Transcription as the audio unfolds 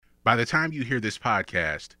By the time you hear this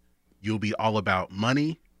podcast, you'll be all about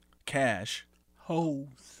money, cash,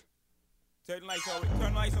 hoes. Turn the lights all the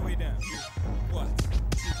way down. What?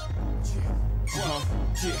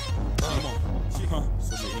 Yeah. Come on.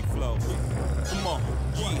 So many flows. Come on.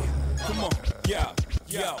 Yeah. Come on. Yo.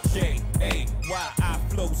 J-A-Y. I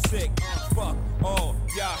flow sick. Fuck all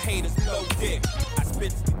y'all haters blow dick. I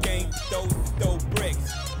spit the game, throw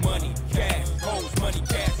bricks. Money, cash, hoes, money,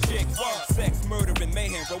 cash, chicks. Sex, murder, and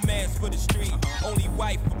mayhem. Romance for the street. Only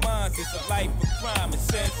wife of mine. It's a life of crime. And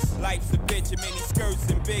since life's a bitch, and many skirts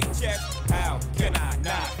and big chests. How can I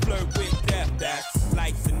not flirt with death? That's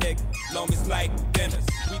life's a nigga. Long as life dinners.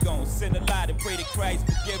 We gon' send a lot and pray to Christ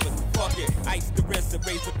forgive us. Fuck it, ice the wrist and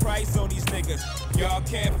raise the price on these niggas. Y'all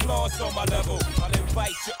can't floss on my level. I'll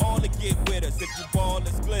invite you all to get with us. If you ball,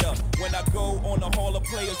 let's glitter. When I go on the Hall of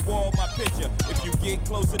Players wall, my picture. If you get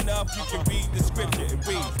close enough, you can read the scripture. It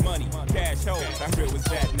reads money, cash, hoes. I heard was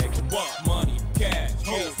that nigga. What? Money, cash,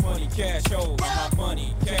 hoes. Money, cash, hoes.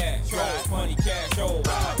 Money, cash, hoes. Money, cash, hoes.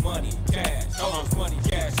 Money, cash, hoes. Money,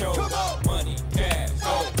 cash, hoes. Money, cash,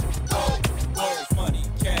 hoes. Money,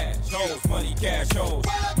 cash, hoes, money, cash, hoes,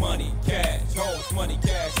 money, cash, hoes, money,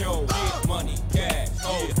 cash, hoes, money, cash,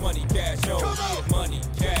 hoes, money, cash, hoes, money,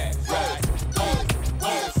 cash,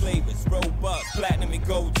 hoes, flavors, robust, platinum and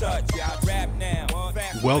gold touch, y'all rap now.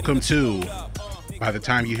 Welcome to, by the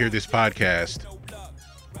time you hear this podcast,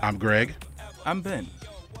 I'm Greg. I'm Ben.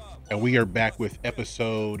 And we are back with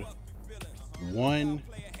episode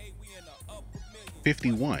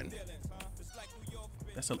 151.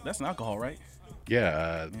 That's an alcohol, right?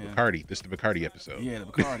 Yeah, Bacardi. This is the Bacardi episode. Yeah, the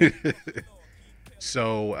Bacardi.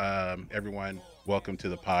 So, everyone, welcome to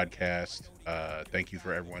the podcast. Thank you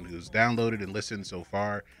for everyone who's downloaded and listened so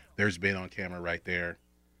far. There's Ben on camera right there.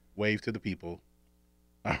 Wave to the people.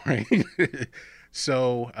 All right.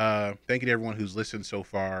 So, thank you to everyone who's listened so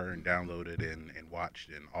far and downloaded and watched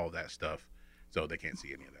and all that stuff. So they can't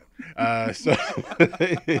see any of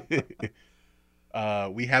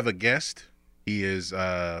that. We have a guest. He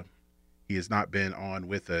has not been on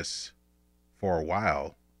with us for a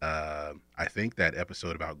while. I think that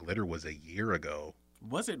episode about glitter was a year ago.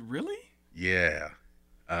 Was it really? Yeah.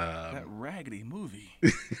 That raggedy movie.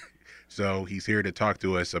 So he's here to talk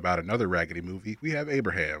to us about another raggedy movie. We have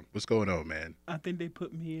Abraham. What's going on, man? I think they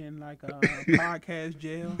put me in like a podcast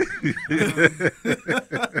jail.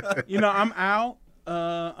 I'm out.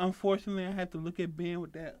 Unfortunately, I have to look at Ben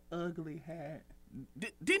with that ugly hat.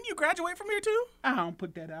 Didn't you graduate from here too? I don't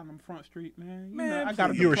put that out on Front Street, man. Man,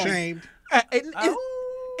 You're ashamed.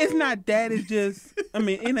 It's not that. It's just,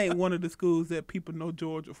 it ain't one of the schools that people know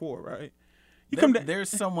Georgia for, right? There's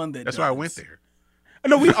someone that. That's does. why I went there.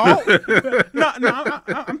 No, we all.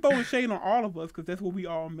 I'm throwing shade on all of us because that's where we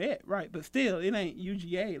all met, right? But still, it ain't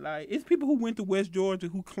UGA. Like, it's people who went to West Georgia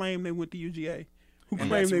who claim they went to UGA.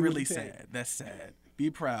 That's really sad. That's sad. Be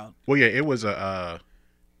proud. Well, yeah, it was a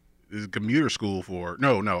commuter school for.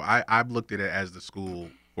 No, I've looked at it as the school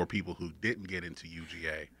for people who didn't get into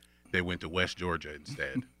UGA. They went to West Georgia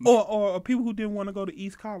instead. Or people who didn't want to go to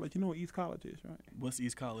East College. You know what East College is, right? What's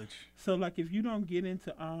East College? So, like, if you don't get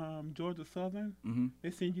into Georgia Southern,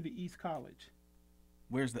 they send you to East College.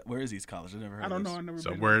 Where is East College? I never heard. I don't of know. I this. never been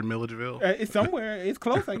Somewhere in Milledgeville? It's somewhere. It's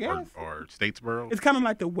close, I guess. or Statesboro? It's kind of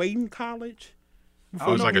like the Wayne College.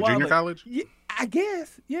 So it's like a junior college? Yeah, I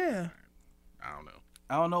guess, yeah. I don't know.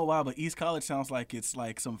 I don't know why, but East College sounds like it's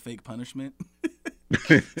like some fake punishment.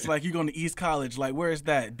 It's like you're going to East College. Like, where's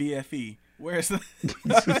that? BFE. Where's the...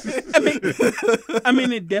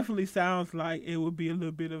 It definitely sounds like it would be a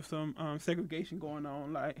little bit of some segregation going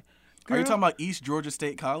on. Like, are you talking about East Georgia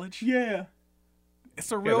State College? Yeah.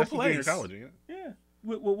 It's a real place. College, yeah.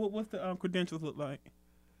 What's the credentials look like?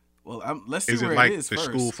 Well, let's see is where it like it is the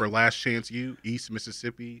first. School for Last Chance U, East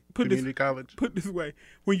Mississippi Community College? Put this way,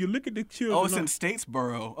 when you look at the children, oh, it's in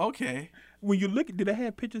Statesboro. Okay. When you look, do they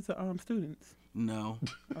have pictures of students? No.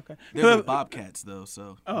 Okay. They're the Bobcats though,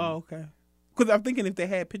 so. Oh, okay. Because I'm thinking if they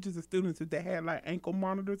had pictures of students, if they had like ankle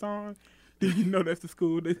monitors on, then you know that's the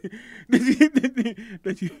school that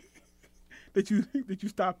you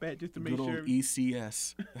stop at just to make Good sure. Old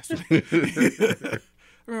ECS. That's what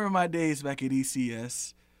remember my days back at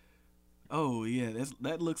ECS. Oh yeah,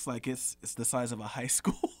 that looks like it's the size of a high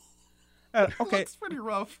school. Okay, It looks pretty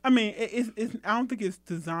rough. It's I don't think it's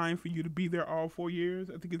designed for you to be there all 4 years.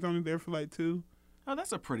 I think it's only there for like 2. Oh,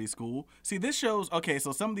 that's a pretty school. See, this shows okay.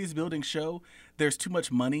 So some of these buildings show there's too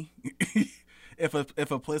much money. If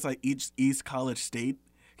a place like East College State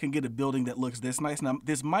can get a building that looks this nice, now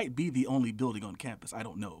this might be the only building on campus. I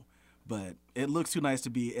don't know, but it looks too nice to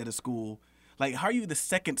be at a school. Like, how are you the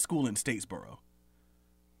second school in Statesboro?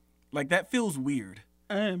 Like, that feels weird.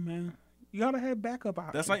 Hey, man. You gotta have backup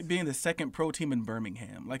options. That's like being the second pro team in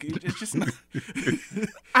Birmingham. Like it's just not.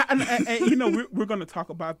 And you know, we're gonna talk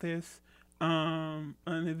about this, and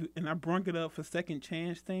I brought it up for second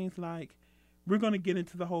chance things. Like, we're gonna get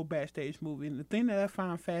into the whole Backstage movie, and the thing that I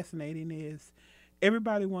find fascinating is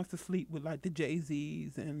everybody wants to sleep with like the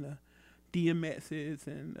Jay-Z's and the DMX's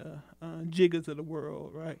and Jiggers of the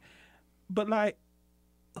world, right? But like,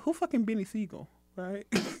 who fucking Benny Siegel, right?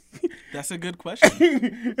 That's a good question.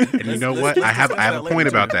 And you know what? I have a point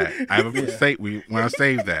about that. I have a we want to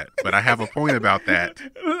save that, but I have a point about that,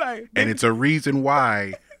 Like, and it's a reason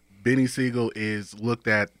why Benny Siegel is looked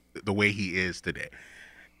at the way he is today.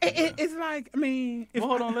 it's like, I mean, if Well,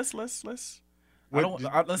 hold on. Let's. Let's Yeah.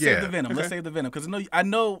 save the venom. Okay. Let's save the venom because I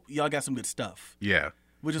know y'all got some good stuff, Yeah.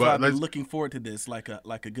 which is But why I've been let's- looking forward to this like a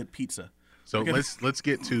good pizza. So Okay. let's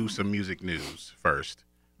get to some music news first.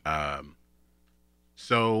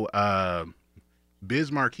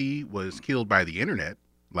 Biz Markie was killed by the internet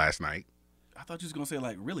last night. I thought you was gonna say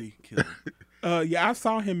like really killed. yeah, I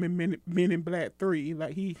saw him in Men in Black 3.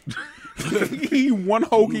 Like he one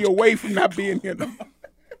hoagie away from not being here. No.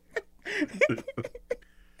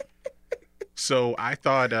 So I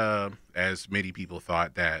thought, as many people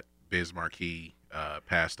thought, that Biz Markie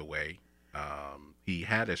passed away. He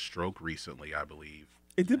had a stroke recently, I believe.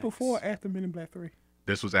 Is it before or after Men in Black 3?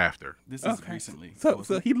 This was after. This is recently. So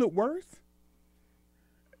he looked worse?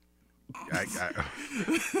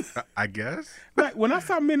 I guess. Like when I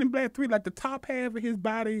saw Men in Black 3, like the top half of his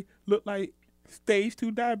body looked like stage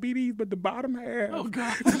 2 diabetes, but the bottom half, Oh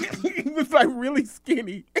God. he was like really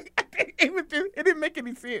skinny. It didn't make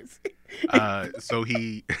any sense. So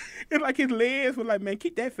he. It's like his legs were like, man,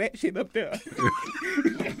 keep that fat shit up there.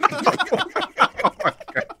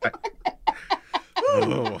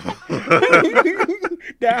 Oh.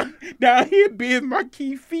 down here, Biz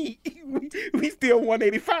Markie feet, we still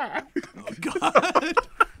 185. Oh God.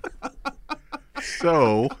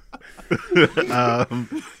 So,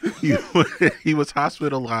 he was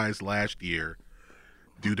hospitalized last year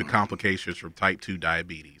due to complications from type 2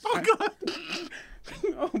 diabetes. Oh God.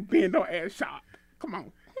 Oh, Ben, don't add shot. Come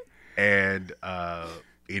on. And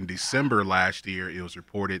in December last year, it was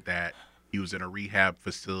reported that he was in a rehab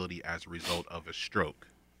facility as a result of a stroke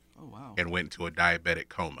Oh wow. and went into a diabetic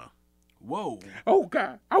coma. Whoa. Oh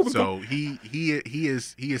God, I was So he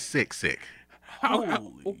is sick. Holy.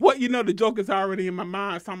 what you know. The joke is already in my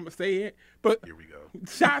mind, so I'm gonna say it. But Here we go.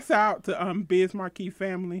 shouts out to Biz Markie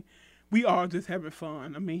family. We all just having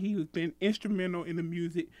fun. I mean, he has been instrumental in the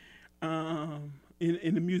music, in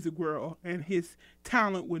the music world, and his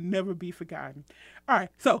talent will never be forgotten. All right,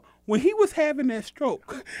 so when he was having that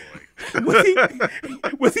stroke,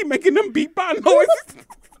 was he making them beat by noises?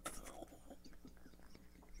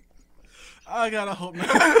 I gotta hope not.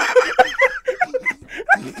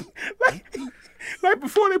 like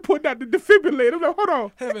before they put out the defibrillator. I'm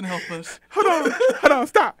like, Heaven help us. hold on,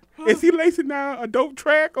 stop. Is he lacing down a dope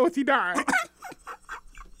track or is he dying?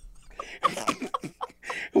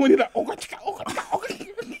 When he's like, oh.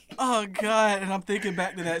 Oh God. And I'm thinking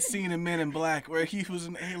back to that scene in Men in Black where he was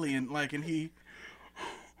an alien, like, and he.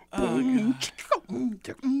 Oh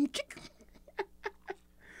God.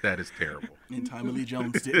 That is terrible. And Tommy Lee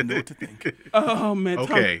Jones didn't know what to think. Oh man.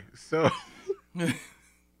 Okay, so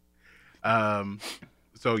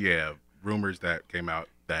so yeah, rumors that came out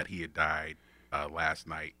that he had died last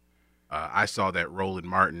night. I saw that Roland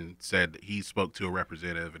Martin said that he spoke to a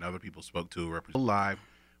representative and other people spoke to a representative live,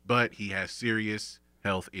 but he has serious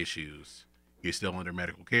health issues. He's still under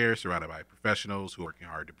medical care, surrounded by professionals who are working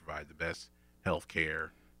hard to provide the best health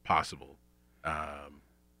care possible.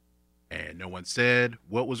 And no one said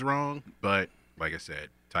what was wrong, but like I said,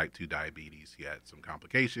 type 2 diabetes. He had some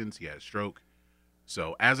complications. He had a stroke.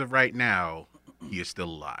 So as of right now, he is still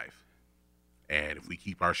alive. And if we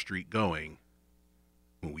keep our streak going,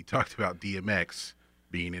 when we talked about DMX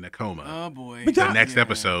being in a coma, Oh boy. But the y'all- next Yeah.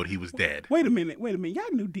 episode, he was dead. Wait a minute.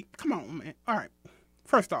 Y'all knew deep. Come on, man. All right.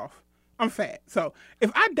 First off, I'm fat. So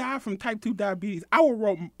if I die from type 2 diabetes, I will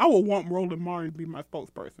want Roland Martin to be my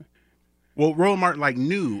spokesperson. Well, Roland Martin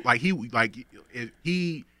knew,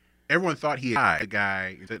 everyone thought he had died. The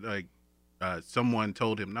guy said someone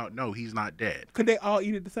told him, no, he's not dead. Could they all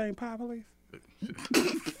eat at the same pie, please?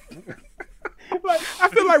 Like, I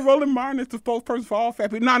feel like Roland Martin is the spokesperson for all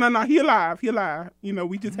fat people. No, he alive. You know,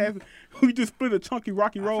 we just split a chunky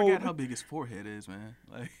rocky I road. forgot how big his forehead is, man.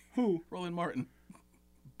 Like Who? Roland Martin.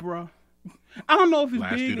 Bruh. I don't know if it's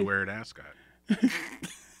Last big. dude to wear an ascot.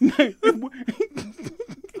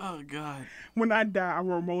 Oh God. When I die, I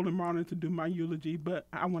want Roland Martin to do my eulogy, but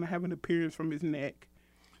I want to have an appearance from his neck.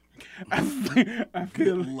 I feel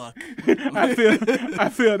Good luck. I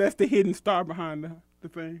feel that's the hidden star behind the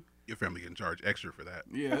thing. Your family can charge extra for that.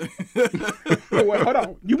 Yeah. Oh, wait, hold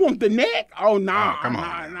on. You want the neck? Oh, nah. Oh, come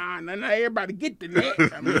on Nah. Everybody get the neck.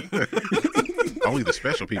 I mean, Only the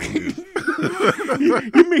special people do.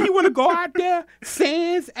 you mean you want to go out there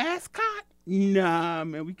sans ascot? Nah,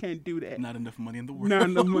 man, we can't do that. Not enough money in the world. Nah,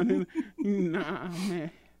 no money. Nah,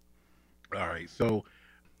 man. All right, so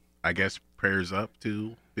I guess prayers up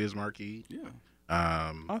to Biz Markie. Yeah.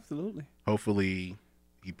 Absolutely. Hopefully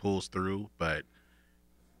he pulls through, but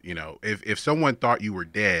you know, if someone thought you were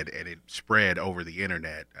dead and it spread over the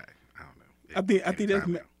internet, I don't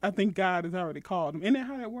know. I think God has already called him. Isn't that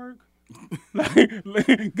how that works?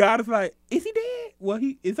 like God is like, is he dead? Well,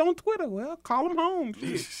 he is on Twitter. Well, call him home.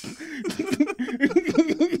 Shit.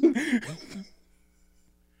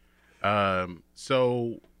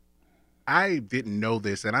 So I didn't know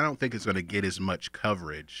this, and I don't think it's going to get as much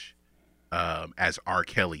coverage as R.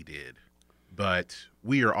 Kelly did, but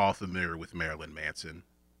we are all familiar with Marilyn Manson.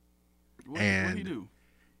 What did he do?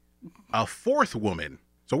 A fourth woman,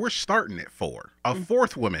 so we're starting at 4. A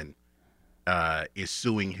fourth woman is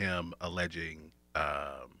suing him, alleging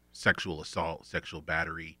sexual assault, sexual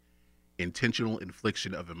battery, intentional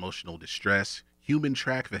infliction of emotional distress, human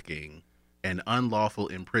trafficking, and unlawful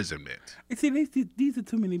imprisonment. See, these are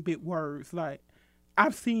too many big words. Like,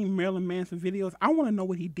 I've seen Marilyn Manson videos. I want to know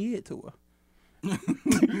what he did to her.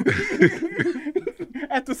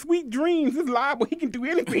 After Sweet Dreams is liable, he can do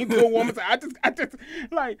anything to a woman. So I just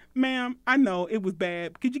like, ma'am, I know it was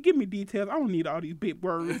bad. Could you give me details? I don't need all these big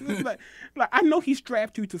words. It's like I know he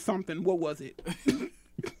strapped you to something. What was it?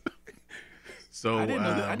 So I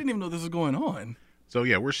didn't even know this was going on. So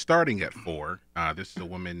yeah, we're starting at 4. This is a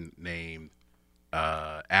woman named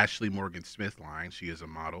Ashley Morgan Smithline. She is a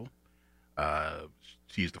model.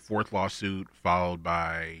 She's the 4th lawsuit, followed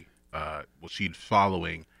by she's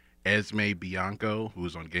following Esme Bianco, who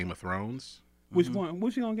is on Game of Thrones. Which one?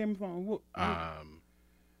 What's she on Game of Thrones? What?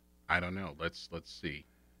 I don't know. Let's see.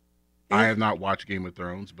 I have not watched Game of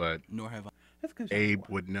Thrones, but Nor have I. That's because Abe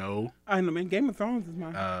would know. I know, man. Game of Thrones is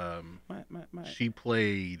my. She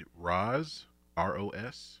played Roz,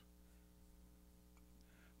 R-O-S.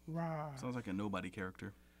 Roz. Sounds like a nobody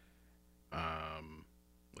character.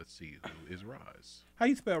 Let's see, who is Roz? How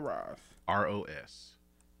you spell Roz? R-O-S.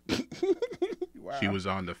 Wow. She was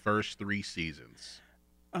on the first 3 seasons.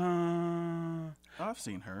 I've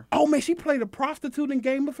seen her. Oh man, she played a prostitute in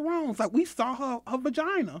Game of Thrones. Like we saw her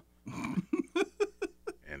vagina.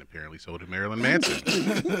 And apparently so did Marilyn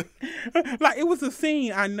Manson. Like it was a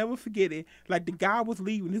scene I never forget it. Like the guy was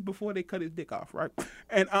leaving. This is before they cut his dick off, right?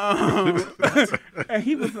 And and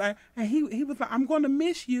he was like, I'm going to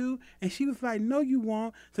miss you. And she was like, no, you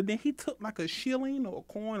won't. So then he took like a shilling or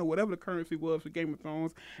a coin or whatever the currency was for Game of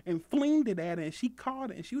Thrones and flinged it at her. And she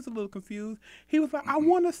caught it. And she was a little confused. He was like, I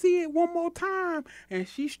want to see it one more time. And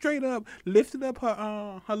she straight up lifted up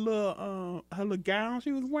her little gown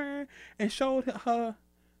she was wearing and showed her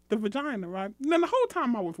the vagina, right? Now the whole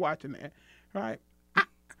time I was watching that, right?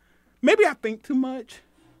 Maybe I think too much.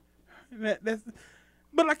 But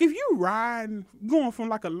like if you riding, going from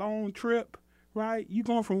like a long trip, right? You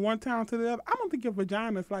going from one town to the other. I don't think your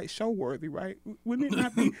vagina is like show worthy, right? Wouldn't it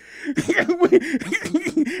not be?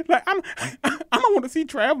 Like I don't want to see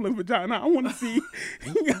traveling vagina. I want to see.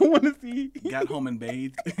 Got home and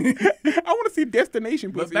bathed. I want to see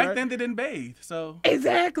destination pussy. But back right? then they didn't bathe, so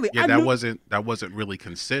Exactly. Yeah, that wasn't really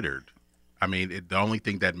considered. I mean, the only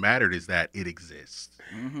thing that mattered is that it exists.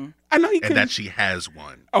 Mm-hmm. I know he and that she has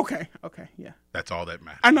one. Okay, yeah. That's all that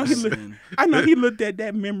matters. I know he looked at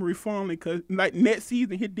that memory fondly because like next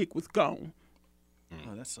season his dick was gone.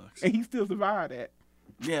 Oh, that sucks. And he still survived that.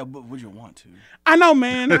 Yeah, but would you want to? I know,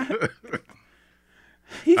 man.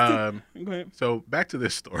 Go ahead. So back to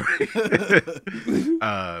this story.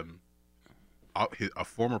 A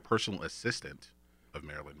former personal assistant of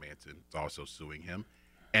Marilyn Manson is also suing him,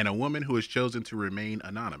 and a woman who has chosen to remain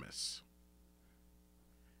anonymous.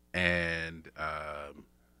 And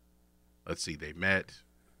let's see,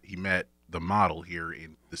 he met the model here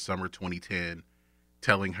in the summer 2010,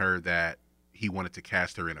 telling her that he wanted to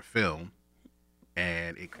cast her in a film.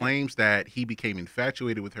 And it claims that he became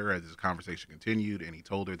infatuated with her as this conversation continued, and he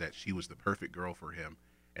told her that she was the perfect girl for him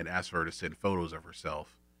and asked for her to send photos of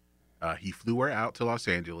herself. He flew her out to Los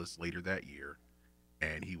Angeles later that year,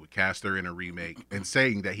 and he would cast her in a remake, and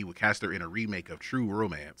saying that he would cast her in a remake of True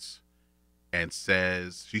Romance, and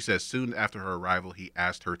she says soon after her arrival, he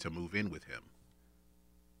asked her to move in with him.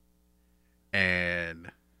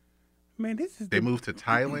 And man, they moved to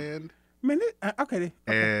Thailand. Man, okay.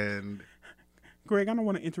 And Greg, I don't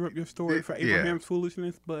want to interrupt your story for Abraham's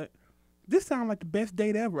foolishness, but this sounds like the best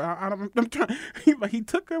date ever. I'm trying. He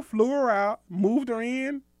took her, flew her out, moved her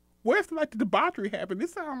in. Where's the debauchery happen?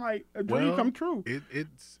 This sounds like a dream come true. It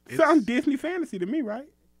sounds Disney fantasy to me, right?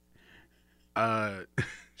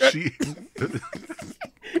 She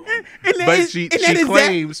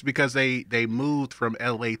claims because they moved from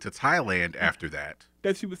LA to Thailand after that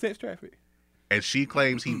she was sex trafficked. And she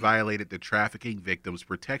claims he violated the Trafficking Victims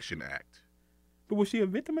Protection Act. But was she a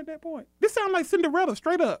victim at that point? This sounds like Cinderella,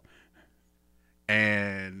 straight up.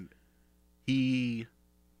 And she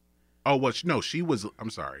was, I'm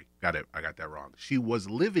sorry, I got that wrong. She was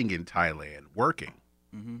living in Thailand, working.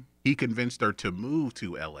 Mm-hmm. He convinced her to move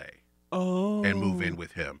to LA and move in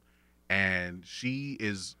with him. And she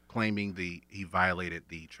is claiming he violated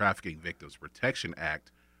the Trafficking Victims Protection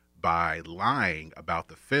Act by lying about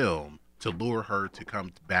the film to lure her to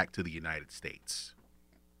come back to the United States.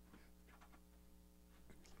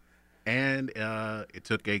 And it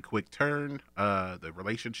took a quick turn, the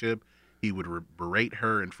relationship. He would berate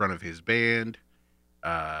her in front of his band.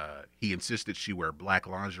 He insisted she wear black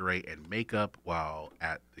lingerie and makeup while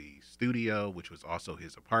at the studio, which was also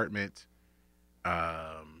his apartment.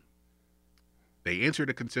 They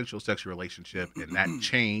entered a consensual sexual relationship, and that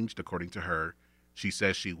changed, according to her. She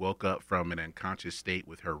says she woke up from an unconscious state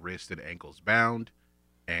with her wrists and ankles bound,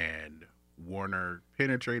 and Warner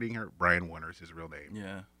penetrating her. Brian Warner is his real name.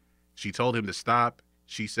 Yeah. She told him to stop,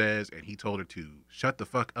 she says, and he told her to shut the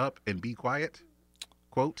fuck up and be quiet.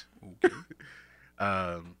 Quote. Okay.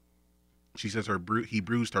 She says he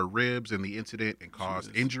bruised her ribs in the incident and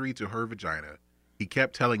caused injury to her vagina. He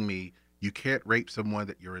kept telling me, you can't rape someone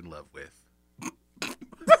that you're in love with.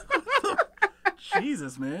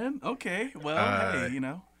 Jesus, man. Okay. Well, hey, you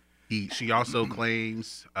know. She also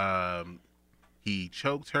claims he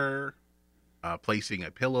choked her, placing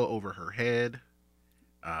a pillow over her head,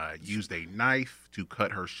 used a knife to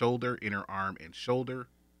cut her shoulder, inner arm, and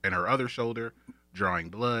her other shoulder, drawing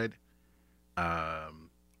blood,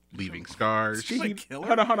 leaving scars.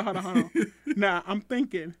 Hold on. Now, I'm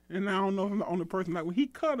thinking, and I don't know if I'm the only person, like when he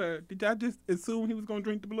cut her, did y'all just assume he was going to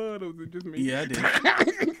drink the blood, or was it just me? Yeah, I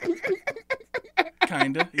did.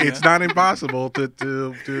 Kinda. Yeah. It's not impossible to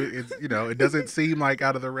it's, it doesn't seem like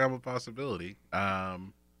out of the realm of possibility.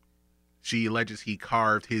 She alleges he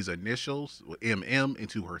carved his initials, MM,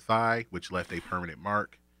 into her thigh, which left a permanent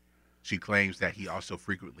mark. She claims that he also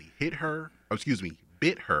frequently bit her. Okay.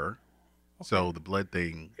 So the blood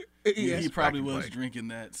thing. He probably was drinking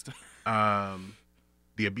that stuff.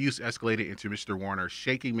 The abuse escalated into Mr. Warner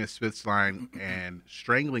shaking Miss Smith's line and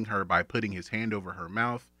strangling her by putting his hand over her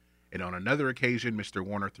mouth. And on another occasion, Mr.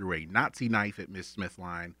 Warner threw a Nazi knife at Miss Smith's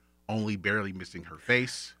line, only barely missing her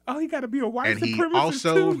face. Oh, he got to be a white supremacist. And he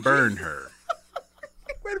also burned her.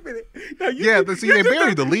 Wait a minute. They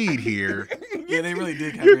buried the lead here. Yeah, they really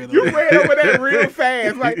did kind of bury the lead. You ran over that real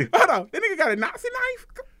fast. Like, hold on, that nigga got a Nazi knife?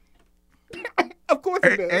 Of course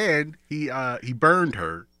he does. And he burned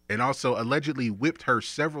her and also allegedly whipped her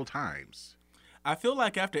several times. I feel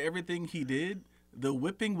like after everything he did, the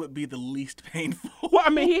whipping would be the least painful. Well, I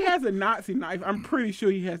mean, he has a Nazi knife. I'm pretty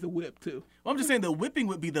sure he has a whip, too. Well, I'm just saying the whipping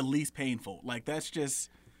would be the least painful. Like, that's just,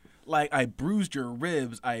 like, I bruised your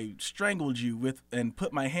ribs, I strangled you with, and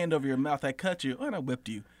put my hand over your mouth, I cut you, and I whipped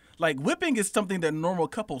you. Like, whipping is something that normal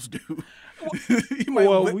couples do.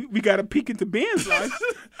 We got to peek into Ben's life.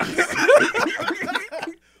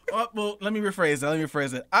 Well, let me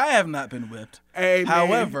rephrase it. I have not been whipped. Hey,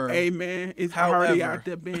 however, man, it's hardy out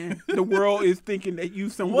there, Ben. The world is thinking that you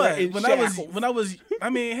somewhere in shackles. When I was, I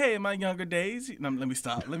mean, hey, in my younger days, let me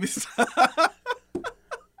stop.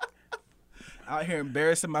 Out here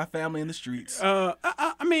embarrassing my family in the streets. I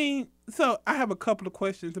mean, so I have a couple of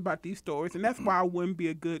questions about these stories, and that's why I wouldn't be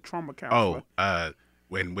a good trauma counselor.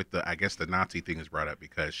 When I guess the Nazi thing is brought up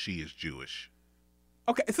because she is Jewish.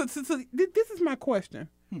 Okay, so this is my question,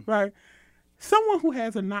 right? Someone who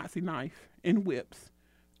has a Nazi knife and whips,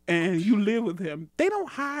 and you live with him, they don't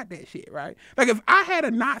hide that shit, right? Like if I had a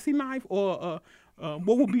Nazi knife or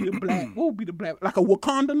what would be the black, like a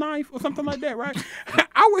Wakanda knife or something like that, right?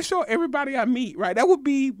 I would show everybody I meet, right? That would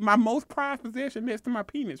be my most prized possession next to my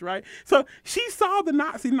penis, right? So she saw the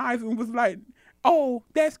Nazi knife and was like, "Oh,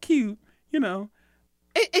 that's cute,"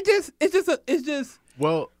 It's just.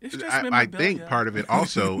 Well, I think part of it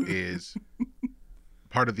also is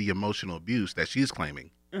part of the emotional abuse that she's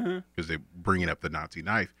claiming, because they're bringing up the Nazi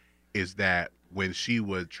knife, is that when she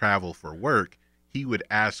would travel for work, he would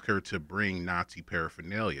ask her to bring Nazi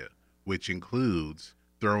paraphernalia, which includes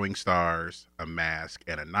throwing stars, a mask,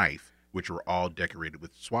 and a knife, which were all decorated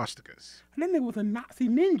with swastikas. And then there was a Nazi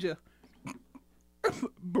ninja.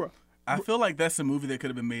 Bro. I feel like that's a movie that could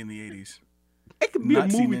have been made in the 80s. It could be a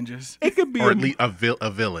Nazi movie. ninjas. It could be Or a at least a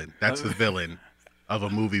villain. That's the villain of a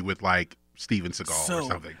movie with like Steven Seagal or So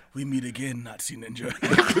something. we meet again, Nazi ninja.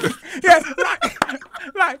 yeah,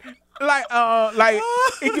 like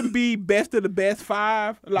it can be best of the best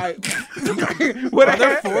 5. Like, what Are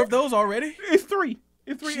there 4 of those already? It's 3.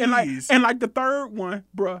 It's 3, Jeez. and like the third one,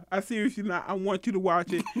 bruh. I seriously not. I want you to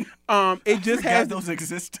watch it. It just God, has those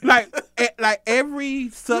exist. like every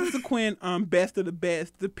subsequent best of the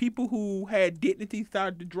best, the people who had dignity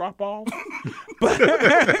started to drop off. But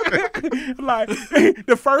like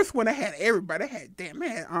the first one, they had everybody. They had James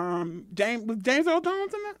Earl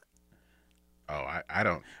Jones in that. Oh, I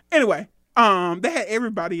don't. Anyway, they had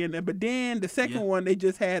everybody in there. But then the second Yeah. one, they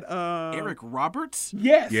just had Eric Roberts?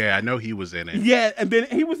 Yes. Yeah, I know he was in it. Yeah, and then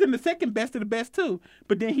he was in the second best of the best too.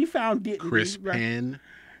 But then he found dignity. Chris right? Penn.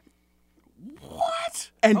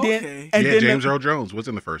 What? And Okay. then and Yeah, then James the, Earl Jones was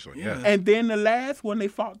in the first one. Yeah. and then the last one, they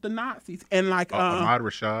fought the Nazis. And like Ahmad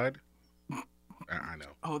Rashad. I know.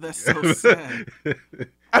 Oh, that's so sad.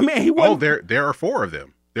 I mean, he Oh, wasn't. there are 4 of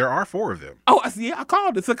them. There are 4 of them. Oh, I see. Yeah, I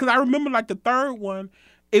called it. So, because I remember like the third one,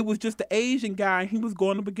 it was just the Asian guy. He was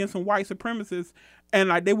going up against some white supremacists, and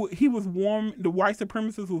like he was warm. The white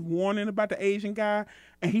supremacists was warning about the Asian guy,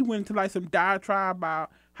 and he went into like some diatribe about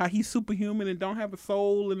how he's superhuman and don't have a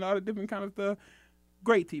soul and all the different kind of stuff.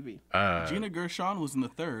 Great TV. Gina Gershon was in the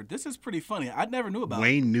third. This is pretty funny. I never knew about it.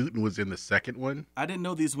 Wayne Newton was in the second one. I didn't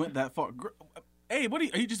know these went that far. Hey, what are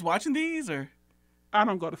you just watching these or? I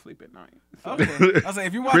don't go to sleep at night. So, Okay. I was like,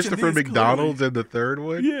 if you're watching Christopher these, McDonald's in the third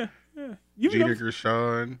one. yeah. Gina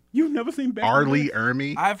Gershon. You've never seen Best R. of the Lee Best?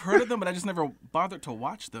 Ermey. I've heard of them, but I just never bothered to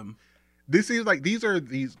watch them. This seems like these are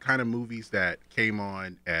these kind of movies that came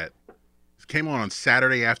on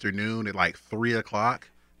Saturday afternoon at like 3:00.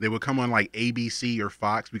 They would come on like ABC or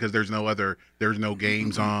Fox because there's no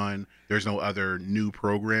games on, there's no other new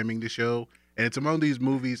programming to show, and it's among these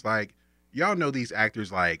movies like y'all know these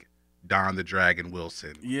actors like Don the Dragon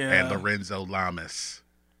Wilson, Yeah. and Lorenzo Lamas,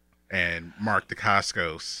 and Mark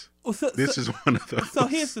Dacascos. Well, This is one of those. So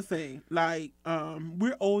here's the thing, like,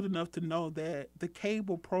 we're old enough to know that the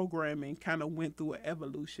cable programming kind of went through an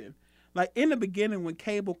evolution. Like in the beginning, when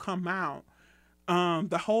cable come out,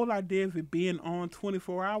 the whole idea of it being on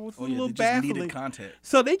 24 hours was Oh a yeah, little they just baffling. needed content.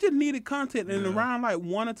 So they just needed content, and Yeah. around like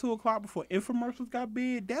 1 or 2 o'clock before infomercials got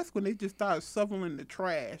big, that's when they just started shoveling the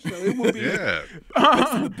trash. So it would be, Yeah.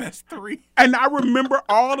 The best 3. and I remember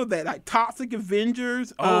all of that, like Toxic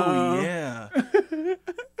Avengers. Oh yeah.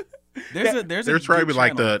 There's There's a probably good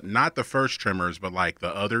like channel. not the first Trimmers, but like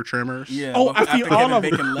the other Trimmers. Yeah. Oh, I after see all Kevin of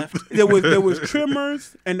them. Bacon left. there was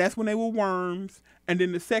Trimmers, and that's when they were worms. And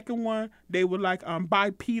then the second one, they were like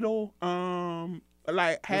bipedal,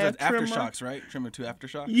 like Those had are trimmer. Aftershocks, right? Trimmer 2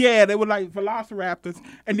 Aftershocks. Yeah, they were like velociraptors.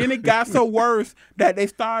 And then it got so worse that they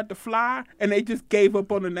started to fly, and they just gave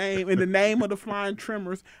up on the name. And the name of the flying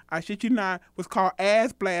trimmers, I shit you not, was called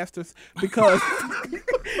ass blasters because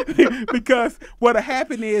because what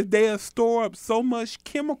happened is they'll store up so much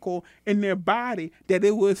chemical in their body that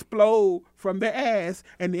it will explode from their ass,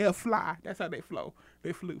 and they'll fly. That's how they flow.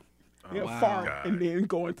 They flew. They'll wow. fart God. and then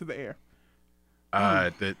go into the air.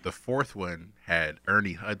 The fourth one had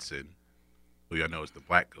Ernie Hudson, who y'all know is the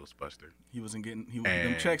Black Ghostbuster. He wasn't getting. Them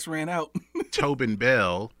And- checks ran out. Tobin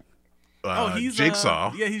Bell, He's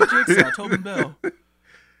Jigsaw. yeah, he's Jigsaw. Tobin Bell.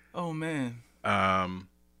 Oh man,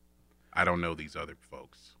 I don't know these other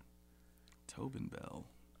folks. Tobin Bell.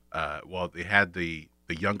 Well, they had the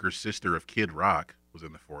younger sister of Kid Rock was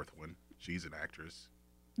in the fourth one. She's an actress.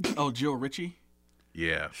 Oh, Jill Ritchie.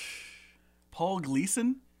 Yeah, Paul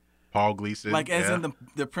Gleason. Paul Gleason. Like as yeah. in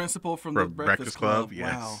the principal from the From Breakfast Breakfast Club, Club.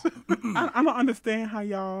 yes. Wow. I don't understand how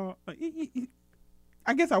y'all.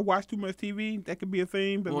 I guess I watch too much TV. That could be a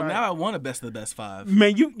thing. But Well, like, now I want a best of the best 5.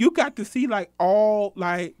 man, you got to see like all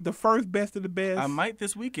like the first best of the best. I might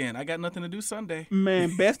this weekend. I got nothing to do Sunday.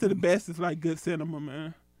 Man, best of the best is like good cinema,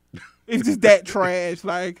 man. It's just that trash.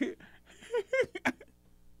 Like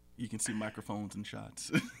You can see microphones and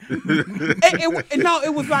shots. it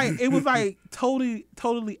was like totally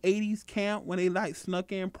 80s camp when they like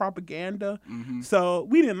snuck in propaganda. Mm-hmm. So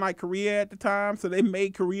we didn't like Korea at the time, so they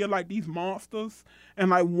made Korea like these monsters,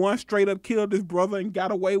 and like one straight up killed his brother and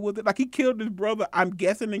got away with it. Like he killed his brother, I'm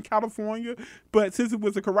guessing in California, but since it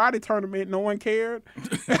was a karate tournament, no one cared.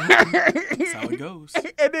 That's how it goes.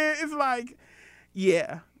 And then it's like,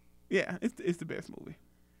 yeah, it's the best movie.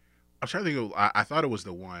 I'm trying to think of, I thought it was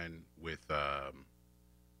the one with what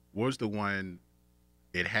was the one?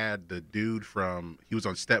 It had the dude from, he was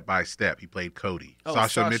on Step by Step. He played Cody. Oh,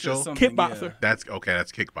 Sasha Mitchell. something, Kickboxer. That's okay.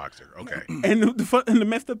 That's Kickboxer. Okay. And the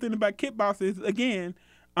messed up thing about Kickboxer is, again,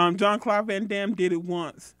 Jean-Claude Van Damme did it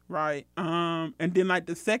once, right? And then like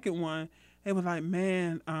the second one, it was like,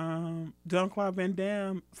 man, Jean-Claude Van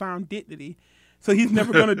Damme found dignity. So he's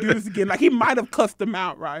never going to do this again. Like, he might have cussed him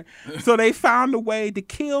out, right? So they found a way to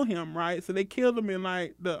kill him, right? So they killed him in,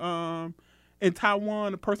 like, in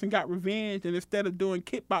Taiwan. The person got revenge, and instead of doing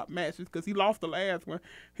kickbox matches, because he lost the last one,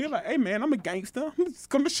 he was like, hey, man, I'm a gangster. I'm just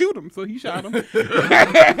going to shoot him. So he shot him. and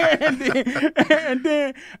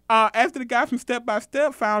then after the guy from Step by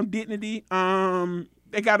Step found dignity,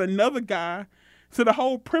 they got another guy. So the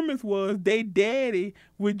whole premise was they daddy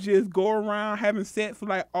would just go around having sex with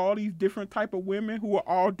like all these different type of women who are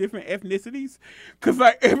all different ethnicities, cause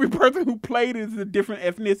like every person who played is a different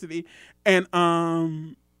ethnicity, and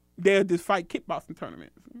they'll just fight kickboxing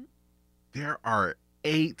tournaments. There are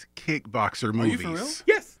 8 kickboxer movies. Are you for real?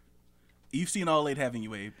 Yes. You've seen all 8, haven't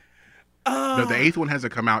you, Abe? No, the 8th one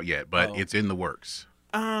hasn't come out yet, but it's in the works.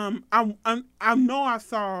 I know I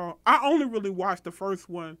saw. I only really watched the first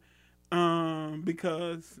one.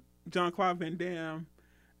 Because Jean-Claude Van Damme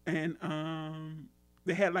and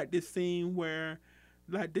they had like this scene where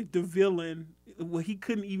like the villain, well, he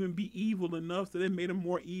couldn't even be evil enough, so they made him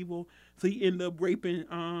more evil. So he ended up raping.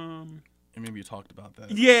 I remember you talked about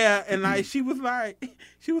that. Yeah, and like she was like,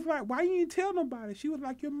 why you didn't tell nobody? She was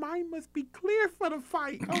like, your mind must be clear for the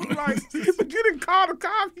fight. I was like, but you didn't call the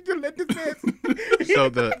cops. You just let this man. So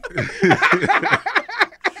the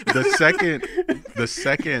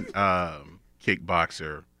second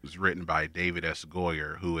kickboxer was written by David S.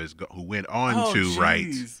 Goyer, who went on to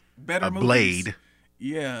write Better movies. Blade,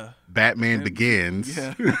 yeah, Batman Begins,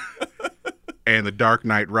 yeah. and The Dark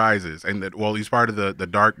Knight Rises, and he's part of the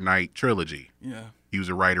Dark Knight trilogy. Yeah, he was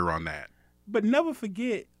a writer on that. But never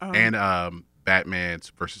forget, and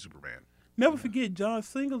Batman's versus Superman. Never forget, John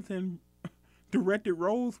Singleton directed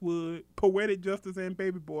Rosewood, Poetic Justice, and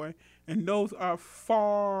Baby Boy, and those are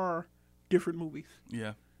far different movies.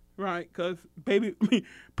 Yeah. Right, because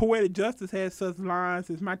Poetic Justice has such lines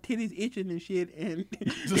as "my titties itching" and shit, and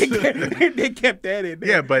they kept that in there.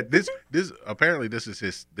 Yeah, but this apparently this is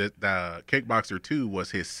his. The Kickboxer 2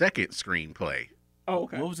 was his second screenplay. Oh,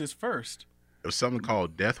 okay. What was his first? It was something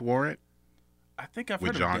called Death Warrant. I think I've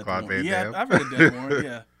with heard of Jean-Claude Van Damme. Damme. Yeah, I've heard of Death Warrant.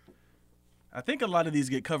 Yeah, I think a lot of these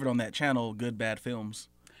get covered on that channel, Good Bad Films.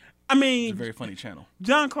 I mean, it's a very funny channel.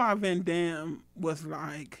 Jean-Claude Van Damme was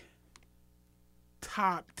like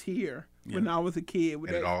top tier when I was a kid.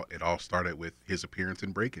 And it all started with his appearance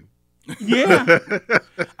in Breaking. Yeah.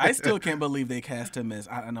 I still can't believe they cast him as,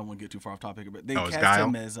 I don't want to get too far off topic, but they cast Guile?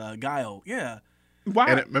 him as Guile. Yeah.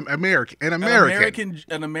 Why? An American. An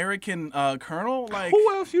American colonel? Like,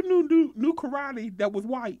 who else you knew karate that was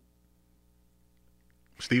white?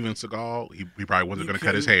 Steven Seagal, he probably wasn't going to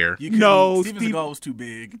cut his hair. No, Steven Seagal was too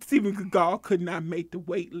big. Steven Seagal could not make the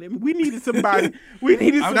weight limit. We needed somebody.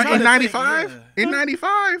 In 95? In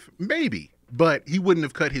 95? Maybe. But he wouldn't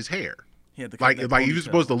have cut his hair. He had to like he was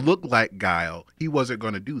supposed to look like Guile. He wasn't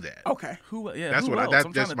going to do that. Okay. That's who what else?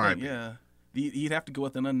 that's my opinion. Yeah. You'd have to go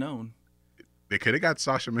with an unknown. They could have got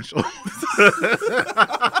Sasha Mitchell.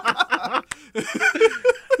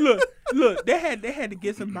 Look, they had to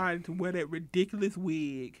get somebody to wear that ridiculous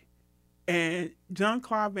wig. And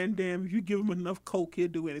Jean-Claude Van Damme, if you give him enough coke, he'll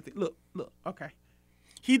do anything. Look, okay.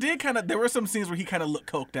 He did kind of. There were some scenes where he kind of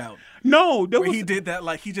looked coked out. No, he did that.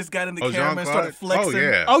 Like he just got in the camera and started flexing.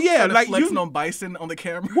 Oh yeah, like flexing on Bison on the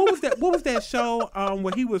camera. What was that show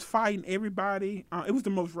where he was fighting everybody? It was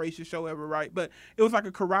the most racist show ever, right? But it was like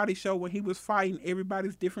a karate show where he was fighting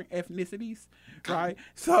everybody's different ethnicities, right?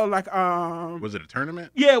 So like, was it a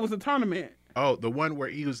tournament? Yeah, it was a tournament. Oh, the one where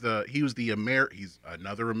he's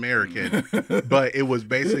another American, but it was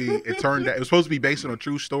basically, it was supposed to be based on a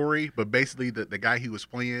true story, but basically the guy he was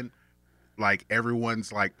playing, like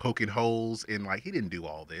everyone's like poking holes in, like, he didn't do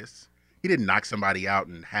all this. He didn't knock somebody out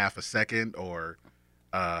in half a second, or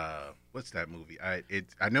what's that movie? I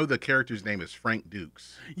know the character's name is Frank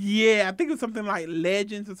Dukes. Yeah, I think it was something like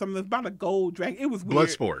Legends or something. It's about a gold dragon. It was weird.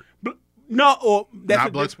 Bloodsport. That's not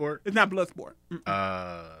Bloodsport. It's not Bloodsport.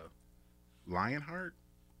 Lionheart?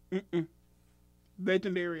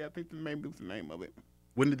 Legendary, I think maybe was the name of it.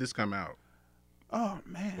 When did this come out? Oh,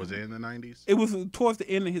 man. Was it in the 90s? It was towards the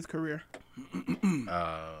end of his career.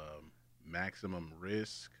 Maximum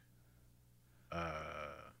Risk.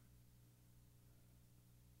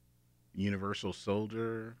 Universal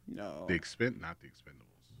Soldier. No. Not The Expendables.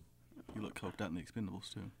 You look coked out in The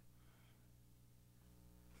Expendables, too.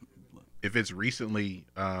 If it's recently...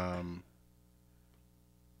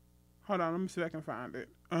 Hold on, let me see if I can find it.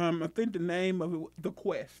 I think the name of it was The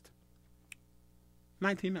Quest.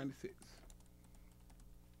 1996.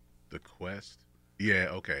 The Quest? Yeah,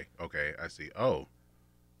 okay, I see. Oh.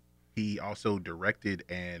 he also directed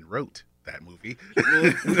and wrote that movie.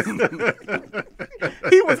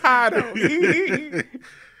 He was high though.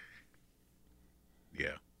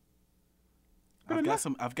 Yeah.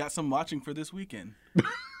 I've got some watching for this weekend.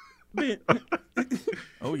 Man,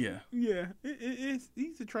 Oh yeah. yeah,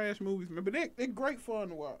 these are trash movies, man, but they're great fun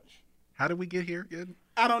to watch. How did we get here again?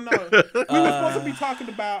 I don't know. We were supposed to be talking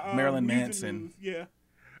about Marilyn music Manson. news.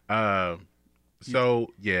 Yeah. So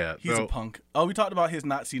yeah. He's so, a punk. Oh, we talked about his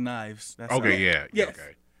Nazi knives. That's Okay, yeah. Yes.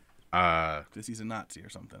 Okay. Because he's a Nazi or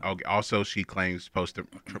something. Okay. Also, she claims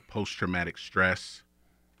post-traumatic stress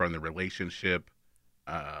from the relationship,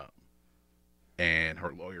 and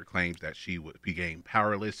her lawyer claims that she became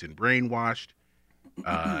powerless and brainwashed.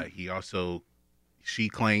 She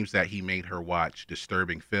claims that he made her watch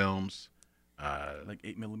disturbing films, Like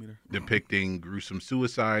 8mm. depicting gruesome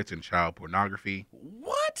suicides and child pornography.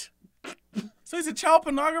 What? So he's a child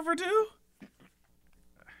pornographer too?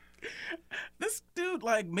 This dude,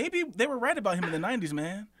 like, maybe they were right about him in the 90s,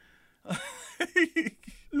 man.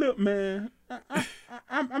 Look, man,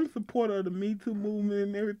 I'm a supporter of the Me Too movement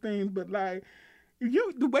and everything, but like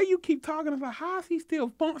the way you keep talking, it's like, how is he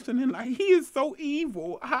still functioning? Like, he is so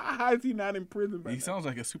evil. How is he not in prison? He sounds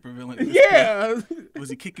like a supervillain. Yeah. Was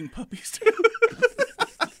he kicking puppies too?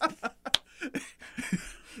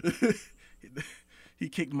 He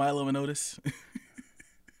kicked Milo and Otis.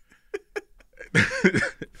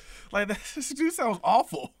 Like, this dude sounds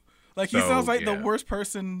awful. Like, he sounds like the worst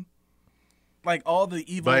person. Like, all the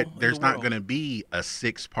evil. But there's in the not world. going to be a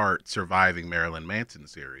 6-part Surviving Marilyn Manson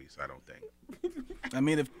series, I don't think. I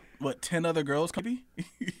mean, if 10 other girls could be.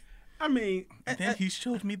 I mean, And then he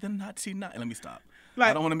showed me the Nazi knife. Let me stop.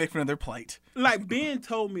 Like- I don't want to make fun of their plight. like Ben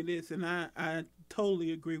told me this, and I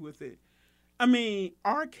totally agree with it. I mean,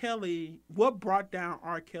 R. Kelly, what brought down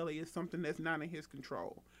R. Kelly is something that's not in his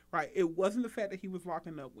control, right? It wasn't the fact that he was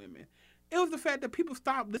locking up women. It was the fact that people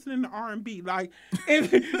stopped listening to R&B. Like, They're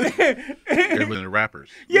listening to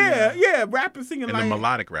rappers. yeah, rappers singing And like the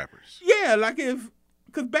melodic rappers. yeah, like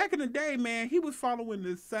because back in the day, man, he was following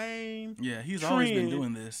the same Yeah, he's always been trend,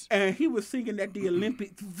 doing this. and he was singing at the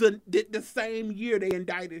Olympics the same year they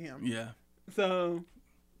indicted him. Yeah. So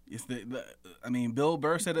It's I mean, Bill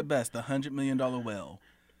Burr said it best, the $100 million well.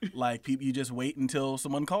 Like, people, you just wait until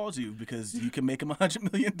someone calls you because you can make them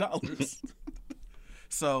 $100 million.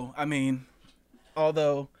 So, I mean,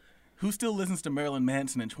 although, who still listens to Marilyn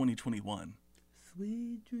Manson in 2021?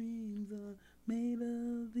 sweet dreams are made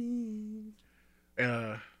of these.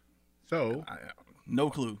 So, No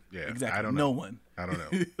clue. Yeah, Exactly. I don't No know. one. I don't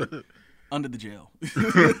know. Under the jail.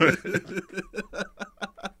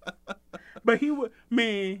 But he would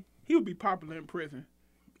be popular in prison.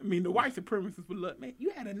 I mean, the white supremacists would look, man, you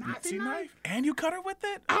had a Nazi knife? And you cut her with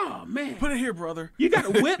it? Oh, man. Put it here, brother. You got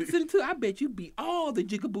a whips into, I bet you beat all the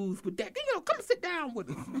jigaboos with that. You know, come sit down with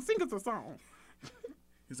us and sing us a song.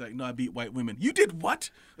 He's like, no, I beat white women. You did what?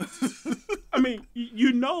 I mean,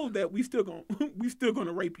 you know that we still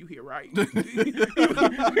gonna rape you here, right? No.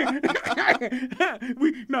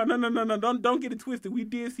 Don't get it twisted. We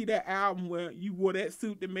did see that album where you wore that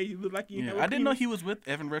suit that made you look like you. Yeah, I didn't know he was with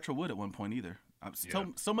Evan Rachel Wood at one point either.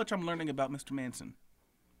 So much I'm learning about Mr. Manson,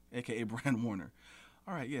 a.k.a. Brian Warner.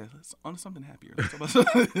 All right, yeah, let's on to something happier.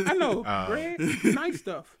 I know, Greg. Nice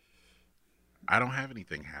stuff. I don't have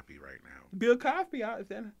anything happy right now. Bill Cosby out. Is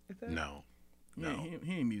that? No. Yeah,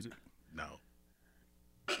 he ain't music. No.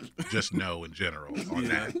 Just no in general on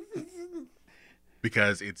that.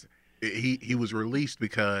 Because he was released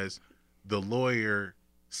because the lawyer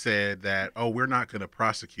said that, oh, we're not going to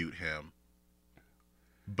prosecute him,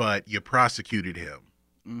 but you prosecuted him.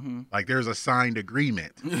 Mm-hmm. Like, there's a signed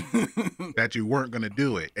agreement that you weren't going to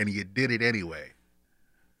do it, and you did it anyway.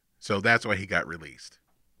 So that's why he got released.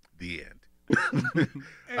 The end.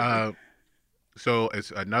 So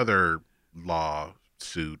it's another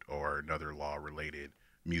lawsuit or another law-related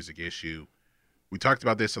music issue. We talked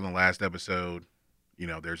about this on the last episode. You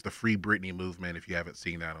know, there's the Free Britney movement, if you haven't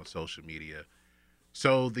seen that on social media.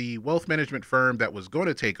 So the wealth management firm that was going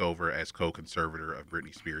to take over as co-conservator of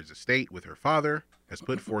Britney Spears' estate with her father has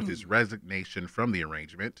put forth his resignation from the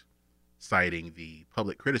arrangement, citing the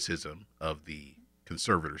public criticism of the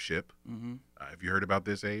conservatorship. Mm-hmm. Have you heard about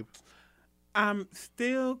this, Abe? I'm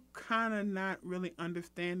still kind of not really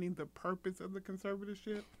understanding the purpose of the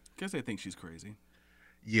conservatorship. Guess they think she's crazy.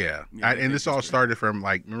 Yeah. Yeah, I And think this all that's started from,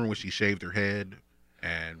 like, remember when she shaved her head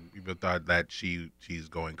and people thought that she's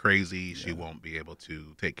going crazy. She won't be able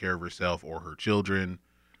to take care of herself or her children.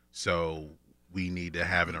 So we need to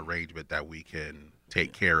have an arrangement that we can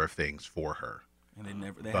take care of things for her. And they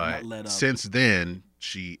have But not let up. since then,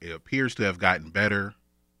 it appears to have gotten better.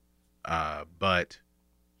 But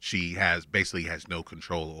she has no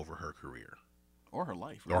control over her career Or her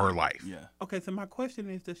life. or her life. Yeah. Okay, so my question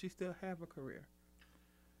is, does she still have a career?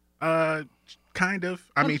 Kind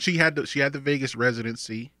of. I mean, she had the Vegas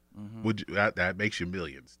residency. Mhm. That makes you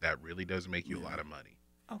millions. That really does make you a lot of money.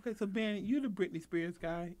 Okay, so Ben, you the Britney Spears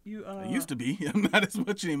guy. You It used to be. Not as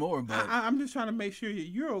much anymore, but. I'm just trying to make sure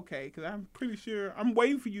you're okay, because I'm pretty sure I'm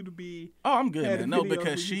waiting for you to be. Oh, I'm good, had man. a No, video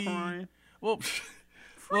because of you she. crying. Well,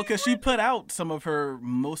 because she put out some of her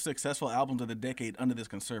most successful albums of the decade under this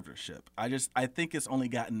conservatorship. I think it's only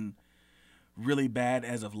gotten really bad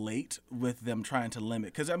as of late with them trying to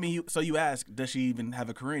limit. Because, I mean, so you ask, does she even have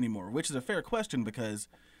a career anymore? Which is a fair question because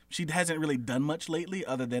she hasn't really done much lately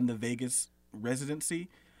other than the Vegas residency,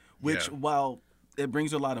 which, Yeah. while it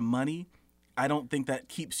brings you a lot of money, I don't think that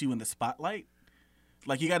keeps you in the spotlight.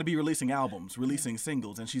 Like, you got to be releasing albums, releasing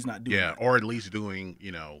singles, and she's not doing Yeah, that. or at least doing,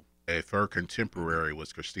 if her contemporary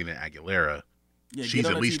was Christina Aguilera, Yeah, she's get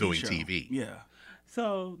on at a least TV doing show. TV. Yeah.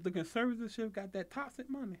 So the conservatorship got that toxic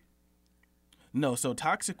money. No, so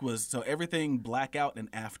Toxic was so everything Blackout and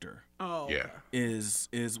After Oh, Yeah. was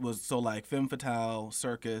so like Femme Fatale,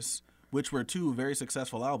 Circus, which were two very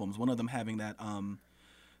successful albums. One of them having that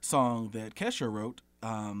song that Kesha wrote,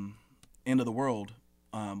 "End of the World,"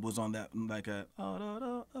 was on that like a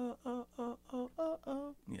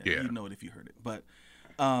yeah, Yeah. you'd know it if you heard it. But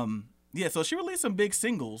yeah, so she released some big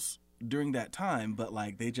singles during that time, but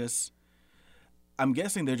like I'm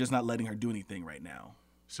guessing they're just not letting her do anything right now.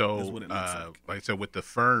 So, That's what it looks like. like I said, with the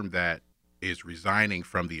firm that is resigning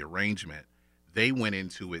from the arrangement, they went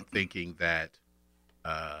into it thinking that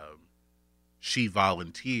she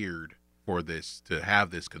volunteered for this to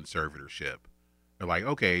have this conservatorship. They're like,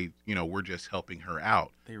 okay, we're just helping her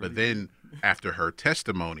out. They really But then after her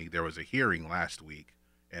testimony, there was a hearing last week,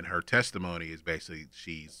 and her testimony is basically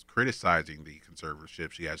she's criticizing the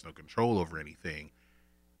conservatorship. She has no control over anything.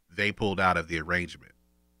 They pulled out of the arrangement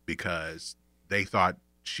because they thought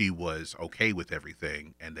she was okay with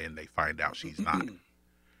everything, and then they find out she's not.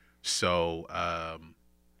 So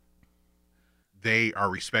they are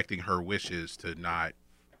respecting her wishes to not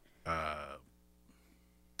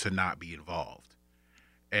be involved,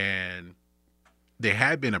 and they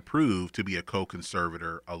had been approved to be a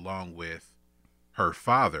co-conservator along with her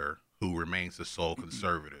father, who remains the sole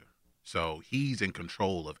conservator. So he's in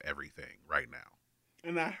control of everything right now.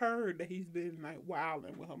 and I heard that he's been like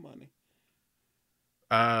wilding with her money.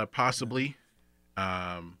 Possibly.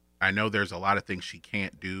 I know there's a lot of things she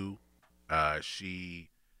can't do. She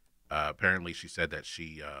apparently she said that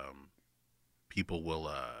she people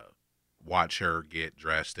will watch her get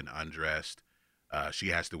dressed and undressed. She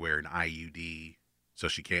has to wear an IUD, so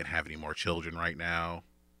she can't have any more children right now.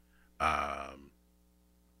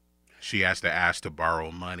 She has to ask to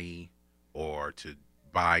borrow money or to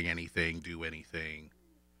buy anything, do anything.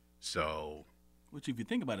 So Which, if you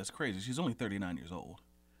think about it, is crazy. She's only 39 years old.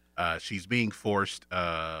 she's being forced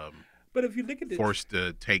But if you look at this, forced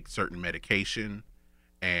to take certain medication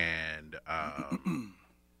and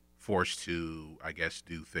forced to, I guess,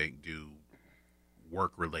 do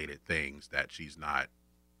work related things that she's not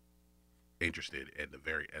interested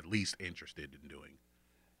at least interested in doing.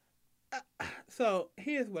 so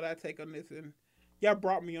here's what I take on this, and y'all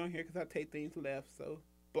brought me on here because I take things left, so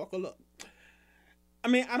buckle up. I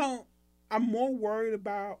mean, I'm more worried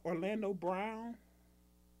about Orlando Brown's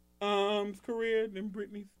career than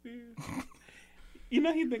Britney Spears.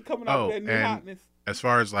 He's been coming out with that new and hotness. as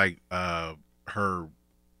far as like her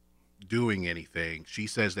doing anything, she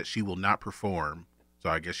says that she will not perform, so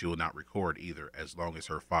I guess she will not record either, as long as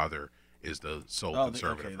her father is the sole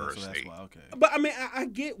conservator for her that's estate. why. Okay. But I mean, I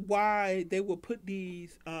get why they would put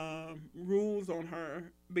these rules on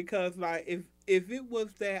her, because like if it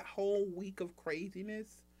was that whole week of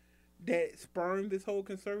craziness that spurned this whole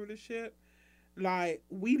conservatorship, like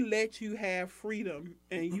we let you have freedom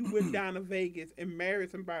and you went down to Vegas and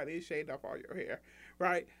married somebody and shaved off all your hair,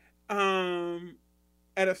 right?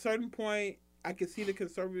 At a certain point, I could see the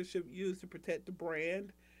conservatorship used to protect the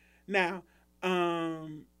brand. Now,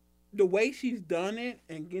 the way she's done it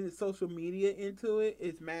and getting social media into it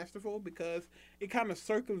is masterful, because it kind of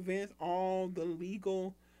circumvents all the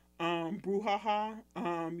legal brouhaha.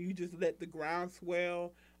 You just let the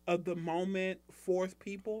groundswell of the moment force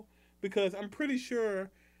people, because I'm pretty sure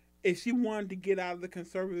if she wanted to get out of the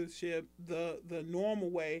conservatorship the normal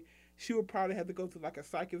way, she would probably have to go through like a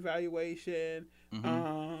psych evaluation,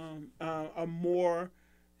 a more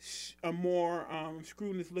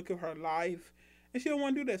scrutinous look at her life. And she don't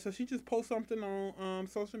want to do that, so she just posts something on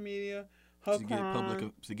social media. Her To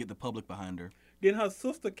get the public behind her. Then her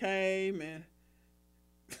sister came and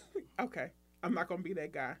okay, I'm not gonna be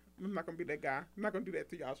that guy. I'm not gonna be that guy. I'm not gonna do that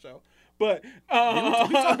to y'all show. But We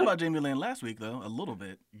talked about Jamie Lynn last week, though, a little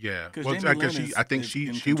bit. Yeah, 'Cause well, Jamie because Lynn I think is she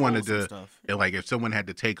in she control wanted of some to, stuff. and, like, if someone had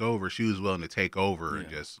to take over, she was willing to take over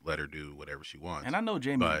and Yeah. just let her do whatever she wants. And I know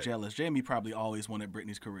Jamie But- was jealous. Jamie probably always wanted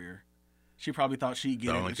Britney's career. She probably thought she'd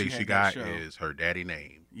get the it only if thing she she had got that show. is her daddy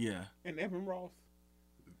name. Yeah. and Evan Ross.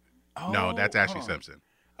 No, that's Ashley hold on. Simpson.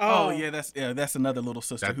 Oh yeah, that's another little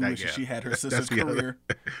sister That- who that- wishes yeah. she had her That's sister's the other- career.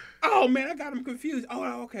 Oh man, I got him confused.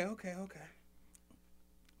 Oh, okay.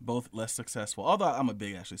 Both less successful. Although I'm a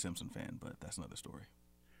big Ashley Simpson fan, but that's another story.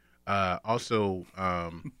 Also,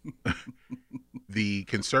 the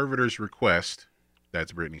conservators request,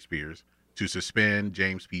 that's Britney Spears, to suspend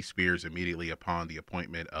James P. Spears immediately upon the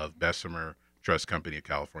appointment of Bessemer Trust Company of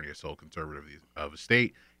California, sole conservator of the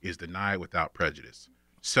state, is denied without prejudice.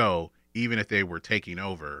 So even if they were taking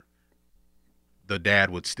over, the dad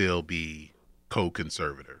would still be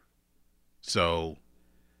co-conservator. So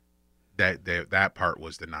that part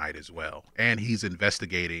was denied as well. And he's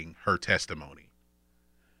investigating her testimony.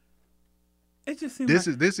 It just seems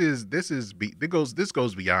This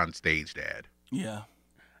goes beyond stage dad. Yeah.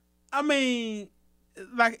 I mean,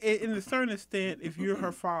 like in a certain extent, if you're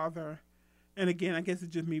her father, and again, I guess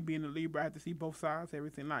it's just me being a Libra. I have to see both sides,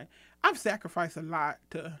 everything. Like, I've sacrificed a lot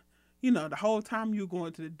to, the whole time you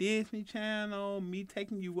going to the Disney Channel, me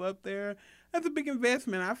taking you up there. That's a big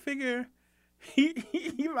investment. I figure he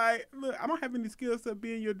like, look, I don't have any skills to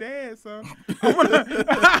being your dad, so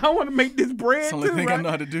I want to make this bread That's the only too, thing right? I know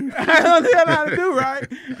how to do. I don't know how to do, right?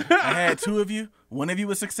 I had two of you. One of you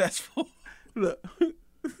was successful. Look,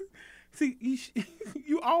 see,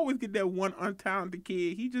 you always get that one untalented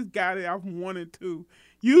kid. He just got it off 1 and 2.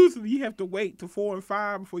 Usually, you have to wait till 4 and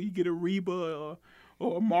 5 before you get a Reba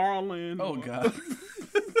or a Marlon. Oh God.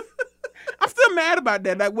 I'm still mad about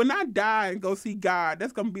that. Like, when I die and go see God,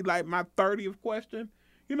 that's gonna be like my 30th question.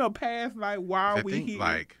 Past like, why are I we think here?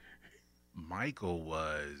 like Michael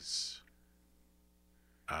was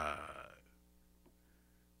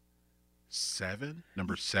 7,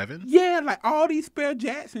 number 7. Yeah, like all these spare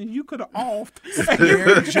Jacksons you could have offed.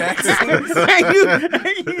 Spare Jacksons.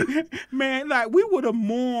 Man, like we would have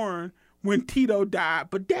mourned when Tito died,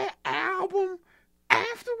 but that album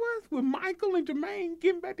afterwards with Michael and Jermaine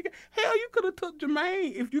getting back together, hell, you could have took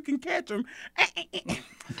Jermaine if you can catch him.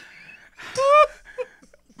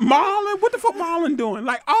 Marlon, what the fuck Marlon doing?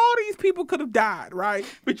 Like all these people could have died, right?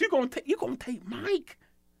 But you're gonna take Mike.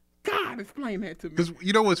 God, explain that to me. Because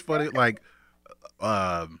you know what's funny? Like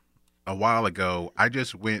a while ago, I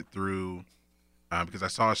just went through because I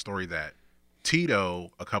saw a story that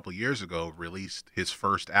Tito a couple years ago released his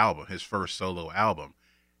first solo album.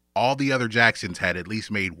 All the other Jacksons had at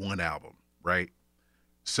least made one album, right?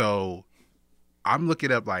 So I'm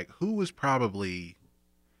looking up like who was probably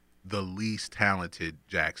the least talented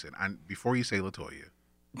Jackson. Before you say LaToya,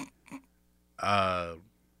 I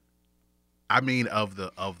mean of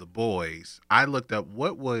the boys, I looked up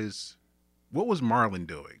what was Marlon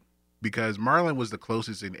doing, because Marlon was the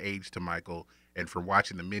closest in age to Michael, and from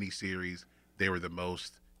watching the miniseries, they were the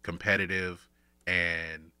most competitive,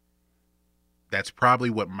 and that's probably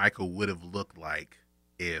what Michael would have looked like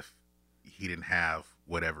if he didn't have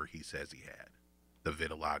whatever he says he had, the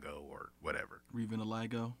vitiligo or whatever.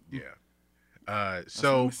 Revitiligo. Yeah.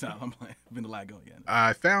 So I'm like vitiligo. Yeah.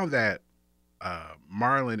 I found that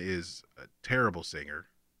Marlon is a terrible singer,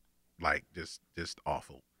 like just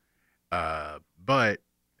awful. But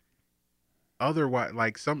otherwise,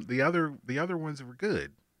 like the other ones were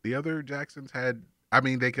good. The other Jacksons had,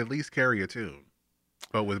 they could at least carry a tune.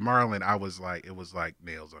 But with Marlon, it was like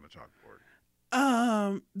nails on a chalkboard.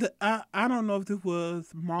 I don't know if this was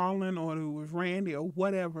Marlon or it was Randy or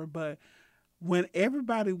whatever, but when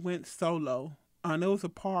everybody went solo, there was a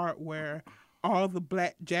part where all the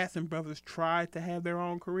Black Jackson brothers tried to have their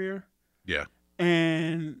own career. Yeah.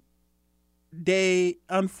 And they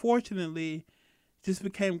unfortunately just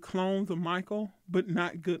became clones of Michael, but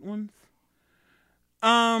not good ones.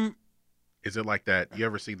 Is it like that? You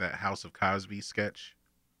ever seen that House of Cosby sketch?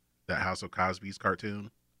 That House of Cosby's cartoon?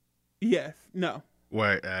 Yes. No.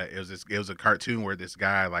 Where it was a cartoon where this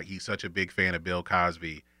guy, like, he's such a big fan of Bill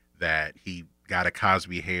Cosby that he got a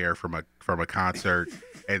Cosby hair from a concert,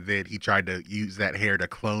 and then he tried to use that hair to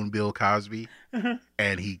clone Bill Cosby,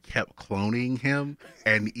 and he kept cloning him,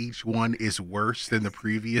 and each one is worse than the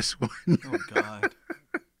previous one. Oh God.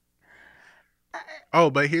 Oh,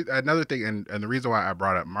 but here's another thing, and the reason why I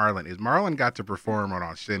brought up Marlon is Marlon got to perform on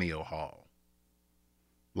Arsenio Hall.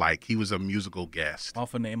 Like, he was a musical guest.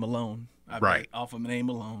 Off a name alone. Right. Off a name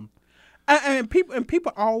alone. And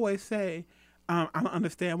people always say, I don't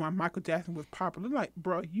understand why Michael Jackson was popular. Like,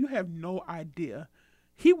 bro, you have no idea.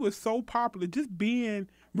 He was so popular. Just being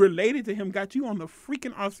related to him got you on the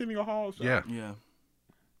freaking Arsenio Hall show. Yeah. Yeah.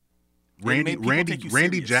 Randy It made people take you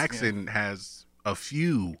Randy serious, Jackson has a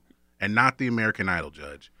few, and not the American Idol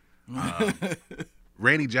judge.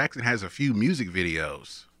 Randy Jackson has a few music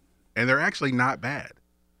videos, and they're actually not bad.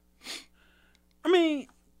 I mean,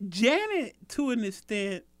 Janet, to an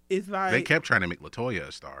extent, is like... They kept trying to make LaToya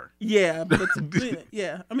a star. Yeah, but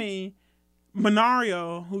yeah, I mean,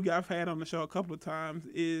 Monario, who I've had on the show a couple of times,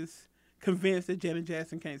 is convinced that Janet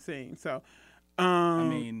Jackson can't sing. So, I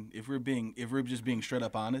mean, if we're just being straight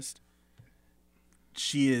up honest,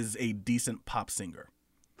 she is a decent pop singer.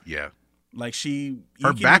 Yeah. Like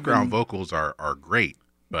Her background vocals are great,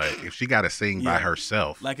 but if she got to sing by Yeah.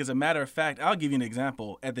 herself, Like, as a matter of fact, I'll give you an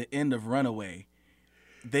example. At the end of Runaway,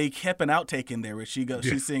 they kept an outtake in there where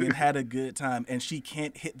she's singing "Had a Good Time" and she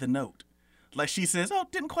can't hit the note. Like, she says, "Oh,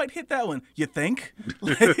 didn't quite hit that one." You think?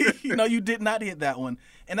 Like, you did not hit that one,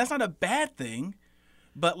 and that's not a bad thing.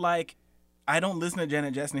 But like, I don't listen to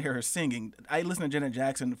Janet Jackson to hear her singing. I listen to Janet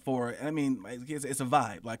Jackson for, I mean, it's a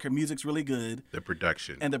vibe. Like, her music's really good. the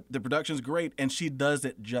production. And the production's great, and she does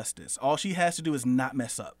it justice. All she has to do is not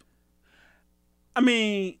mess up. I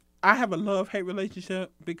mean, I have a love-hate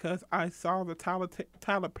relationship because I saw the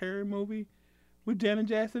Tyler Perry movie with Janet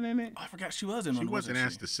Jackson in it. Oh, I forgot she was in one. She wasn't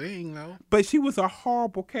asked to sing though. But she was a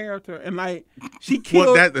horrible character, and like she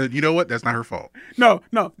killed. Well, that you know what? That's not her fault. No,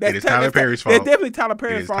 It is Tyler Perry's fault. That's definitely Tyler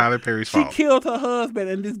Perry's It is fault. Tyler Perry's She fault. killed her husband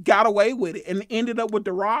and just got away with it, and ended up with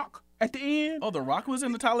The Rock at the end. Oh, The Rock was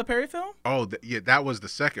in the Tyler Perry film? Oh, yeah, that was the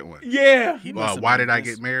second one. Yeah, He must have Why been Did I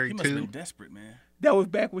Get Married He must have Too? been desperate, man. that was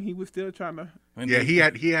back when he was still trying to. Yeah,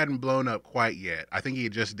 he hadn't blown up quite yet. I think he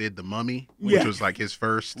just did The Mummy, which Yeah. was like his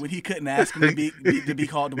first. When he couldn't ask him to be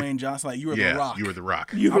called Dwayne Johnson, like, you were Yeah, The Rock. you were The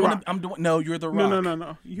Rock. You the Rock. No, you're The Rock.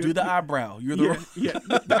 No. Do the eyebrow. You're The Yeah, Rock. yeah,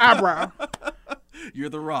 the eyebrow. You're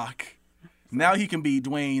The Rock. Now he can be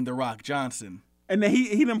Dwayne The Rock Johnson. And then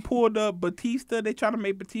he done pulled up Batista. They try to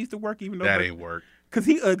make Batista work, even though That ain't work. because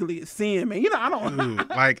he ugly as sin, man. I don't. Dude,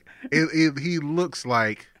 like he looks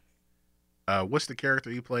like what's the character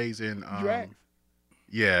he plays in? Drax.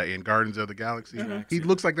 Yeah, in Guardians of the Galaxy. Mhm. He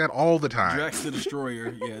looks like that all the time. Drax the Destroyer.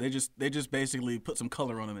 Yeah, they just basically put some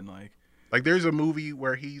color on him and Like there's a movie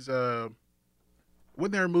where he's wasn't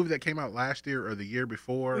there a movie that came out last year or the year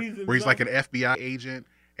before where he's like an FBI agent,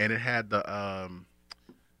 and it had the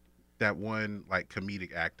that one like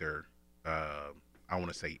comedic actor, I want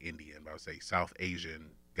to say Indian, but I would say South Asian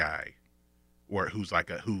guy, or who's like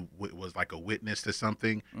who was like a witness to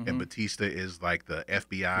something, and Batista is like the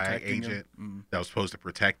FBI Protecting him. agent that was supposed to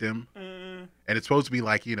protect him, Mm. and it's supposed to be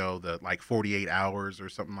like the like 48 hours or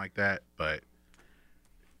something like that, but.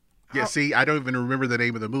 Yeah, see, I don't even remember the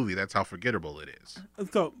name of the movie. That's how forgettable it is.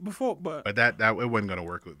 So before, but But that it wasn't going to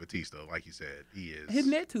work with Batista, like you said. He is. his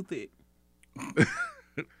neck too thick.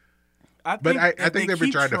 But I think they've been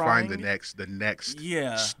keep trying to find the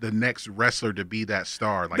Yeah. next wrestler to be that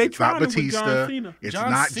star. Like They it's not tried it with Batista. John Cena. It's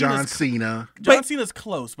John not John Cena's- Cena. John Cena's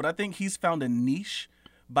close, but I think he's found a niche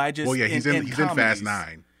by just. Well, yeah, he's in Fast comedies.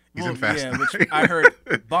 9. He's Well, in Fast yeah, 9. which I heard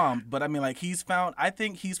bombed, but I mean, like I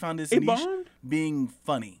think he's found his It niche bombed? being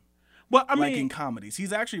funny, Well, I like in mean, comedies.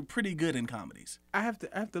 He's actually pretty good in comedies. I have to.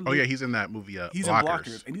 Oh look. yeah, he's in that movie. He's Blockers. in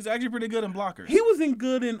Blockers, and he's actually pretty good in Blockers. He was in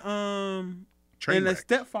good in Trainwreck. The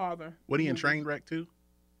Stepfather. What he in Trainwreck too?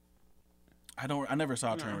 I never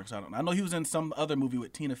saw Trainwreck. So I don't. I know he was in some other movie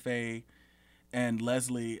with Tina Fey and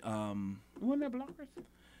Leslie. Wasn't that Blockers?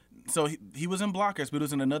 So he was in Blockers, but it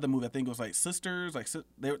was in another movie. I think it was like Sisters. Like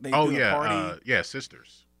they Oh threw yeah, a party. yeah,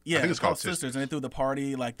 Sisters. Yeah, I think it's called Sisters, and they threw the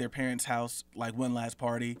party like their parents' house, like one last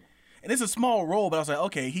party. And it's a small role, but I was like,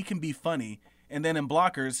 okay, he can be funny. And then in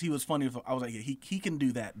Blockers, he was funny. I was like, yeah, he can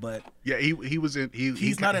do that, but Yeah, he was in.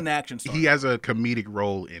 he's not an action star. He has a comedic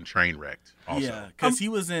role in Trainwrecked. Also. Yeah, because he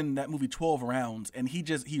was in that movie 12 Rounds, and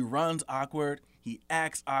he runs awkward, he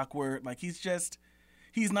acts awkward, like he's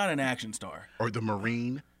not an action star. Or the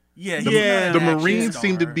Marine. Yeah, The, he's not an the action Marines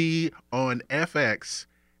seem to star. be on FX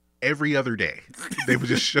every other day. They would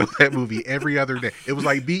just show that movie every other day. It was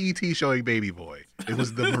like BET showing Baby Boy. It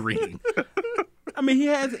was the Marine. I mean,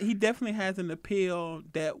 he definitely has an appeal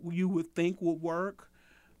that you would think would work.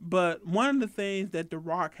 But one of the things that The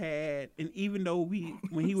Rock had, and even though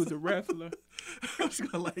when he was a wrestler, I was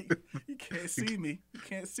gonna like, you can't see me,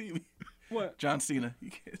 what? John Cena,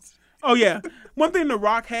 you can't. See. Oh yeah, one thing The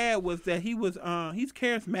Rock had was that he's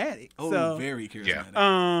charismatic. Oh, so, very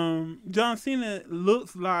charismatic. John Cena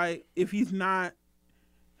looks like if he's not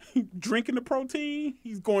drinking the protein,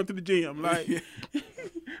 he's going to the gym. Like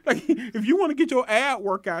Like, if you want to get your ad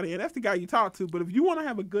workout in, that's the guy you talk to. But if you want to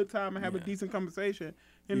have a good time and have a decent conversation,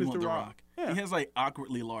 then You it's want The The Rock. Rock. Yeah. He has like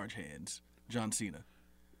awkwardly large hands. John Cena.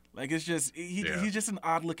 Like it's just Yeah. he's just an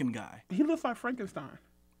odd looking guy. He looks like Frankenstein.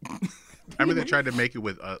 I mean, they tried to make it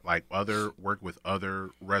with work with other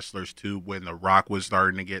wrestlers too. When The Rock was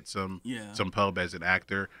starting to get some pub as an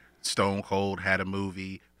actor, Stone Cold had a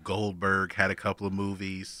movie. Goldberg had a couple of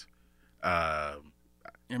movies.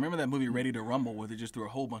 You remember that movie Ready to Rumble where they just threw a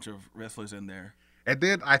whole bunch of wrestlers in there? And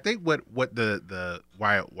then I think why the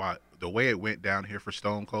way it went down here for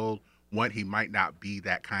Stone Cold, one, he might not be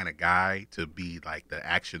that kind of guy to be like the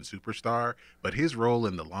action superstar, but his role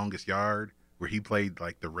in The Longest Yard, where he played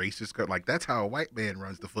like the racist, like that's how a white man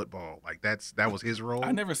runs the football. Like that was his role.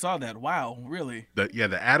 I never saw that. Wow, really? The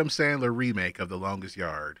Adam Sandler remake of The Longest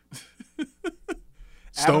Yard.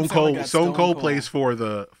 Adam Sandler got Stone Cold plays for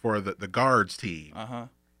the guards team. Uh-huh.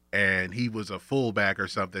 And he was a fullback or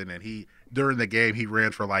something, and during the game he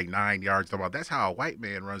ran for like 9 yards. Talking about that's how a white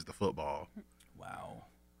man runs the football. Wow.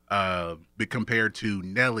 But compared to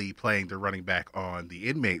Nelly playing the running back on the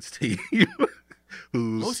Inmates team,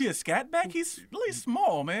 Was he a scat back? He's really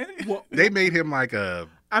small, man. Well, they made him like a.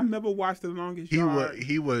 I've never watched The Longest Yard.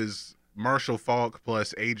 He was Marshall Falk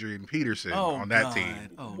plus Adrian Peterson on that team.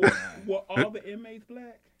 Oh, Were, God. were all the inmates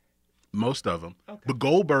black? Most of them. Okay. But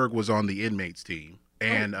Goldberg was on the Inmates team,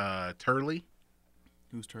 and Turley.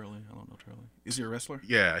 Who's Turley? I don't know Turley. Is he a wrestler?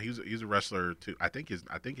 Yeah, he's a wrestler too. I think his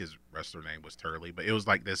wrestler name was Turley, but it was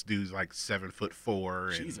like this dude's like 7'4"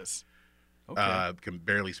 and Jesus. Okay. can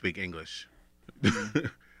barely speak English.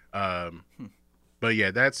 But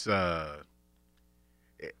yeah, that's they're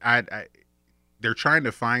trying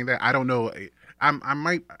to find that. I don't know.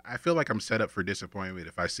 I feel like I'm set up for disappointment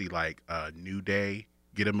if I see like New Day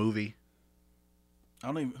get a movie. I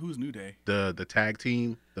don't even who's New Day. The tag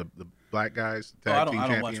team, the black guys. Oh, Tag I team don't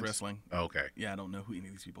champions. watch wrestling. Oh, okay. Yeah, I don't know who any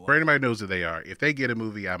of these people For are. anybody who knows who they are, if they get a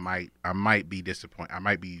movie, I might be disappointed.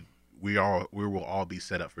 We will all be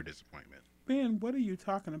set up for disappointment. Ben, what are you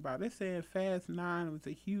talking about? They're saying Fast 9 was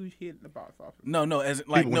a huge hit in the box office. No, as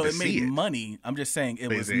like People went it to made see it. money. I'm just saying it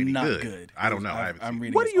But was is it any not good? good. I don't know. I haven't I'm seen it.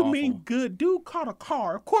 reading. What do it's you awful. mean good? Dude caught a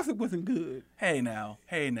car. Of course it wasn't good. Hey now.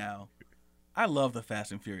 I love the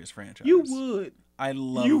Fast and Furious franchise. You would. I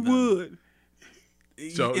love You them. would.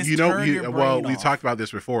 So It's you know, turn your well, brain we off. talked about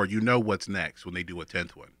this before. You know what's next when they do a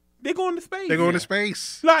 10th one. They're going to space. They go into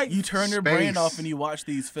space. Like You turn your brain Space. off and you watch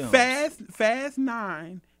these films. Fast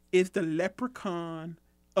 9 is the Leprechaun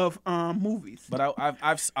of movies. But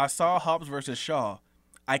I saw Hobbs versus Shaw.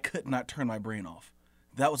 I could not turn my brain off.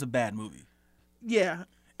 That was a bad movie. Yeah.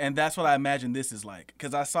 And that's what I imagine this is like.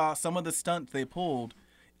 Because I saw some of the stunts they pulled,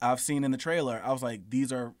 I've seen in the trailer. I was like,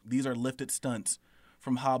 these are lifted stunts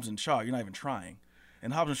from Hobbs and Shaw. You're not even trying.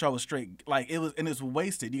 And Hobbs and Shaw was straight, like it was, and it's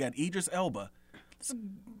wasted. You got Idris Elba.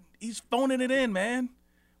 He's phoning it in, man.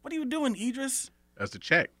 What are you doing, Idris? That's the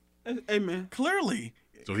check. Hey, man. Clearly.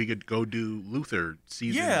 So he could go do Luther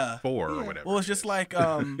season 4 or whatever. Well, it's just like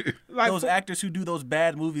Like those actors who do those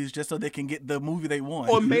bad movies just so they can get the movie they want.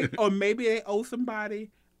 Or maybe they owe somebody.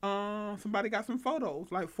 Somebody got some photos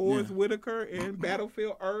like Forrest Whitaker in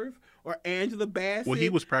Battlefield Earth or Angela Bassett. Well, he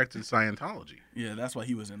was practicing Scientology. Yeah, that's why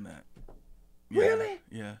he was in that. Yeah, Really?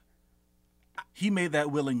 Yeah. He made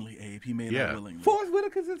that willingly, Abe. He made Yeah. that willingly. Forrest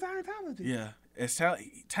Whitaker's in Scientology. Yeah. It's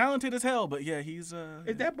talented as hell, but yeah, he's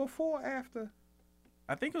Is that before or after?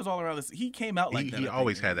 I think it was all around this. He came out like that. He I think.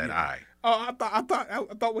 always had that Yeah. eye. Oh, I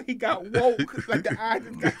thought when he got woke, like the eye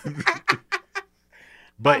just got.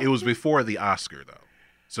 But it was before the Oscar, though.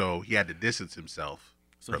 So he had to distance himself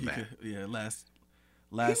So from he that. could, yeah, last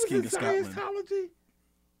He was King in of Scotland. Scientology.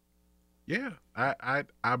 Yeah,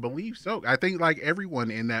 I believe so. I think like everyone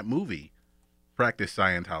in that movie practiced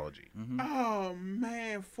Scientology. Oh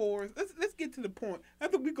man, Forrest. Let's get to the point. I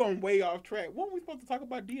think we're going way off track. Weren't we supposed to talk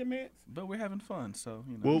about DMX? But we're having fun, so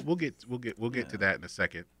you know. We'll get to that in a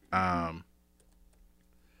second. Yeah,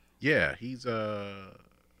 he's yeah.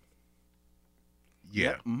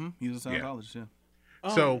 He's a Scientologist, yeah.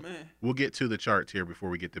 Oh, So man. we'll get to the charts here before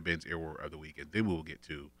we get to Ben's Earword of the Week, and then we'll get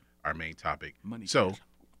to our main topic. Money So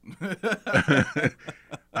the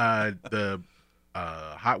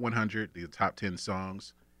Hot 100, the top 10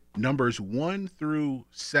 songs, numbers 1 through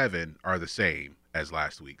 7 are the same as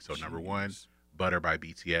last week. So number 1, Butter by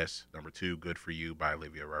BTS. Number 2, Good For You by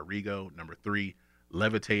Olivia Rodrigo. Number 3,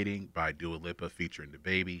 Levitating by Dua Lipa featuring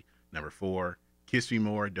DaBaby. Number 4, Kiss Me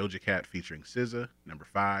More, Doja Cat featuring SZA. Number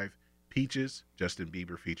 5, Peaches, Justin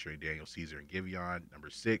Bieber featuring Daniel Caesar and Giveon. Number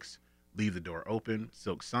 6, Leave the Door Open,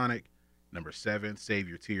 Silk Sonic. Number 7, Save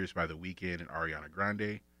Your Tears by The Weeknd and Ariana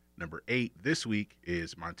Grande. Number 8 this week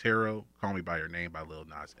is Montero, Call Me By Your Name by Lil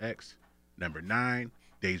Nas X. Number 9,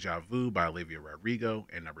 Deja Vu by Olivia Rodrigo.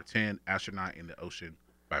 And number 10, Astronaut in the Ocean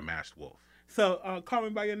by Masked Wolf. So, Call Me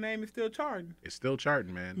By Your Name is still charting. It's still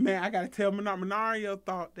charting, man. Man, I got to tell Mario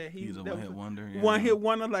thought that He's a one-hit wonder. Yeah. One-hit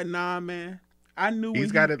wonder. Like, nah, man. I knew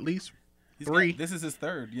He's got at least 3. This is his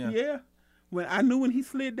third, yeah. Yeah. When I knew when he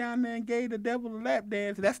slid down there and gave the devil a lap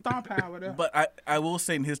dance, that's star power there. But I will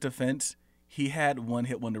say in his defense, he had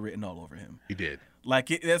one-hit wonder written all over him. He did. Like,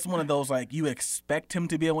 that's one of those, like, you expect him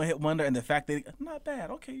to be a one-hit wonder, and the fact that, not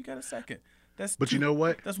bad. Okay, you got a second. But you know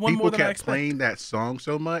what? That's one People more than I kept expected. playing that song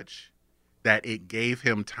so much that it gave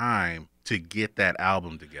him time to get that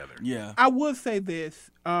album together. Yeah. I would say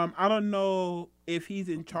this. I don't know if he's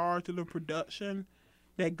in charge of the production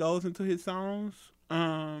that goes into his songs.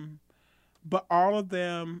 But all of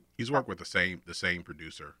them, He's worked with the same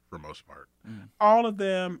producer for most part. all of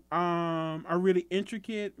them are really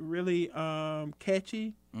intricate, really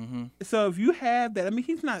catchy. Mm-hmm. So if you have that, I mean,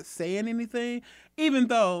 he's not saying anything, even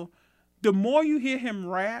though the more you hear him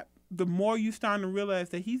rap, the more you starting to realize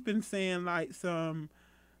that he's been saying like some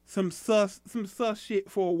sus shit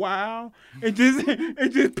for a while. It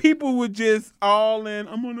just people were just all in.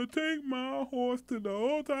 I'm gonna take my horse to the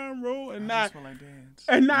old time road and not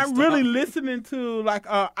really listening to like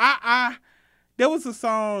there was a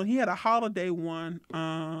song he had a holiday one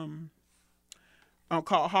called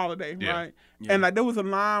Holiday, Yeah. right? Yeah. And like there was a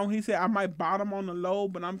line when he said I might bottom on the low,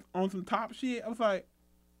 but I'm on some top shit. I was like,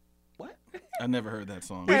 what? I never heard that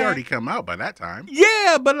song. We'd already come out by that time.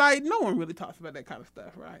 Yeah, but like no one really talks about that kind of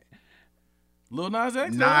stuff, right? Lil Nas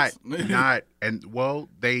X? Not, does? and well,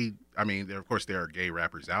 there, of course, there are gay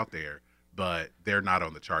rappers out there, but they're not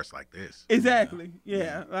on the charts like this. Exactly.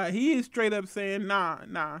 Yeah. Like he is straight up saying, nah,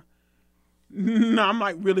 I'm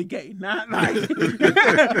like really gay. Not like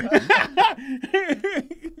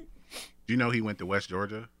Do you know he went to West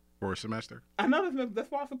Georgia for a semester? I know that's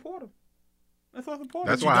why I support him. That's why I support him.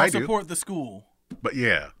 That's You why don't I do. support the school. But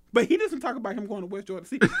yeah, But he doesn't talk about him going to West Georgia.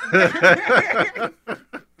 See,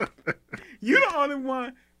 you're the only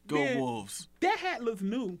one. Go Man, Wolves. that hat looks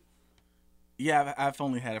new. Yeah, I've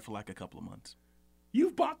only had it for like a couple of months.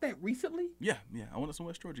 You've bought that recently? Yeah. I wanted some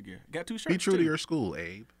West Georgia gear. Got 2 shirts. be true too. to your school,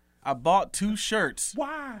 Abe. I bought 2 shirts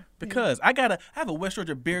Why? because I have a West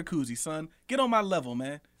Georgia beer koozie, son. Get on my level,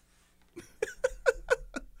 man.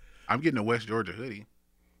 I'm getting a West Georgia hoodie.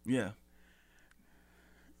 Yeah.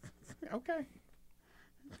 Okay.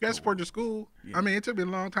 You guys support your school. Yeah. It took me a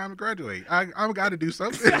long time to graduate. I've got to do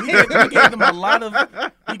something. He gave them a lot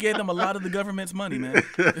of the government's money, man.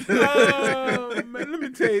 Oh, man, let me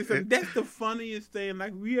tell you something. That's the funniest thing.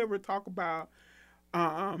 Like, we ever talk about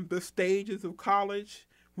the stages of college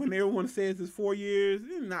when everyone says it's 4 years?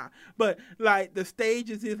 Nah. But, like, the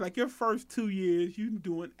stages is, like, your first 2 years, you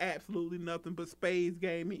doing absolutely nothing but spades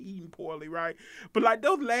game and eating poorly, right? But, like,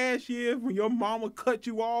 those last years when your mama cut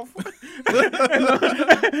you off,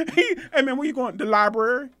 hey, man, where you going? The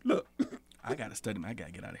library? Look. I gotta study. I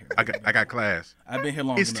gotta get out of here. I got class. I've been here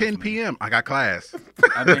long. It's enough, 10 man. p.m. I got class.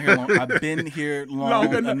 I've been here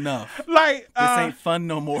long enough. Like, This ain't fun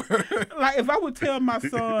no more. like if I would tell my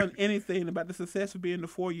son anything about the success of being the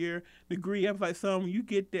 4-year degree, I was like, son, when you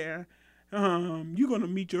get there, you're gonna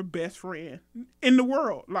meet your best friend in the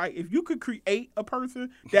world. Like, if you could create a person,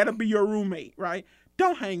 that'll be your roommate, right?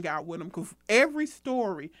 Don't hang out with them, because every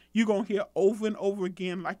story you're gonna hear over and over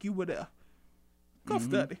again, like you were there. Go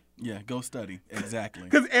study. Yeah, go study. Exactly.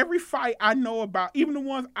 Because every fight I know about, even the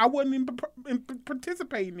ones I wasn't even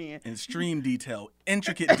participating in. Extreme detail,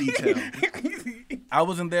 intricate detail. I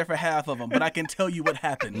wasn't there for half of them, but I can tell you what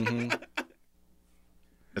happened.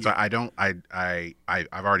 And so I've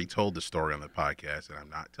already told the story on the podcast, and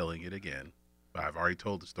I'm not telling it again. But I've already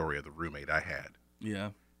told the story of the roommate I had.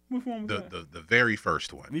 Yeah, Which one was that? The very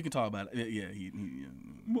first one. we can talk about it. Yeah,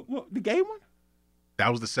 What, the gay one?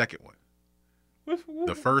 That was the second one. What?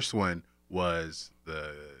 The first one was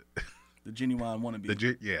the genuine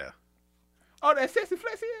wannabe. yeah. Oh, that sexy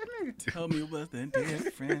flexy ass nigga. Tell me what's the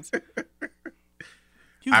difference.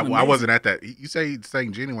 I wasn't at that. You say he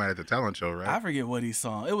sang Genuine at the talent show, right? I forget what he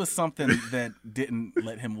saw. It was something that didn't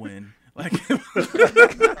let him win. Like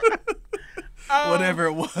whatever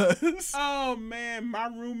it was. Oh man, my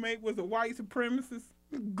roommate was a white supremacist.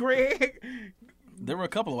 Greg. There were a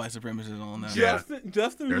couple of white supremacists on that. Yeah.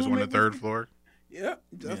 Justin. There's one on the third was, floor. Yep.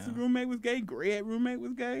 Justin Yeah. roommate was gay. Greg roommate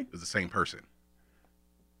was gay. It was the same person.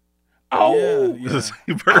 Oh. It was the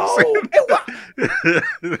same person. Oh. It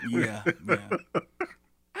was, Yeah.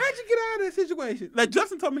 how'd you get out of that situation? Like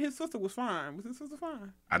Justin told me his sister was fine. Was his sister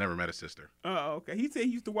fine? I never met a sister. Oh, okay. He said he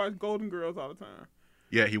used to watch Golden Girls all the time.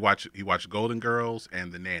 Yeah, he watched Golden Girls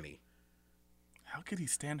and The Nanny. How could he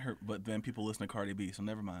stand her? But then people listen to Cardi B, so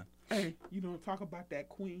never mind. Hey, you don't talk about that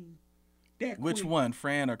queen. Which one,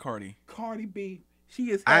 Fran or Cardi? Cardi B.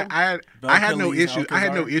 She is. I had no Belcalis issues. I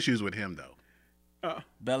had no Alcazar? issues with him though.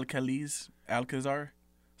 Belcalis Alcazar.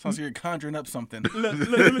 Sounds like you're conjuring up something. Look,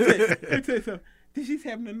 let me tell you something. She's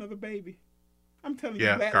having another baby. I'm telling you.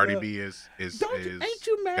 Yeah, Black Cardi love. B is Ain't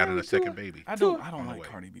you married got a to second her? baby. I don't On the like way.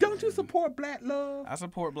 Cardi B. Don't you man. support black love? I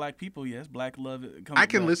support black people. Yes, black love. I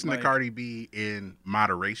can listen like, to Cardi B in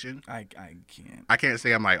moderation. I can't. I can't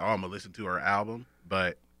say I'm like, oh, I'm gonna listen to her album,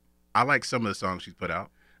 but I like some of the songs she's put out.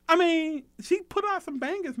 I mean, she put out some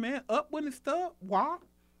bangers, man. Up when it's stuck. Wow.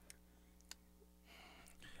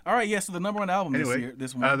 All right, yeah. So the number one album Anyway, this year,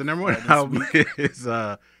 this one, the number one this album week. is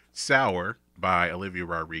 "Sour" by Olivia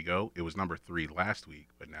Rodrigo. It was number 3 last week,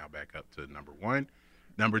 but now back up to number 1.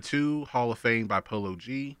 Number 2, "Hall of Fame" by Polo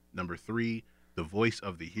G. Number 3, "The Voice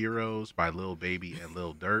of the Heroes" by Lil Baby and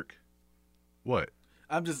Lil Durk. What?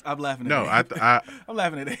 I'm laughing at No, it. I'm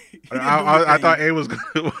laughing at it. I thought A was going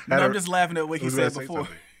to. No, I'm just laughing at what he said before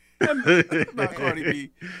about Cardi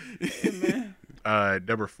B. Man.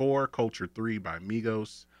 Number 4, "Culture 3" by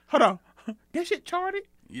Migos. Hold on. That shit charted?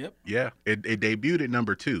 Yep. Yeah, it debuted at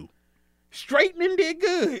number 2. Straightening did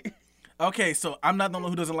good. Okay, so I'm not the one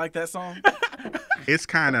who doesn't like that song. It's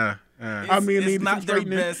kind of. It's not their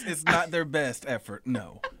straightening. best. It's not their best effort.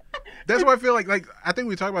 No. That's why I feel like I think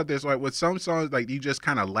we talk about this, like with some songs, like you just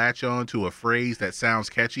kind of latch on to a phrase that sounds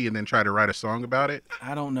catchy and then try to write a song about it.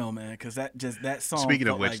 I don't know, man, because that song. Speaking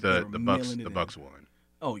of felt which, like they the were Bucks mailing it in. won.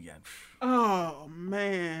 Oh yeah, Oh,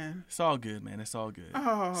 man. it's all good, man. It's all good.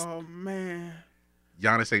 Oh, man.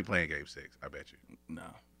 Giannis ain't playing Game 6. I bet you. No.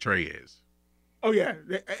 Trey is. Oh, yeah.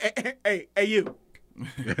 Hey, you.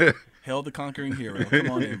 Hell, the conquering hero.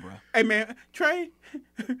 Come on in, bro. Hey, man. Trey,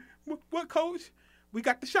 what coach? We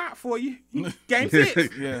got the shot for you. Game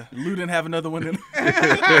 6. Yeah, Lou didn't have another one in.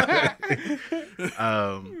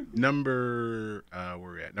 Number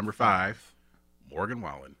where we at? Number 5, Morgan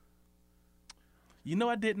Wallen. You know,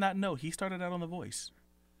 I did not know he started out on The Voice.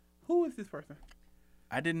 Who is this person?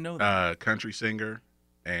 I didn't know that. Country singer,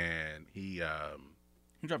 and he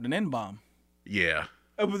He dropped an N-bomb. yeah.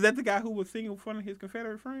 Was that the guy who was singing in front of his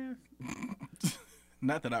Confederate friends?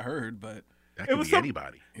 Not that I heard, but That could was be some-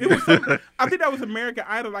 anybody. It was I think that was American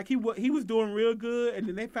Idol. Like he was doing real good, and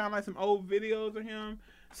then they found like some old videos of him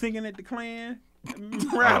singing at the Klan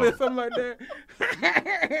rally or something like that.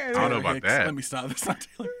 I don't know about Hicks. that. Let me stop. That's not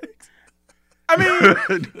Taylor Hicks.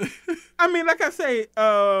 I mean, like I say,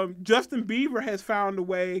 Justin Bieber has found a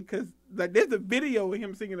way because like there's a video of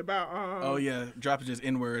him singing about. Oh yeah, dropping just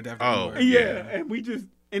N-word after Oh, N-word. yeah,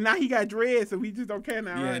 and now he got dreads, so we just don't care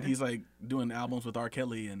now. Yeah, right? and he's like doing albums with R.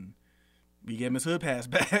 Kelly, and we gave him his hood pass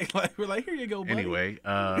back. Like we're like, here you go, buddy. Anyway,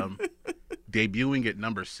 debuting at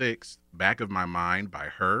number 6, "Back of My Mind" by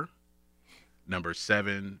Her. Number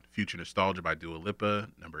 7, "Future Nostalgia" by Dua Lipa.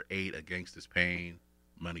 Number 8, "A Gangsta's Pain,"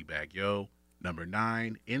 Moneybagg Yo. Number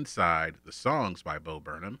 9, "Inside," the songs by Bo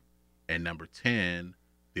Burnham. And number 10,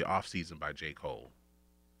 "The Off Season" by J. Cole.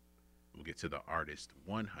 We'll get to the Artist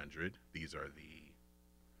 100. These are the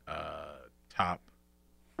top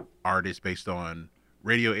artists based on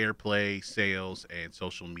radio airplay, sales, and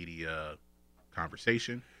social media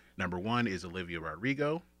conversation. Number 1 is Olivia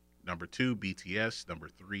Rodrigo. Number 2, BTS. Number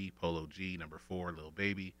 3, Polo G. Number 4, Lil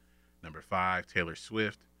Baby. Number 5, Taylor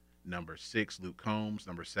Swift. Number 6, Luke Combs.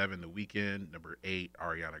 Number 7, The Weeknd. Number 8,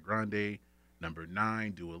 Ariana Grande. Number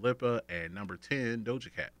 9, Dua Lipa. And number 10,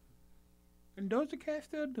 Doja Cat. And Doja Cat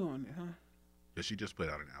still doing it, huh? Because she just put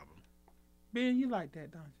out an album. Ben, you like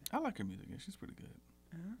that, don't you? I like her music. Yeah, she's pretty good.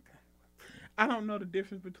 I don't know the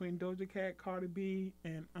difference between Doja Cat, Cardi B,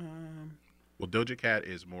 and Well, Doja Cat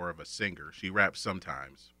is more of a singer. She raps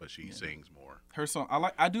sometimes, but she sings more. Her song,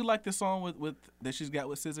 I do like the song with that she's got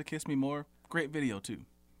with SZA, "Kiss Me More." Great video too.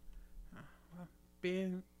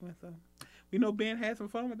 Ben. We know Ben had some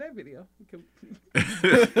fun with that video.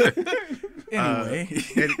 Anyway,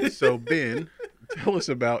 And so, Ben, tell us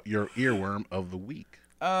about your earworm of the week.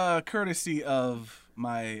 courtesy of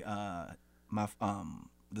my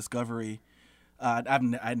discovery.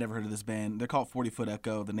 I'd never heard of this band. They're called 40 Foot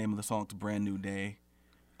Echo. The name of the song is "Brand New Day."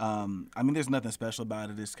 I mean, there's nothing special about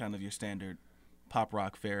it. It's kind of your standard pop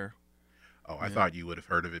rock fare. Oh, I thought you would have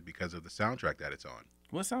heard of it because of the soundtrack that it's on.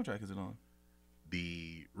 What soundtrack is it on?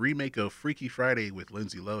 The remake of Freaky Friday with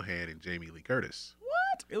Lindsay Lohan and Jamie Lee Curtis.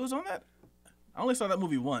 What? It was on that? I only saw that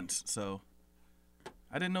movie once, so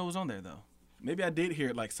I didn't know it was on there though. Maybe I did hear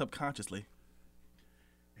it like subconsciously.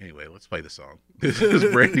 Anyway, let's play the song. This is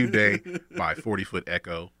 "Brand New Day" by 40 Foot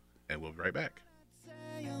Echo, and we'll be right back.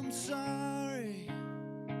 Say I'm sorry.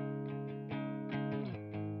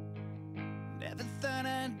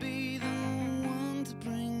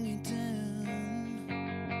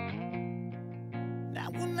 Now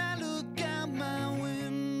when I look out my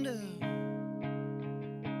window,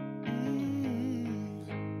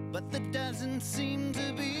 but there doesn't seem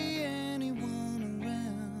to be anyone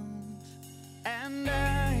around. And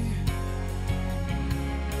I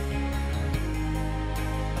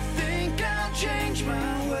think I'll change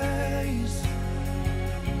my ways.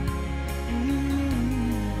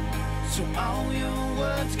 So all your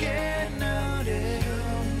words get noticed.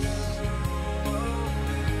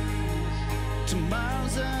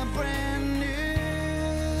 Tomorrow's a brand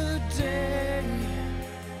new day.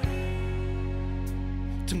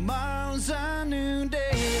 Tomorrow's a new day.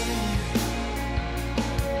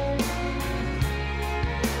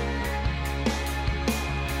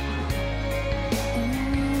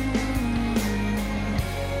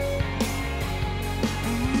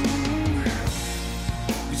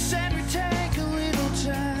 We said we'd take a little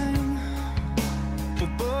time for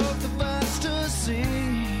both of us to see.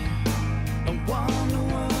 I wonder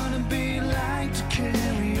what it'd be like to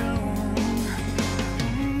carry on.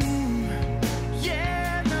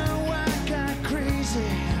 Yeah, no, I got crazy.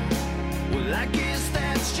 Well, I guess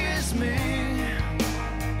that's just me.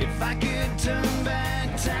 If I could turn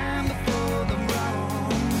back time before the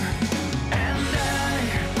wrong. And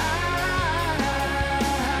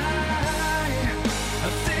I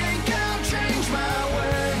think I'll change my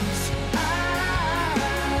ways.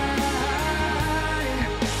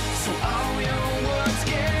 So all your words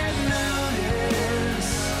get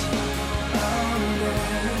noticed. Oh no,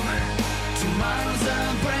 tomorrow's a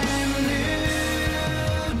brand new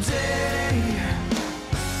day.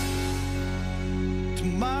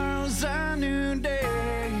 Tomorrow's a new day.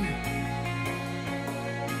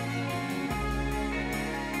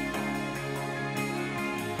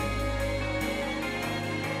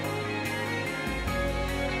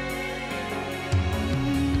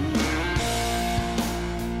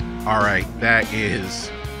 All right, that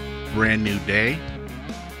is Brand New Day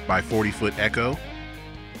by 40 Foot Echo.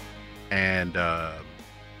 And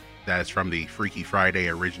that's from the Freaky Friday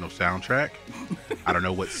original soundtrack. I don't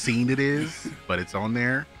know what scene it is, but it's on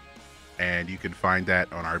there. And you can find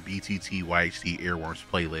that on our BTT YHT Earworms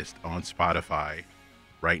playlist on Spotify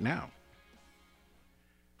right now.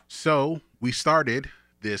 So we started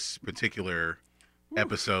this particular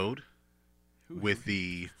episode with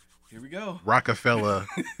the Here we go. Rockefeller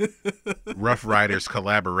Rough Riders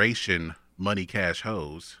collaboration Money Cash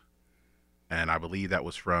Hoes. And I believe that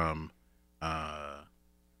was from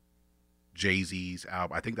Jay-Z's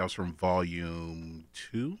album. I think that was from Volume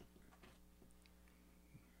 2.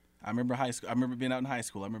 I remember high school. I remember being out in high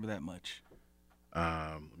school. I remember that much.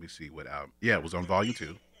 Let me see what album. Yeah, it was on Volume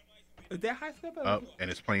 2. Is that high school? Oh, and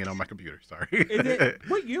it's playing on my computer. Sorry. Is it,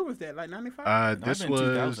 what year was that? Like 95? This I've been was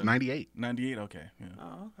 2000. 98. 98, okay. Yeah.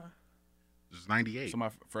 Oh, okay. This was 98. So my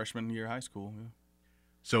freshman year of high school. Yeah.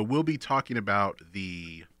 So we'll be talking about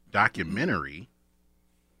the documentary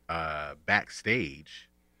Backstage.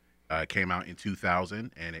 Came out in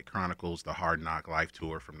 2000, and it chronicles the Hard Knock Life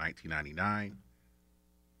Tour from 1999.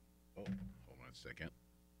 Oh, hold on a second.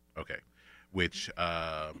 Okay. Which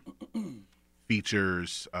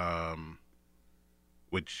features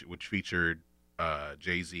which featured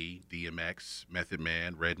Jay-Z, DMX, Method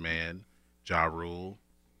Man, Redman, Ja Rule,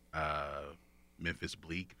 Memphis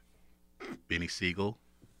Bleak, Benny Siegel,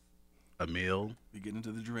 Emil, We get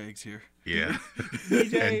into the dregs here. yeah,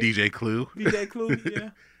 DJ, and DJ Clue, DJ Clue,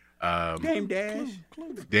 yeah. Dame Dash.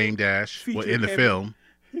 Dame Dash. Well, Featured in the Kevin. film,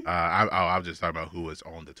 I was just talking about who was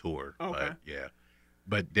on the tour. Okay. But yeah,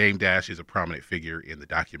 but Dame Dash is a prominent figure in the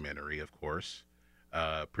documentary, of course.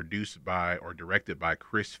 Produced by or directed by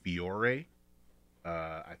Chris Fiore.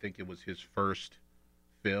 I think it was his first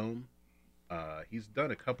film. He's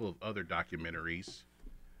done a couple of other documentaries.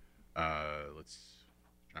 Let's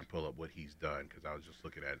try and pull up what he's done because I was just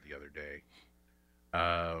looking at it the other day.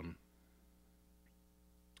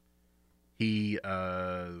 He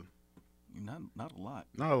Not a lot.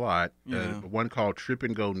 not a lot. Yeah. One called Trip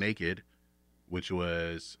and Go Naked, which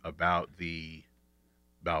was about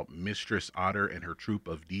Mistress Otter and her troupe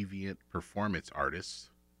of deviant performance artists.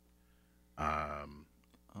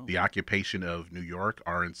 The Occupation of New York,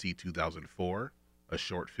 RNC 2004, a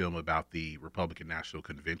short film about the Republican National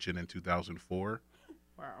Convention in 2004.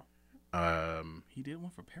 Wow. He did one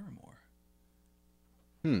for Paramore.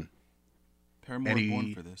 And Paramore was he-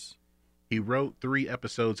 born for this. He wrote 3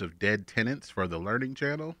 episodes of Dead Tenants for the Learning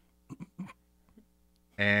Channel.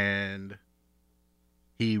 And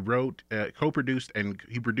he wrote, produced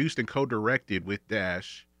and co-directed with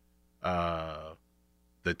Dash The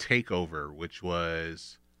Takeover, which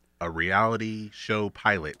was a reality show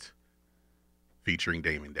pilot featuring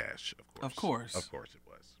Damon Dash, of course. Of course. Of course it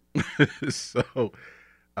was. So,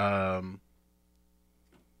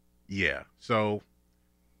 yeah. So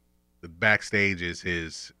the backstage is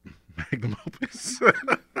his magnum opus.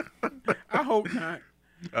 I hope not.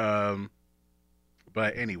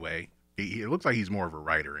 But anyway, it looks like he's more of a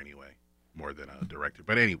writer anyway, more than a director.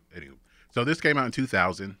 But anyway, so this came out in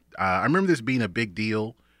 2000. I remember this being a big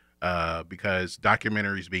deal because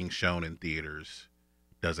documentaries being shown in theaters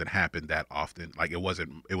doesn't happen that often. Like it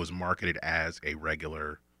was marketed as a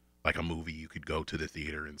regular, like a movie you could go to the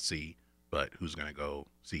theater and see. But who's going to go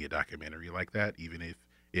see a documentary like that, even if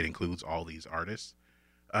it includes all these artists?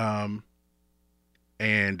 And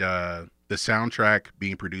the soundtrack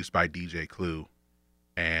being produced by DJ Clue.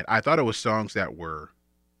 And I thought it was songs that were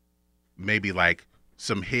maybe like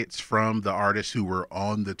some hits from the artists who were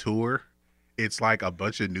on the tour. It's like a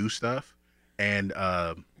bunch of new stuff. And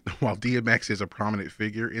while DMX is a prominent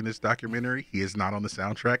figure in this documentary, he is not on the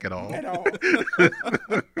soundtrack at all. At all.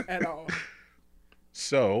 At all.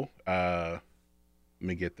 So, let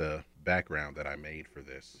me get the background that I made for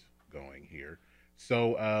this going here.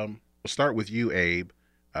 So, we'll start with you, Abe.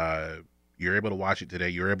 You're able to watch it today.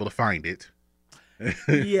 You're able to find it.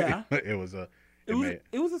 Yeah. It was a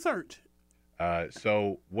search.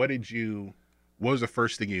 So what was the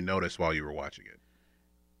first thing you noticed while you were watching it?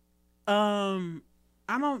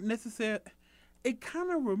 I don't necessarily. It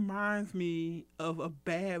kind of reminds me of a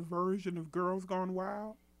bad version of Girls Gone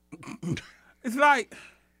Wild. It's like,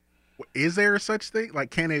 is there such thing?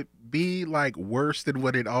 Like, can it be like worse than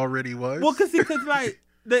what it already was? well, cause like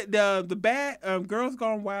the bad Girls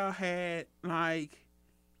Gone Wild had like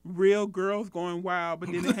real girls going wild,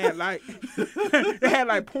 but then it had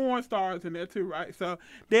like porn stars in there too, right? So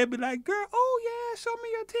they'd be like, "Girl, oh yeah, show me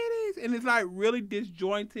your titties," and it's like really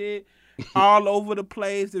disjointed, all over the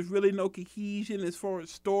place. There's really no cohesion as far as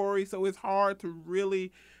story, so it's hard to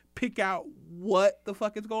really pick out what the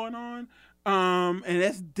fuck is going on. And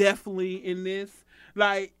that's definitely in this.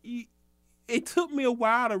 Like, it took me a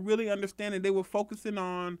while to really understand that they were focusing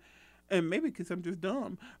on, and maybe because I'm just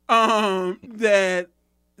dumb, that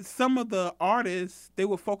some of the artists, they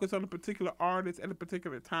would focus on a particular artist at a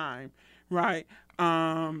particular time, right?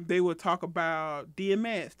 They would talk about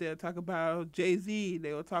DMX, they'll talk about Jay-Z,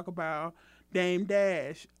 they will talk about Dame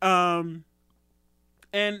Dash. And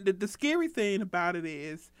the scary thing about it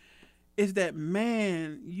is that,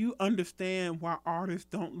 man, you understand why artists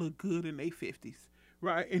don't look good in their 50s,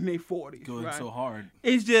 right? In their 40s. Going right? so hard.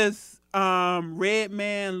 It's just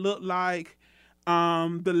Redman looked like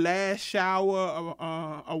the last shower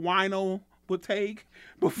a wino would take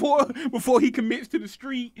before he commits to the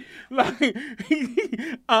street. Like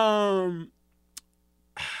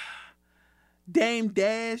Dame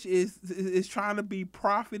Dash is trying to be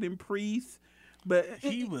prophet and priest. But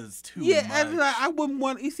he was too much. And like, I wouldn't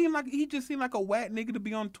want. He just seemed like a whack nigga to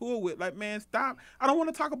be on tour with. Like, man, stop! I don't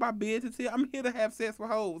want to talk about business here. I'm here to have sex with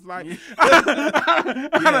hoes. Like,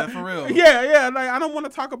 yeah, for real. Yeah. Like, I don't want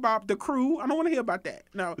to talk about the crew. I don't want to hear about that.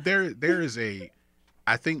 No.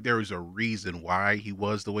 I think there is a reason why he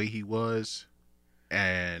was the way he was,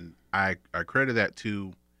 and I credit that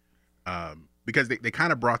to, because they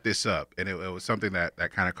kind of brought this up, and it was something that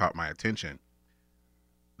kind of caught my attention.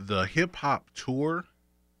 The hip hop tour,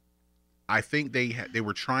 I think they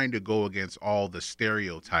were trying to go against all the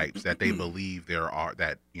stereotypes that they believe there are,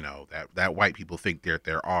 that white people think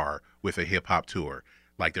there are with a hip hop tour.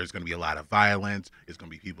 Like, there's going to be a lot of violence. It's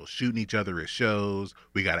going to be people shooting each other at shows.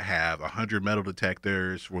 We got to have 100 metal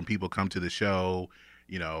detectors when people come to the show.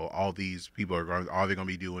 All these people all they're going to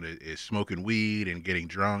be doing is smoking weed and getting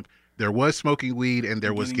drunk. There was smoking weed and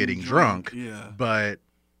there was getting drunk. Yeah. But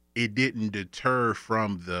it didn't deter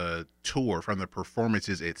from the tour, from the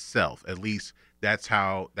performances itself. At least that's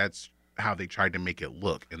how they tried to make it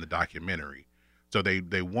look in the documentary. So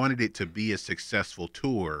they wanted it to be a successful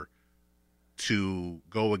tour to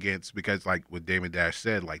go against, because like what Damon Dash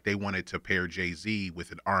said, like they wanted to pair Jay-Z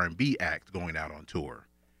with an R&B act going out on tour.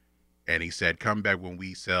 And he said, come back when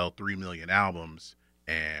we sell 3 million albums,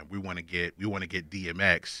 and we want to get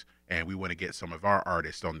DMX, and we want to get some of our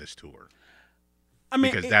artists on this tour. I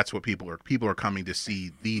mean, because that's what people are coming to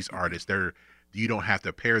see these artists. You don't have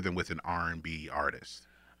to pair them with an R&B artist.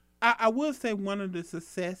 I will say one of the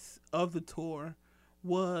success of the tour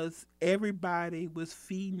was everybody was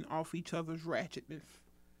feeding off each other's ratchetness,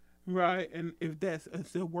 right? And if that's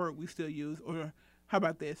a word we still use, or how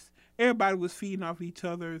about this? Everybody was feeding off each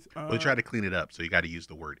other's. Well, try to clean it up, so you got to use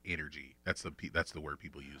the word energy. That's the word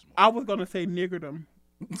people use more. I was gonna say niggerdom,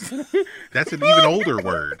 That's an even older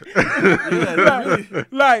word.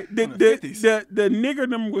 Like the In the 50s. the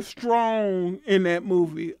niggerdom was strong in that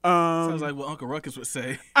movie. Sounds like what Uncle Ruckus would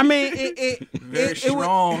say. I mean, it Very was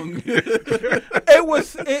strong.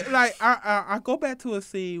 like I go back to a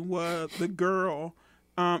scene where the girl,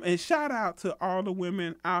 and shout out to all the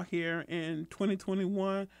women out here in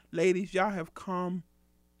 2021, ladies, y'all have come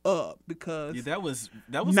up because Yeah, that was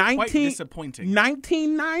quite 19 disappointing.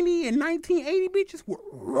 1990 and 1980 bitches were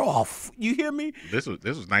rough. You hear me? This was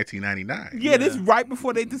 1999. Yeah, this right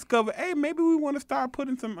before they discovered, hey, maybe we want to start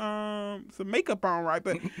putting some makeup on, right?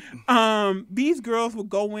 But these girls would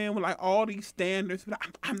go in with like all these standards. But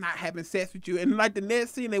I'm not having sex with you. And like the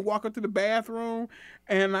next scene, they walk up to the bathroom,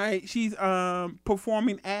 and like she's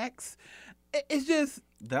performing acts. It's just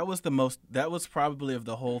That was probably of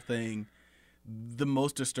the whole thing the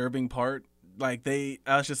most disturbing part. Like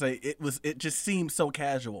I should say it just seemed so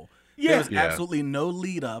casual. Yeah. There was Yeah. absolutely no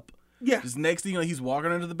lead up. yeah. Just next thing you know, he's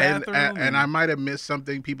walking into the And, bathroom. and I might have missed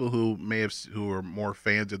something. People who are more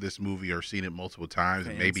fans of this movie or seen it multiple times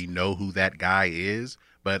and Fans. maybe know who that guy is.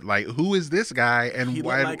 But like, who is this guy? And he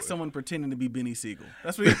why? looked like someone pretending to be Benny Siegel.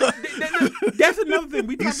 That's what he looked. That's another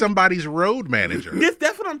thing. He's somebody's road manager.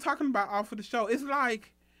 That's what I'm talking about off of the show. It's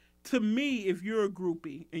like, to me, if you're a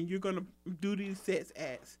groupie and you're gonna do these sex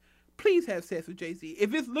acts, please have sex with Jay-Z.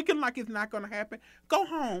 If it's looking like it's not gonna happen, go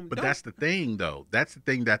home. But Don't- that's the thing, though. That's the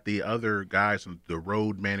thing that the other guys, the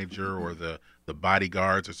road manager or the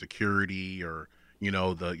bodyguards or security or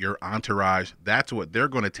your entourage, that's what they're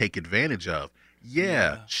going to take advantage of.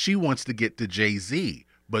 Yeah, she wants to get to Jay-Z,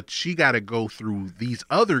 but she got to go through these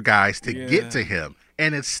other guys to Yeah. get to him.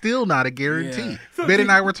 And it's still not a guarantee. Yeah. So Ben do-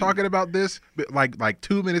 and I were talking about this like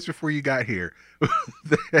 2 minutes before you got here.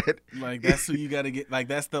 that Like that's who you got to get. Like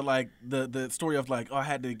that's the story of like, oh, I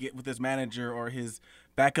had to get with this manager or his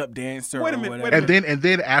backup dancer Wait a or minute, whatever. wait a and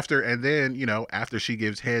then after she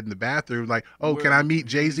gives head in the bathroom, like, oh, Where- can I meet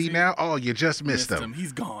Jay-Z Jay-Z? now? Oh, you just missed him.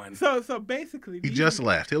 He's gone. So basically, He these- just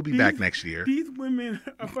left. He'll be these- back next year. These women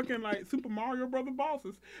are fucking like Super Mario Brother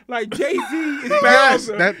bosses. Like Jay-Z is Yes,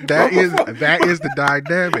 Bowser. that is the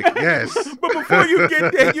dynamic. Yes. But before you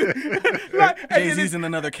get there, you like and then Jay-Z's it's- in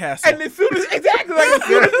another castle. And as soon as exactly like as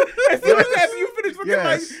soon as after you finish looking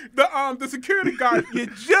Yes. like the security guard, you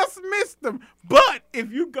just missed them. But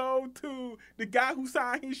if you go to the guy who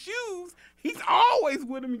signed his shoes, he's always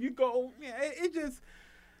with him. And you go, yeah, it just.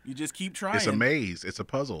 You just keep trying. It's a maze. It's a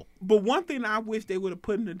puzzle. But one thing I wish they would have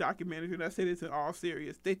put in the documentary, and I say this in all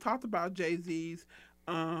serious, they talked about Jay-Z's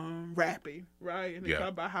rapping, right? And they Yeah. talked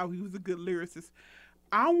about how he was a good lyricist.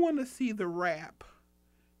 I want to see the rap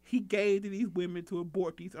he gave to these women to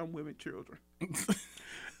abort these unwomen children.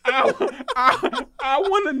 I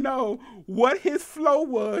want to know what his flow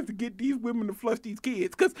was to get these women to flush these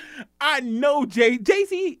kids. Because I know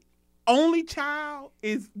Jay-Z only child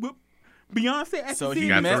is with Beyonce at So the he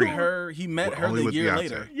got met three. her. He met Well, her only the with year Beyonce.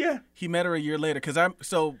 later. Yeah. He met her a year later. Because I'm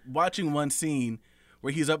watching one scene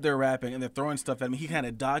where he's up there rapping and they're throwing stuff at him. He kind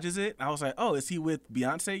of dodges it. I was like, oh, is he with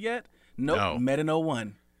Beyonce yet? Nope. No. Met in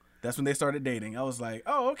 01. That's when they started dating. I was like,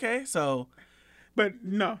 oh, okay. So But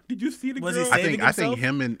no, did you see the Was he girl? I saving think himself?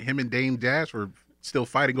 him and Dame Dash were still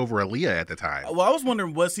fighting over Aaliyah at the time. well, I was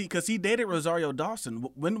wondering, was he, because he dated Rosario Dawson.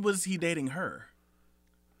 When was he dating her?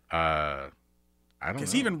 I don't know.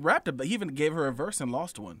 Because he even rapped about, he even gave her a verse and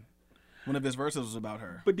lost one. One of his verses was about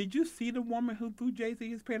her. But did you see the woman who threw Jay-Z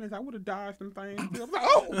his panties? I would have dodged them things. I was like,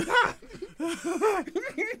 oh, God.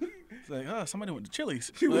 It's like, oh, somebody went to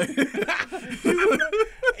Chili's.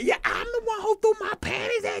 Yeah, I'm the one who threw my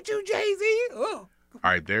panties at you, Jay-Z. Oh. All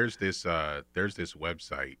right, there's this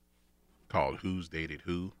website called Who's Dated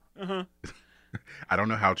Who. Uh-huh. I don't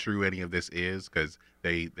know how true any of this is because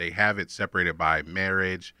they have it separated by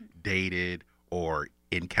marriage, dated, or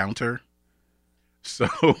encounter. So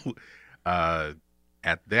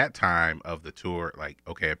at that time of the tour, like,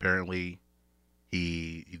 okay, apparently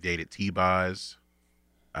he dated T-Boz,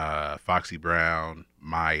 Foxy Brown,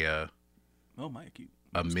 Maya, Oh, my cute.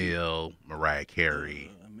 Emil, Mariah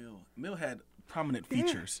Carey, Emil had prominent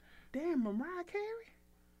features. Damn, Mariah Carey?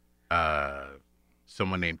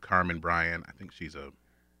 someone named Carmen Bryan. I think she's a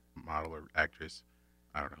model or actress.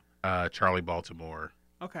 I don't know. Charlie Baltimore,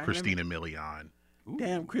 Okay. Christina Milian.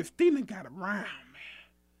 Damn, Christina got around,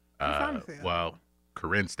 man. I'm trying to say that. Well,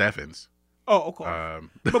 Corinne Steffens. Oh, of course.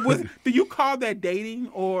 But do you call that dating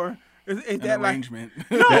or is An that like... arrangement.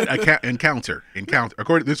 Encounter.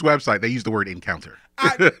 According to this website, they use the word encounter. I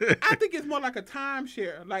think it's more like a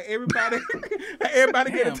timeshare. Like everybody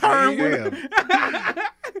get a Damn, turn man. with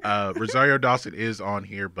it. Rosario Dawson is on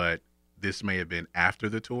here, but this may have been after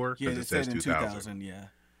the tour Yeah, because it it says said in 2000. 2000, yeah.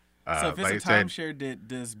 So if like it's I a said, timeshare,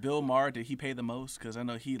 does Bill Maher, did he pay the most? Because I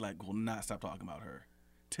know he will not stop talking about her.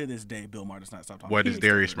 To this day, Bill Maher does not stop talking what about does her.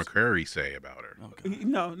 Darius McCrary say about her? Okay.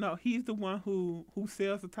 No, he's the one who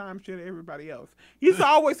sells the timeshare to everybody else. He's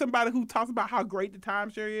always somebody who talks about how great the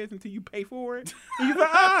timeshare is until you pay for it. And he's like,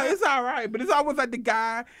 it's all right. But it's always like the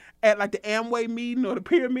guy at like the Amway meeting or the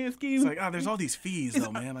pyramid scheme. It's like, there's all these fees, though,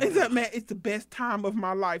 man. Like, It's like, man, it's the best time of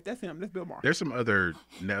my life. That's him. That's Bill Maher. There's some other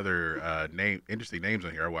interesting names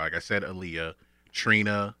on here. Well, like I said, Aaliyah,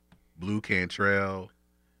 Trina, Blue Cantrell,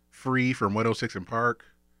 Free from 106 in Park,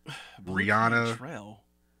 Rihanna, Cantrell.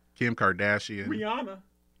 Kim Kardashian,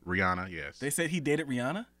 Rihanna. Yes, They said he dated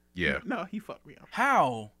Rihanna? yeah. No, he fucked Rihanna.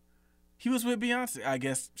 How? He was with Beyonce. I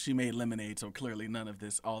guess she made Lemonade, so clearly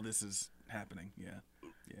all this is happening. Yeah.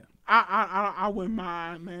 I wouldn't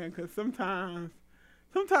mind, man, because sometimes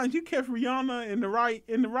you catch Rihanna in the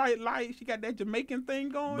right light. She got that Jamaican thing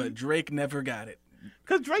going. But Drake never got it.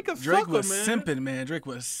 Because Drake Drake sucker, was man. simping, man. Drake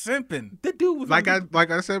was simping. That dude was Like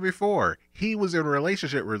I said before, he was in a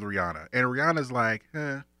relationship with Rihanna, and Rihanna's like,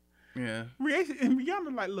 Yeah. And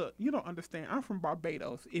Rihanna like, look, you don't understand. I'm from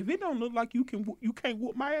Barbados. If it don't look like you can't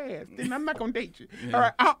whoop my ass, then I'm not gonna date you.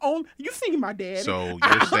 Yeah. All right, you seen my dad. So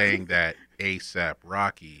you're saying that ASAP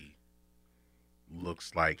Rocky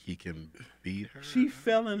looks like he can beat her? She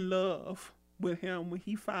fell in love with him when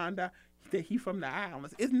he found out that he's from the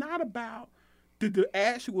islands. It's not about the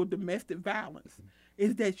actual domestic violence.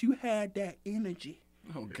 It's that you had that energy.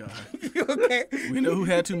 Oh, God. Okay. We know who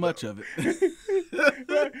had too much of it.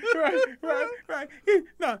 Right.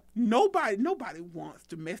 No, nobody wants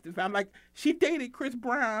domestic violence. Like, she dated Chris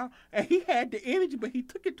Brown, and he had the energy, but he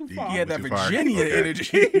took it too far. He had that Too far. Virginia Okay.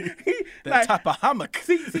 energy. That Like, type of hammock.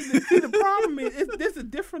 See, the problem is, there's a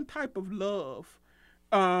different type of love.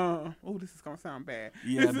 This is gonna sound bad.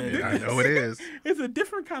 Yeah, It's a man. di- I know it is. It's a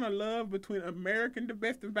different kind of love between American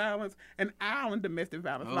domestic violence and island domestic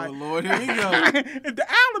violence. Oh, like, Lord, here we go. if the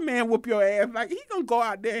island man whoop your ass, like, he gonna go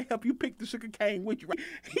out there and help you pick the sugar cane with you. Right?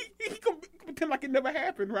 He gonna pretend like it never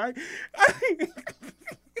happened, right?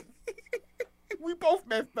 We both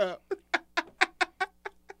messed up.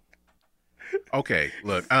 Okay,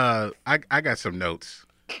 look, I got some notes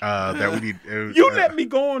that we need. You let me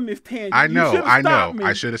go on this tangent. I You know, should've I stopped know. me.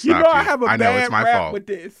 I should have You stopped know I you. have a I know, bad it's my rap fault. with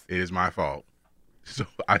this. It is my fault. So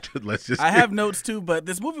let's just. I have notes, too, but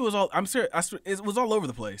this movie was all, I'm serious, it was all over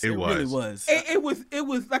the place. It really was. was. It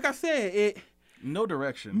was like I said. No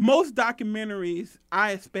direction. Most documentaries,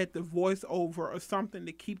 I expect a voiceover or something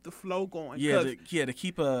to keep the flow going. Yeah, 'cause- to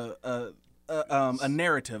keep a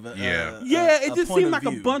narrative. Yeah. it just point seemed of like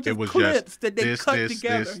a view. bunch It of was clips just that they this, cut this,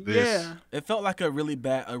 together. this, this. Yeah. It felt like a really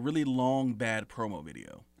long, bad promo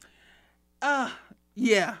video.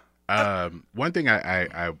 Yeah. One thing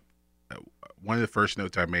I one of the first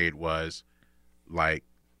notes I made was like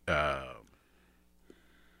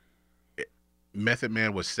Method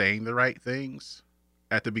Man was saying the right things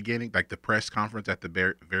at the beginning, like the press conference at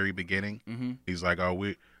the very beginning. Mm-hmm. He's like, "Oh,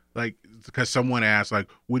 we like," because someone asked, like,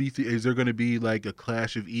 "What do you think? Is there going to be like a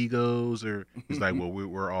clash of egos?" Or he's like, "Well,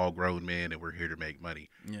 we're all grown men and we're here to make money."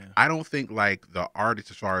 Yeah. I don't think like the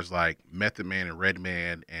artists, as far as like Method Man and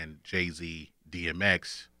Redman and Jay-Z,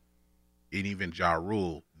 DMX, and even Ja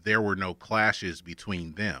Rule, there were no clashes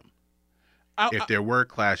between them. If there were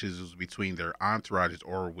clashes, it was between their entourages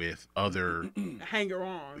or with other.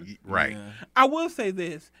 Hanger-ons. Right. Yeah. I will say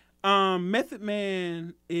this. Method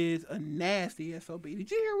Man is a nasty SOB.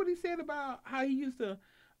 Did you hear what he said about how he used to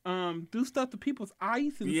do stuff to people's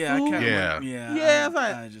ice and Yeah, food? Yeah. Yeah, it's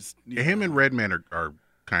like- I just Him and Redman are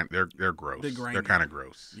kind. They're gross. They're grainy. They're kind of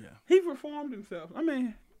gross. Yeah, He reformed himself. I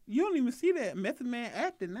mean, you don't even see that Method Man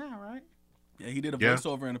acting now, right? yeah. He did a Yeah.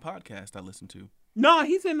 voiceover in a podcast I listened to, No,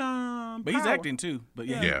 he's in but he's Power. acting too. But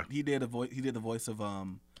yeah, Yeah. he did a voice. He did the voice of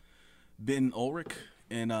Ben Ulrich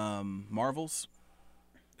in Marvels.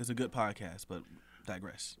 It's a good podcast, but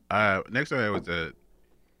digress. Next one was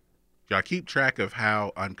y'all keep track of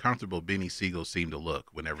how uncomfortable Benny Siegel seemed to look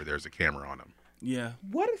whenever there's a camera on him. Yeah,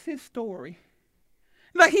 What is his story?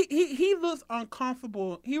 Like he looks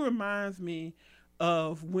uncomfortable. He reminds me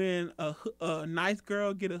of when a nice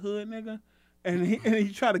girl get a hood nigga, and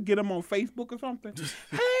he try to get him on Facebook or something.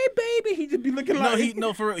 Hey baby, he just be looking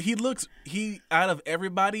like for real, he out of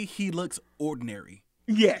everybody, he looks ordinary.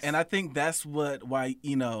 yes, And I think that's why I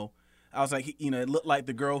was like, it looked like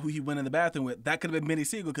the girl who he went in the bathroom with. That could have been Benny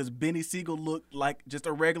Siegel, because Benny Siegel looked like just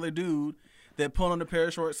a regular dude that put on a pair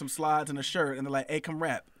of shorts, some slides, and a shirt, and they're like, "Hey, come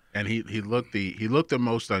rap." And he looked the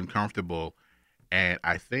most uncomfortable, and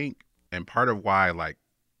I think, and part of why like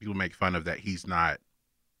people make fun of that he's not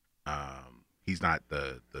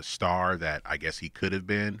the star that I guess he could have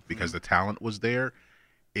been because the talent was there,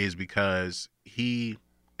 is because he,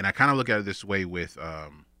 and I kind of look at it this way with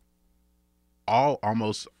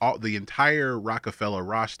almost all the entire Rockefeller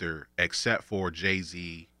roster except for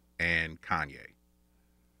Jay-Z and Kanye.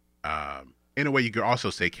 In a way, you could also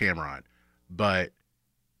say Cameron, but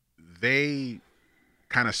they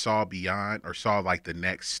kind of saw beyond, or saw like the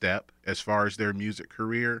next step as far as their music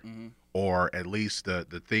career, or at least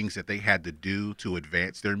the things that they had to do to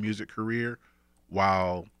advance their music career,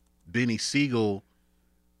 while Benny Siegel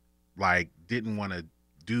like didn't want to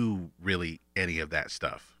do really any of that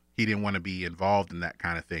stuff. He didn't want to be involved in that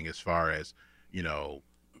kind of thing as far as, you know,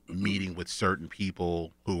 meeting with certain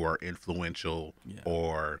people who are influential,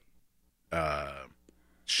 or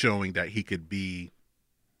showing that he could be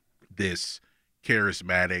this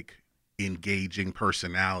charismatic, engaging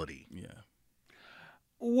personality. Yeah.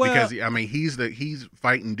 Well, Because I mean, he's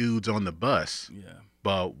fighting dudes on the bus. Yeah.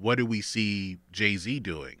 But what do we see Jay-Z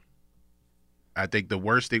doing? I think the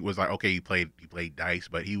worst thing was like, okay, he played dice,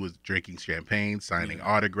 but he was drinking champagne, signing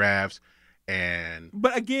autographs, and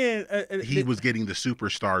but again, he was getting the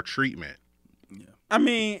superstar treatment. Yeah. I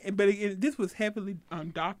mean, but again, this was heavily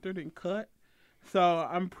doctored and cut. So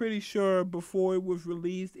I'm pretty sure before it was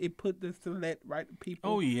released, it put the select right people.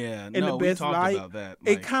 Oh yeah. in the we best talked light. about that.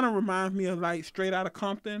 It kind of reminds me of like Straight Outta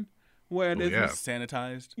Compton, where there's yeah.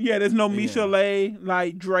 sanitized. there's no Michelet.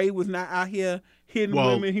 Like Dre was not out here hitting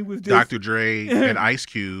women. He was just Dr. Dre and Ice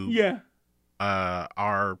Cube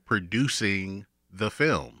are producing the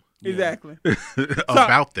film exactly.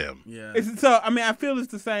 about them. Yeah. So I mean, I feel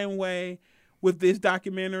it's the same way with this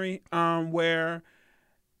documentary, where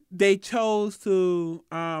they chose to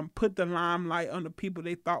put the limelight on the people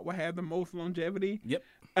they thought would have the most longevity. Yep.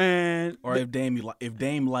 And Or if Dame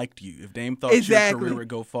liked you, if Dame thought Exactly. your career would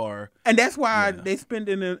go far. and that's why they spent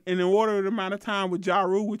an ordered amount of time with Ja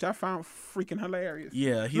Rule, which I found freaking hilarious.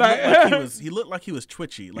 Yeah, he Like- looked like he was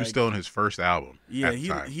twitchy. He Like was still in his first album. yeah, at the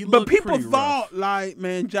time. he But looked people pretty thought rough. like,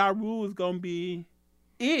 man, Ja Rule was gonna be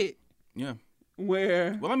it. Yeah.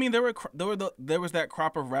 Where Well, I mean, there was that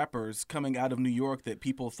crop of rappers coming out of New York that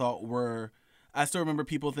people thought were. I still remember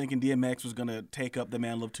people thinking DMX was gonna take up the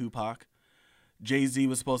mantle of Tupac. Jay-Z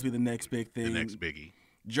was supposed to be the next big thing. the next biggie.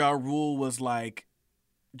 Ja Rule was. I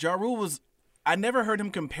never heard him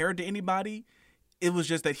compared to anybody. It was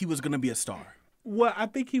just that he was gonna be a star. well, I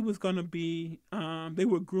think he was gonna be. They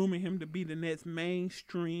were grooming him to be the next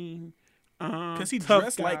mainstream. Because he tough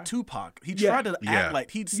dressed guy. like Tupac. He Yeah. tried to Yeah. act like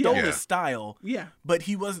he stole Yeah. his style. Yeah. But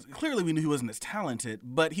he was clearly we knew he wasn't as talented.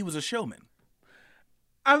 But he was a showman.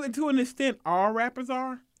 I mean, to an extent, all rappers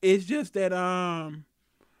are. It's just that,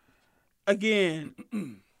 again,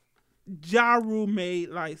 Ja Rule made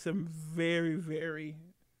like some very, very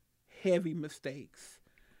heavy mistakes.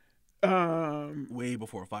 Way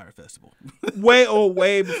before Fire Festival.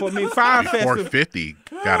 Way before. I mean, Fire Before Festival. 50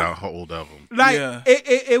 got a hold of him. Like Yeah.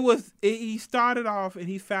 it was. He started off and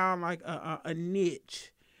he found like a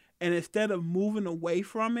niche, and instead of moving away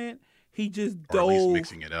from it, he just Or at least dove.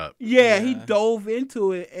 mixing it up. Yeah, he Yeah. dove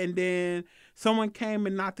into it, and then someone came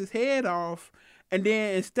and knocked his head off, and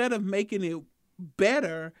then instead of making it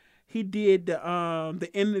better, he did the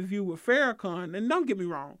interview with Farrakhan. And don't get me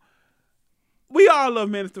wrong, we all love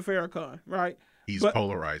Minister Farrakhan, right? He's But-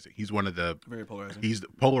 polarizing. He's one of the. Very polarizing. He's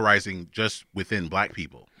polarizing just within black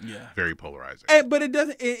people. Yeah. Very polarizing. But it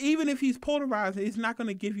doesn't. Even if he's polarizing, it's not going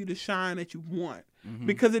to give you the shine that you want, Mm-hmm.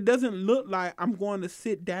 because it doesn't look like I'm going to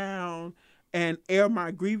sit down and air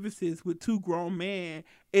my grievances with two grown men.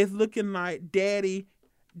 It's looking like, Daddy,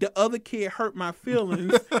 the other kid hurt my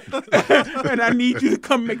feelings, and I need you to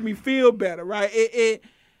come make me feel better, right?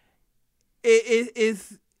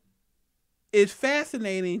 It's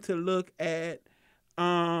fascinating to look at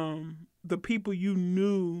the people you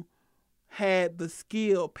knew had the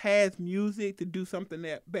skill past music to do something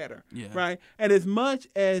that better, Yeah. right? And as much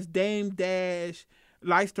as Dame Dash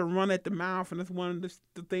likes to run at the mouth, and that's one of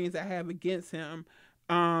the things I have against him,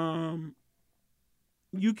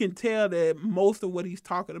 you can tell that most of what he's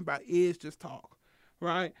talking about is just talk,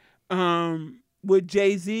 right? With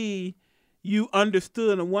Jay-Z, you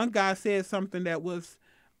understood, and one guy said something that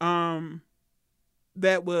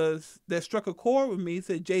struck a chord with me. He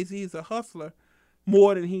said Jay-Z is a hustler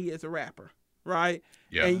more than he is a rapper, right?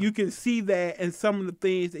 Yeah. And you can see that in some of the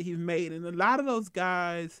things that he's made. And a lot of those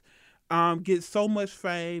guys get so much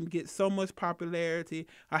fame, get so much popularity,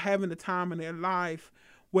 are having the time in their life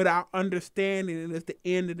without understanding that it's the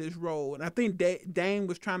end of this road. And I think Dame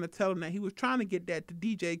was trying to tell him that. He was trying to get that to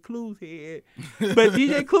DJ Clue's head. But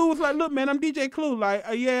DJ Clue was like, look, man, I'm DJ Clue. Like,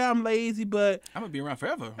 yeah, I'm lazy, but I'm gonna be around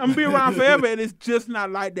forever. I'm gonna be around forever. And it's just not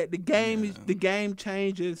like that. The game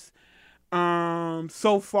changes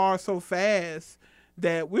so far, so fast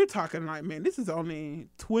that we're talking like, man, this is only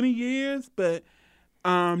 20 years, but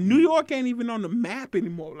New York ain't even on the map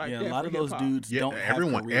anymore. Like Yeah, that a lot for of those hip-hop. dudes don't have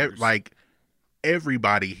everyone careers. like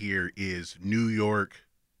everybody here is New York,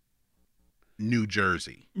 New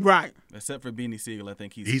Jersey. Right. Except for Beanie Siegel, I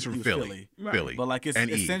think He's he from was Philly. Right. Philly. But like it's And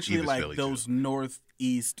Eve. essentially Eve is like Philly, those too.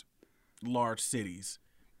 northeast large cities.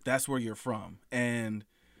 That's where you're from. And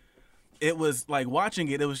it was like watching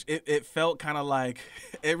it, it felt kind of like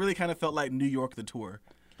it really kind of felt like New York the tour.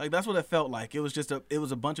 Like that's what it felt like. It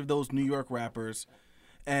was a bunch of those New York rappers.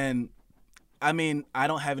 And I mean, I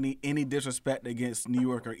don't have any disrespect against New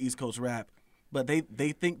York or East Coast rap, but they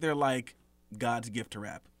think they're like God's gift to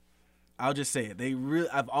rap. I'll just say it.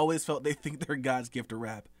 I've always felt they think they're God's gift to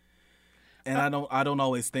rap. And I don't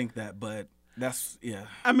always think that, but that's yeah.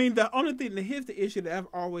 I mean, the only thing, here's the issue that I've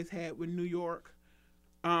always had with New York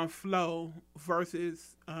flow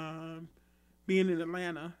versus being in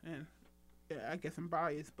Atlanta, and yeah, I guess I'm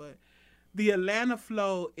biased, but the Atlanta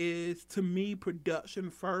flow is, to me, production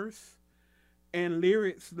first and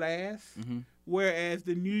lyrics last, whereas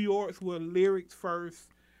the New Yorks were lyrics first,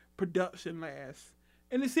 production last.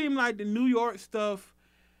 And it seemed like the New York stuff,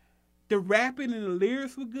 the rapping and the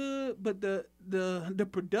lyrics were good, but the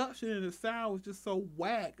production and the sound was just so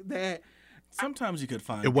whack that Sometimes you could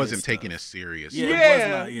find It wasn't good taken stuff. as serious. Yeah, like, it was yeah,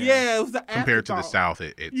 not, yeah. it was the compared to the afterthought. South,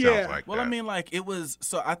 it Yeah. sounds like Well, that. I mean, like it was.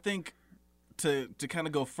 So I think to kind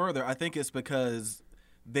of go further, I think it's because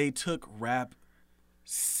they took rap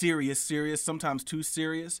serious, sometimes too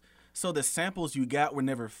serious. So the samples you got were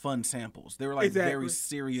never fun samples. They were like Exactly. very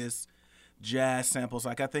serious jazz samples.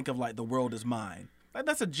 Like I think of like "The World Is Mine." Like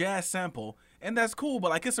that's a jazz sample, and that's cool.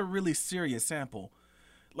 But like it's a really serious sample.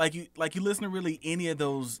 Like you listen to really any of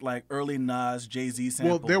those like early Nas, Jay-Z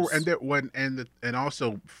samples. well, and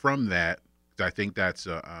also from that, I think that's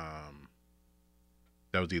that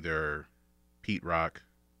was either Pete Rock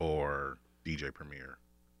or DJ Premier.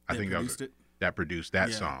 I They think produced it. that produced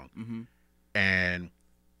that Yeah. song. Mm-hmm. And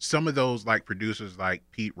some of those like producers like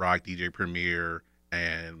Pete Rock, DJ Premier,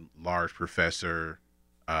 and Large Professor,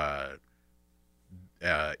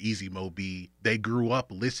 Easy Mo B, they grew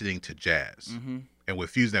up listening to jazz. Mm-hmm. And with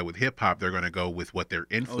fusing that with hip hop, they're going to go with what they're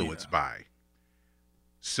influenced by.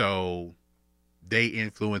 So they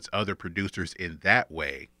influence other producers in that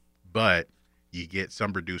way, but you get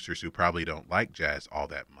some producers who probably don't like jazz all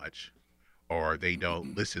that much, or they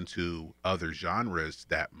don't listen to other genres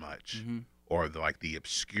that much, Mm-hmm. or the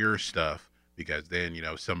obscure stuff, because then,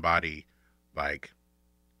 somebody like,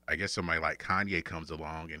 I guess somebody like Kanye comes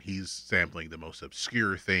along and he's sampling the most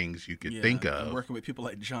obscure things you could think and of. working with people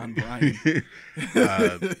like John Bryan.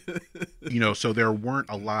 So there weren't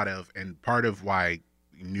a lot of, and part of why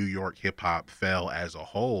New York hip hop fell as a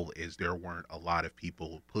whole is there weren't a lot of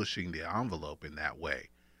people pushing the envelope in that way.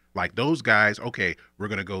 Like those guys, okay, we're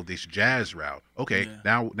gonna go this jazz route. Okay,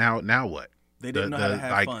 Yeah. now what? They didn't know how to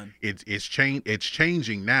have fun. It's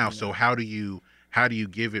changing now. So how do you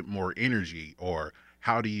give it more energy, or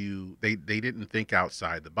how do you? They didn't think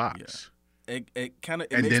outside the box. It kind of,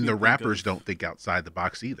 And then the rappers don't think outside the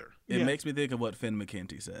box either. It Yeah. makes me think of what Finn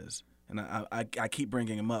McKenty says, and I keep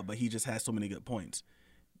bringing him up, but he just has so many good points.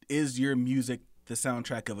 Is your music the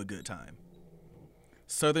soundtrack of a good time?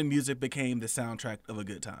 Southern music became the soundtrack of a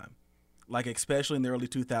good time, like especially in the early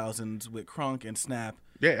 2000s with Crunk and Snap.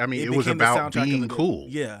 Yeah, I mean, it was became the about soundtrack of being a good- cool.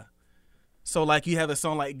 Yeah. So like you have a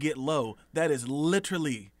song like Get Low, that is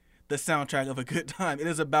literally the soundtrack of a good time. It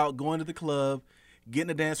is about going to the club, getting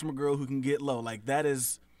a dance from a girl who can get low. Like that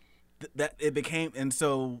is that it became, and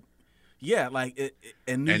so yeah, like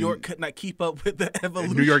and New And- York could not keep up with the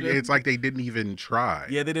evolution. In New York, it's like they didn't even try.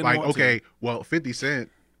 Yeah, they didn't Like, want to. okay, well, 50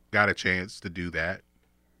 Cent got a chance to do that,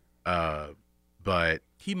 but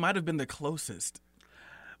He might have been the closest.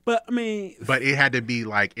 But I mean, it had to be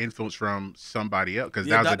like influence from somebody else, because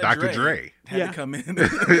Yeah, that was a Dr. Dre. had Yeah. to come in.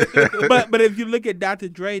 but if you look at Dr.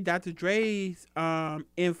 Dre's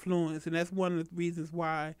influence, and that's one of the reasons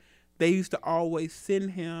why they used to always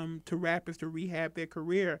send him to rappers to rehab their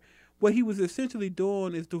career. What he was essentially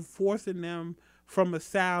doing is divorcing them from a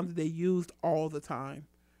sound that they used all the time,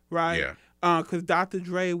 right? Yeah. Because Dr.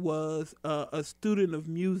 Dre was a student of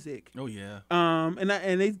music. Oh yeah.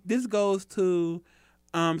 This goes to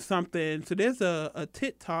something. So there's a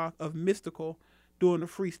TikTok of Mystical doing a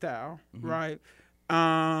freestyle, right?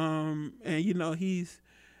 And he's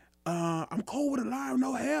I'm cold with a line with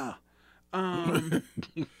no hair.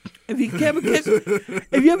 If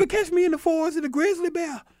you ever catch me in the forest of the grizzly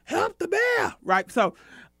bear, help the bear, right? So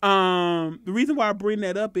the reason why I bring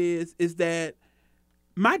that up is that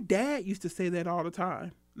my dad used to say that all the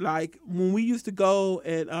time. Like when we used to go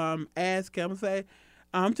and ask him, say,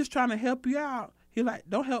 I'm just trying to help you out. He like,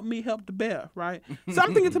 don't help me, help the bear, right? So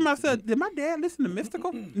I'm thinking to myself, did my dad listen to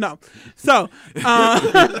Mystical? No. So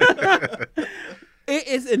it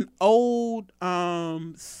is an old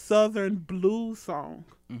Southern blues song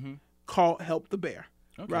called Help the Bear,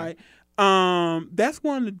 right? That's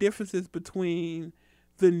one of the differences between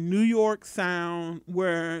the New York sound,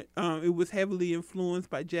 where it was heavily influenced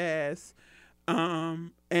by jazz,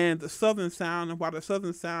 and the Southern sound. And while the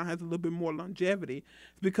Southern sound has a little bit more longevity,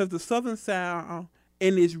 because the Southern sound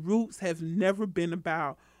and its roots have never been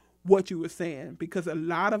about what you were saying, because a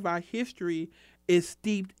lot of our history is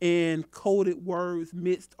steeped in coded words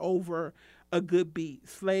mixed over a good beat.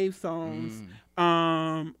 Slave songs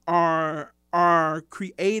are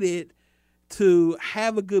created to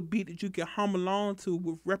have a good beat that you can hum along to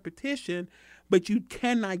with repetition, but you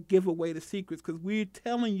cannot give away the secrets, because we're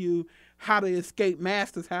telling you how to escape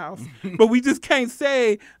Master's house, but we just can't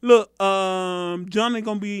say, look, Johnny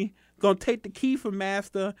gonna take the key from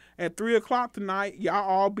Master at 3:00 tonight. Y'all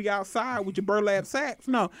all be outside with your burlap sacks.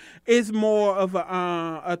 No, it's more of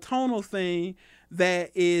a tonal thing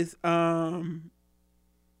that is, to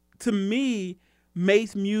me,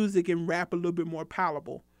 makes music and rap a little bit more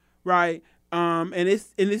palatable, right? And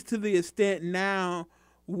it's to the extent now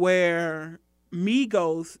where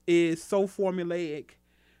Migos is so formulaic,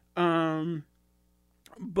 but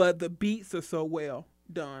the beats are so well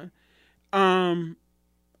done.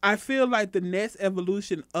 I feel like the next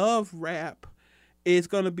evolution of rap is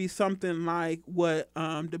going to be something like what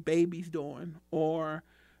the Baby's doing, or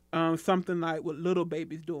something like what Little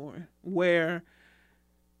Baby's doing, where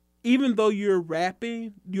even though you're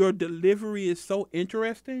rapping, your delivery is so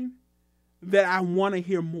interesting that I want to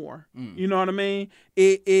hear more. You know what I mean?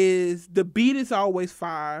 The beat is always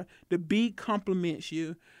fire. The beat complements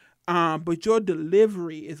you. But your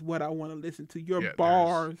delivery is what I want to listen to. Your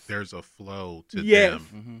bars. There's a flow to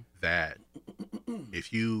them that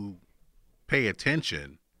if you pay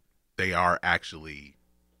attention, they are actually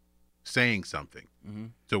saying something.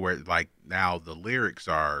 So where like now the lyrics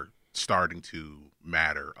are starting to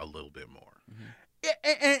matter a little bit more.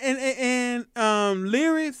 And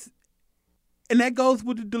lyrics, and that goes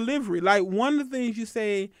with the delivery. Like one of the things you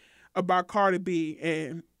say about Cardi B,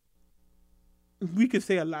 and we could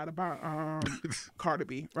say a lot about Cardi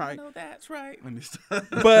B, right? No, that's right.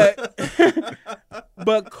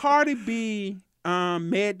 But Cardi B,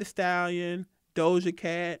 Meg Thee Stallion, Doja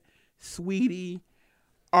Cat, Sweetie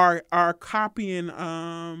are copying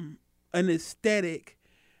an aesthetic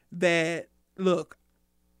that, look,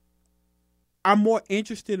 I'm more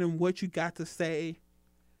interested in what you got to say,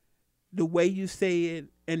 the way you say it,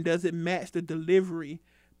 and does it match the delivery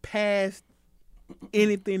past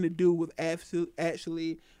anything to do with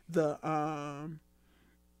actually the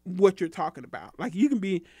what you're talking about. Like you can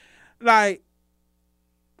be like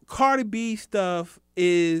Cardi B stuff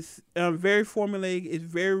is very formulaic, it's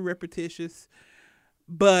very repetitious,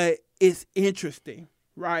 but it's interesting,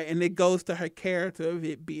 right? And it goes to her character of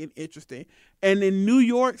it being interesting. And then New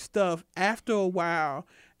York stuff, after a while,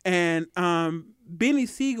 and Benny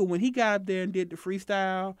Siegel, when he got up there and did the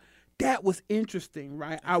freestyle, that was interesting,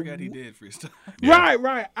 right? I forgot he did freestyle.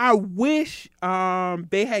 Right. I wish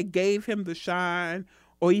they had gave him the shine,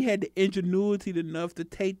 or he had the ingenuity enough to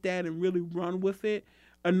take that and really run with it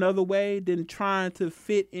another way than trying to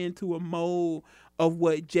fit into a mold of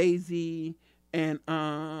what Jay-Z and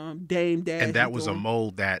Dame Dash. And that was a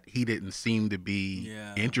mold that he didn't seem to be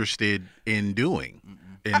interested in doing,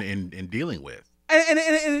 in dealing with.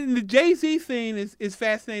 And the Jay-Z thing is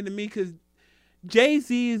fascinating to me, because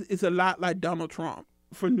Jay-Z is a lot like Donald Trump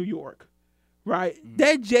for New York, right?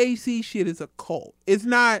 That Jay-Z shit is a cult. It's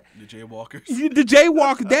not the Jaywalkers. The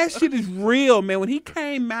Jaywalkers, that shit is real, man. When he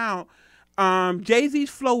came out, Jay-Z's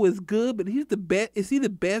flow is good, but he's the best. Is he the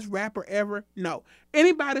best rapper ever? No.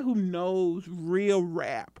 Anybody who knows real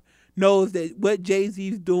rap knows that what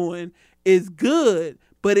Jay-Z's doing is good,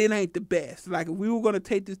 but it ain't the best. Like, if we were going to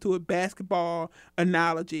take this to a basketball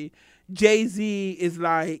analogy, Jay-Z is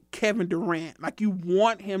like Kevin Durant. Like, you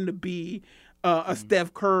want him to be a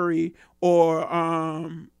Steph Curry or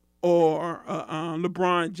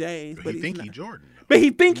LeBron James, but he think he's Jordan. But he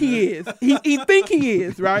think he is. He think he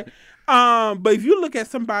is, right? But if you look at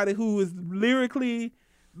somebody who is lyrically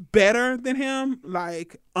better than him,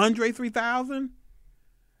 like Andre 3000,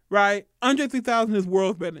 right? Andre 3000 is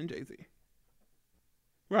worlds better than Jay-Z,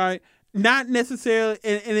 right? Not necessarily,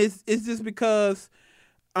 and it's just because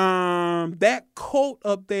that cult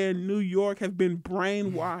up there in New York has been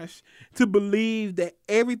brainwashed to believe that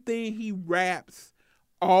everything he raps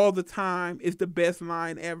all the time is the best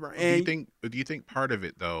line ever. And do you think part of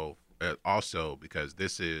it though, also because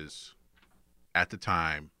this is at the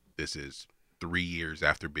time, this is 3 years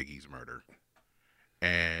after Biggie's murder.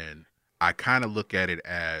 And I kind of look at it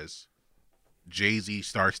as Jay-Z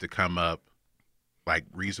starts to come up, like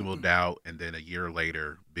Reasonable Doubt, and then a year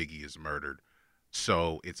later, Biggie is murdered.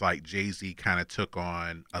 So it's like Jay-Z kind of took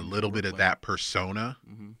on a little bit of that persona,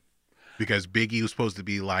 because Biggie was supposed to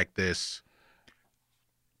be like this.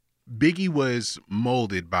 Biggie was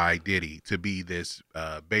molded by Diddy to be this,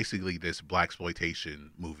 basically this blaxploitation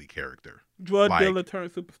movie character. Drug dealer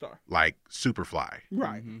turned superstar. Like Superfly.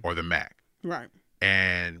 Right. Or the Mac. Right.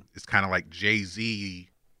 And it's kind of like Jay-Z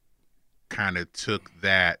kind of took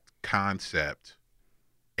that concept,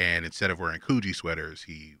 and instead of wearing Coogee sweaters,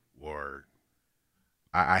 he wore,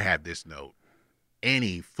 I had this note,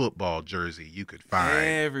 any football jersey you could find.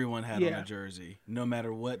 Everyone had on a jersey, no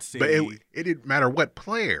matter what city. But it didn't matter what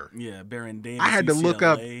player. Yeah, Baron Davis. I had to look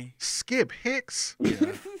up UCLA. Skip Hicks.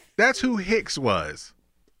 Yeah. That's who Hicks was.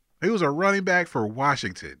 He was a running back for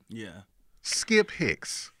Washington. Yeah. Skip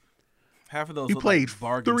Hicks. Half of those He look played like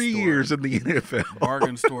bargain 3 store- years in the NFL.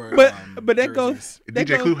 bargain store. But that jerseys. goes.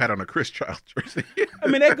 DJ Clue had on a Chris Child jersey. I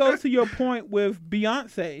mean, that goes to your point with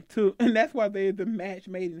Beyonce too, and that's why they're the match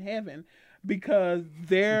made in heaven, because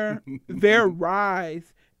their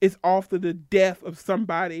rise is after the death of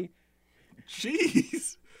somebody.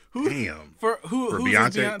 Jeez. Damn. For For who's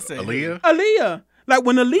Beyonce? Aaliyah? Aaliyah, like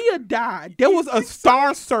when Aaliyah died, there was a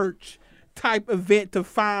Star Search type event to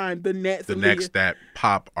find the next The Aaliyah. next that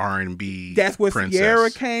pop R&B That's where princess. Sierra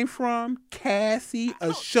came from, Cassie,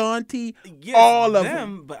 Ashanti, Yes, all of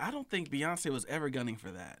them. But I don't think Beyonce was ever gunning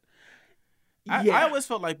for that. Yeah. I always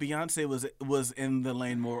felt like Beyonce was in the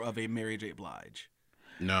lane more of a Mary J. Blige.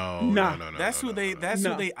 No. That's who they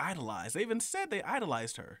No. idolized. They even said they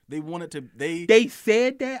idolized her. They wanted to They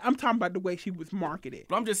said that. I'm talking about the way she was marketed.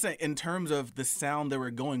 But I'm just saying, in terms of the sound they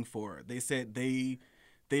were going for, they said they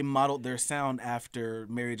modeled their sound after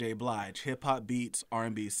Mary J. Blige, hip hop beats,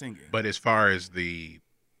 R&B singing. But as far as the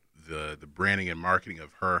branding and marketing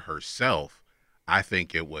of her herself, I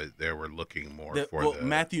think they were looking more for the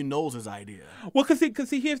Matthew Knowles' idea. Well, cause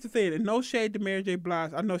see, here's the thing. And no shade to Mary J.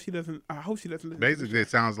 Blige. I know she doesn't. I hope she doesn't. Listen to this. Basically, it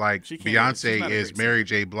sounds like She can't- she's Beyonce not a is great Mary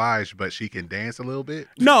J. Blige, but she can dance a little bit.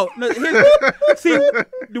 No. See,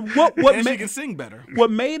 what And she made can sing better. what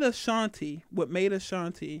made Ashanti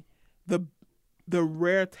the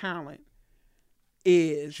rare talent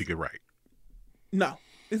is She could write. no.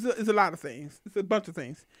 It's a lot of things. It's a bunch of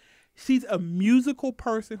things. She's a musical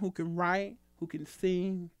person who can write, who can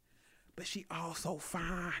sing, but she also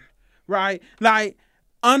fine, right? Like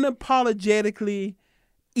unapologetically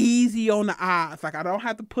easy on the eyes. Like I don't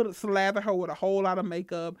have to slather her with a whole lot of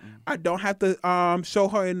makeup. I don't have to show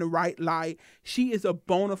her in the right light. She is a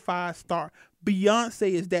bona fide star.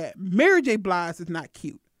 Beyonce is that. Mary J. Blige is not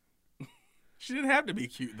cute, She didn't have to be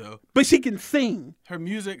cute though. but she can sing. Her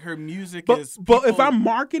music But is. but if people- I'm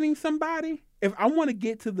marketing somebody, if I want to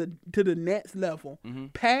get to the next level,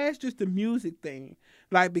 past just the music thing,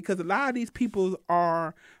 like because a lot of these people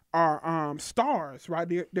are stars, right?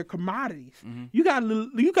 They're commodities. You gotta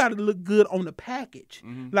look good on the package.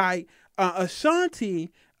 Like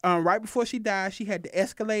Ashanti, right before she died, she had the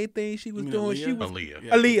Escalade thing she was mean doing. Aaliyah? She was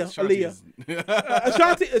Aaliyah.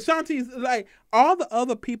 Aaliyah. Ashanti's like all the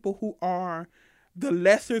other people who are the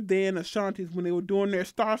lesser than Ashanti's when they were doing their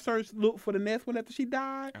Star Search look for the next one after she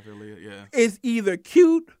died After Leah, yeah. is either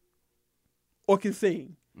cute or can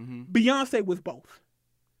sing. Mm-hmm. Beyonce was both,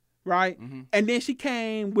 right? And then she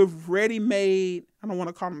came with ready-made, I don't want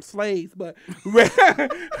to call them slaves, but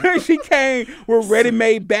she came with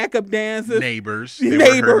ready-made backup dancers. Neighbors.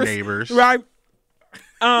 They were her neighbors. Right?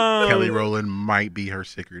 Kelly Rowland might be her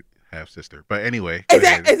secret half sister. But anyway.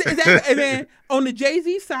 Exactly. And then on the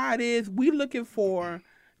Jay-Z side is we looking for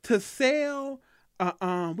to sell.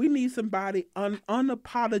 We need somebody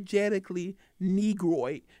unapologetically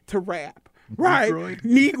Negroid to rap. Right,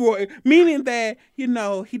 Negroid, meaning that he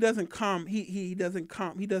doesn't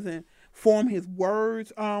form his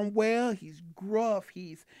words well. He's gruff.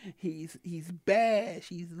 He's bash.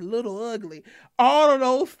 He's a little ugly. All of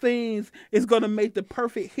those things is gonna make the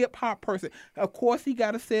perfect hip hop person. Of course, he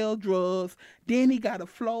gotta sell drugs. Then he got a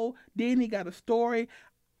flow. Then he got a story.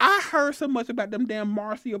 I heard so much about them damn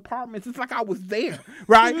Marcy apartments. It's like I was there,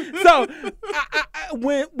 right? So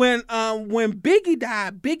when Biggie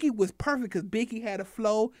died, Biggie was perfect because Biggie had a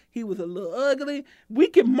flow. He was a little ugly. We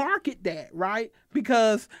can market that, right?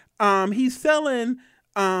 Because he's selling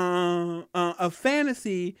a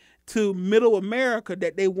fantasy to middle America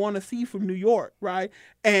that they want to see from New York, right?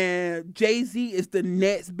 And Jay-Z is the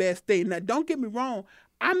next best thing. Now, don't get me wrong.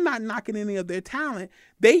 I'm not knocking any of their talent.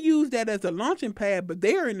 They use that as a launching pad, but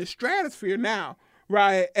they're in the stratosphere now,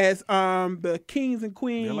 right? As the kings and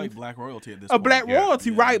queens. They're like black royalty at this A point. black Yeah.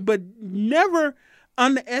 royalty, right? But never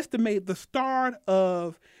underestimate the start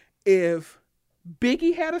of if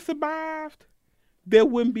Biggie had survived, there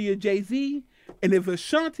wouldn't be a Jay-Z. And if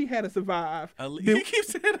Ashanti had survived, He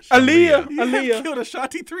keeps saying Aaliyah, You have Aaliyah, killed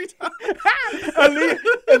Ashanti 3 times.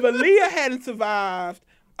 if Aaliyah hadn't survived,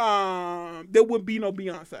 there wouldn't be no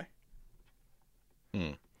Beyonce.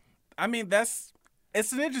 I mean,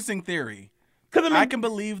 it's an interesting theory. Because I can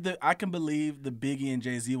believe the Biggie and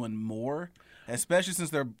Jay-Z one more, especially since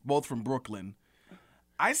they're both from Brooklyn.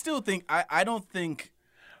 I still think I don't think,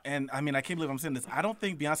 and I mean I can't believe I'm saying this. I don't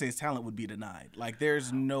think Beyonce's talent would be denied. Like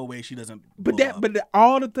there's no way she doesn't.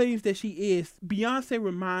 All the things that she is, Beyonce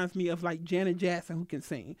reminds me of like Janet Jackson, who can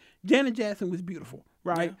sing. Janet Jackson was beautiful,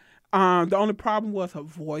 right? The only problem was her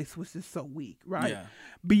voice was just so weak, right? Yeah.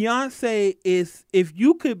 Beyonce is, if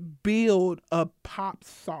you could build a pop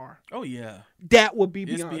star, Oh yeah. that would be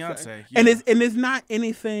It's Beyonce. Beyonce, And yeah. it's not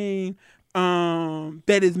anything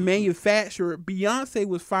that is manufactured. Beyonce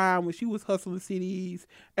was fine when she was hustling CDs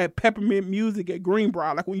at Peppermint Music at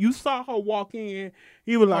Greenbrier. Like when you saw her walk in,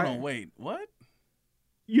 you were like, Hold on, wait, what?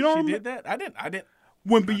 you know, She did that? I didn't.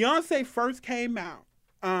 when Beyonce first came out,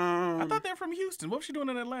 I thought they're from Houston. What was she doing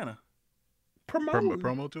in Atlanta?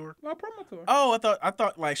 Promo tour. Well, promo tour. Oh, I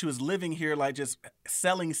thought like she was living here, like just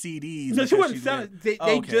selling CDs. No, she because wasn't selling. They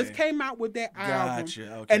Okay. just came out with that album,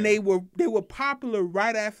 Gotcha. Okay. and they were popular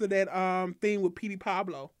right after that thing with Petey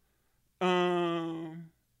Pablo. Was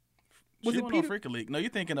she it went Peter? on Freak League. No,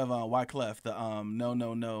 you're thinking of Wyclef, the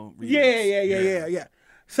No remix. Yeah.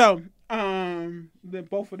 So,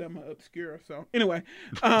 both of them are obscure. So anyway,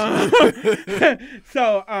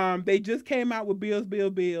 they just came out with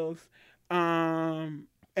Bills.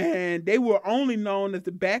 And they were only known as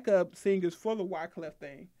the backup singers for the Wyclef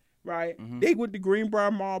thing, right? Mm-hmm. They went to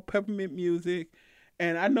Greenbrier Mall, Peppermint Music,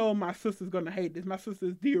 and I know my sister's gonna hate this. My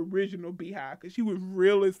sister's the original Beehive because she was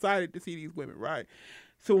real excited to see these women, right?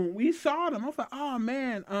 So when we saw them, I was like, oh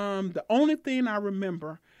man, the only thing I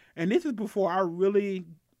remember, and this is before I really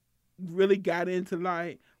got into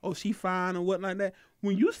like, oh, she fine or what like that.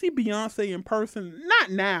 When you see Beyonce in person,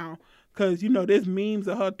 not now, because, you know, there's memes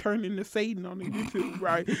of her turning to Satan on the YouTube,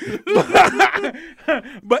 right?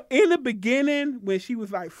 But in the beginning, when she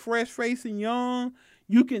was like fresh-faced and young,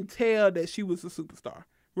 you can tell that she was a superstar,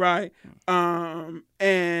 right?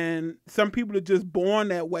 And some people are just born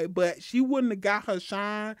that way, but she wouldn't have got her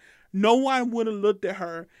shine. No one would have looked at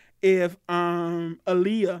her if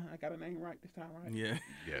Aaliyah, I got her name right this time, right? Yeah.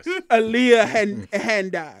 Yes. Aaliyah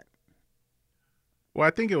hadn't died. Well,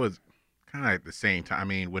 I think it was kind of at the same time. I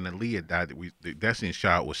mean, when Aaliyah died, Destiny's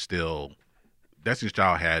Child were stars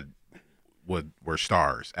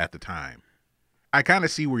at the time. I kind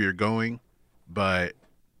of see where you're going, but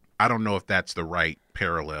I don't know if that's the right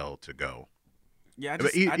parallel to go. Yeah,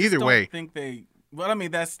 But I just either don't way- think they. Well, I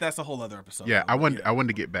mean, that's a whole other episode. Yeah, though. I wanted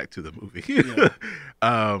to get back to the movie.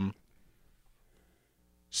 Yeah.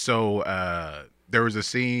 So there was a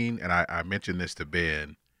scene, and I mentioned this to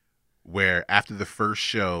Ben, where after the first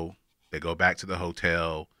show, they go back to the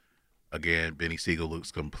hotel. Again, Benny Siegel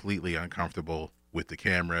looks completely uncomfortable with the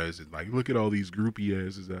cameras and like, look at all these groupie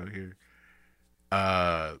asses out here.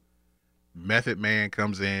 Method Man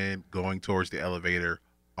comes in, going towards the elevator.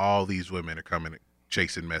 All these women are coming,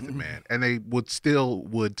 chasing Method Man, and they would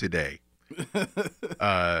today.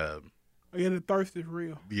 Yeah, the thirst is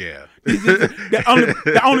real. Yeah.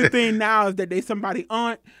 The only thing now is that they somebody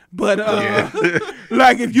aunt, but Yeah.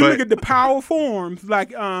 like if you But- look at the power forms,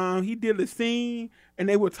 like he did a scene and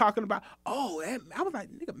they were talking about, I was like,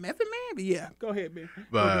 nigga, Method Man? But yeah, go ahead, man. Go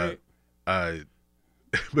But ahead.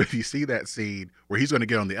 but if you see that scene where he's going to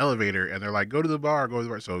get on the elevator and they're like, go to the bar,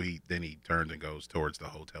 so he turns and goes towards the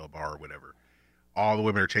hotel bar or whatever. All the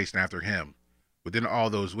women are chasing after him. Within all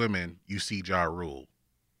those women, you see Ja Rule.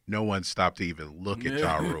 No one stopped to even look at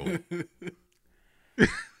Ja Rule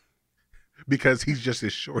because he's just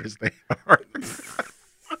as short as they are.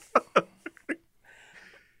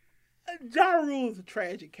 Ja Rule is a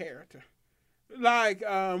tragic character. Like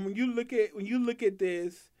when you look at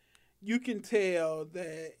this, you can tell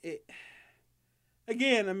that it.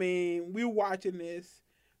 Again, I mean, we're watching this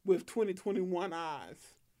with 2021 eyes.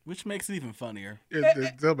 Which makes it even funnier.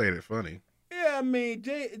 It still made it funny. Yeah, I mean,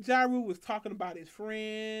 Ja Rule was talking about his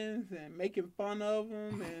friends and making fun of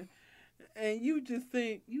them, and you just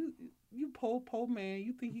think you poor man,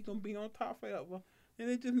 you think he's gonna be on top forever, and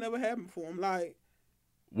it just never happened for him. Like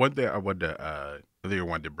One thing I wanted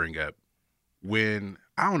to bring up, when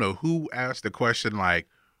I don't know who asked the question, like,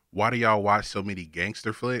 why do y'all watch so many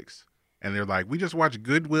gangster flicks? And they're like, we just watch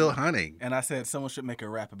Good Will Hunting. And I said someone should make a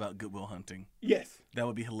rap about Goodwill Hunting. yes, That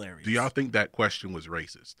would be hilarious. Do y'all think that question was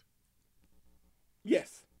racist?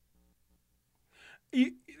 Yes.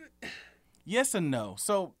 Yes and no.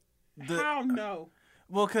 So How no?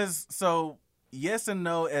 Well, yes and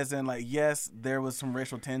no, as in like yes, there was some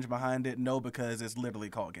racial tinge behind it. No, because it's literally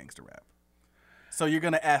called gangster rap. So you're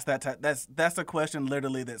gonna ask that. That's a question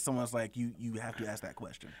literally that someone's like you have to ask that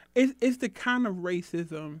question. It's the kind of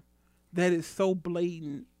racism that is so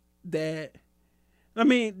blatant that, I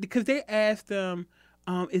mean, because they asked them,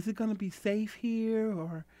 is it gonna be safe here,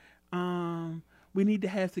 or we need to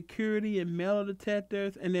have security and metal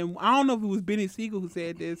detectors, and then I don't know if it was Benny Siegel who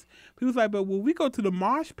said this. He was like, but when we go to the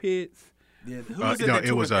mosh pits. Yeah,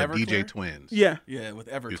 It was DJ Twins. Yeah. Yeah, with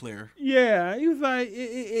Everclear. Yeah, he was like,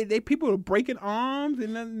 they people are breaking arms,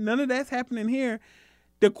 and none of that's happening here.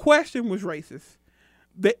 The question was racist.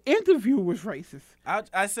 The interview was racist.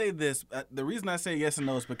 I say this. The reason I say yes and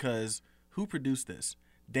no is because who produced this?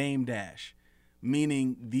 Dame Dash.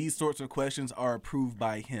 Meaning these sorts of questions are approved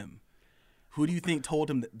by him. Who do you think told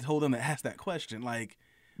him to ask that question? Like,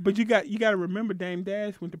 but you got to remember Dame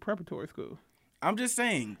Dash went to preparatory school. I'm just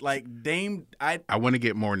saying, like Dame. I want to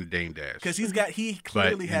get more into Dame Dash because he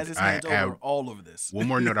clearly has his hands all over this. One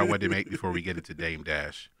more note I wanted to make before we get into Dame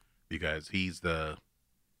Dash, because he's the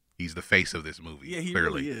face of this movie. Yeah, he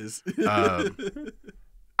clearly really is.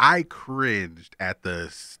 I cringed at the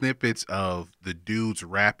snippets of the dudes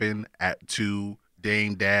rapping to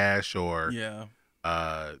Dame Dash, or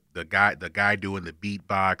the guy doing the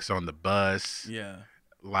beatbox on the bus. Yeah.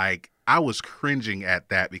 Like, I was cringing at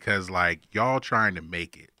that because, like, y'all trying to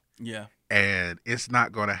make it. Yeah. And it's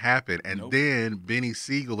not going to happen. And then Benny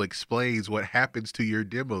Siegel explains what happens to your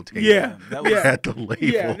demo tape. Yeah. That was at the label.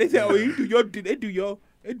 Yeah, they said, they do your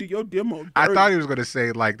demo. Dirty. I thought he was going to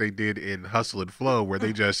say like they did in Hustle and Flow, where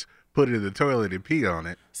they just put it in the toilet and pee on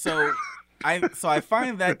it. So I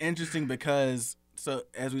find that interesting because, so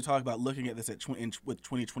as we talk about looking at this with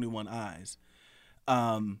 2021 eyes,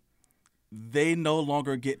 they no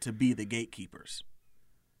longer get to be the gatekeepers.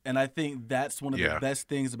 And I think that's one of the best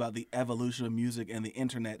things about the evolution of music and the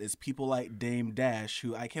internet is people like Dame Dash,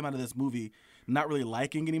 who I came out of this movie not really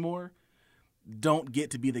liking anymore, don't get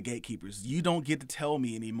to be the gatekeepers. You don't get to tell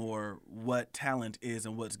me anymore what talent is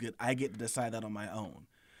and what's good. I get to decide that on my own.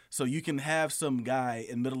 So you can have some guy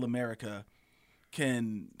in middle America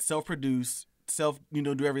can self-produce,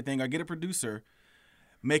 do everything, or get a producer,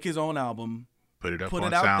 make his own album, put it out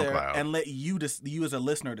SoundCloud, there, and let you as a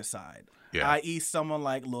listener decide. Yeah. I.e., someone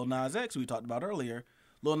like Lil Nas X, who we talked about earlier.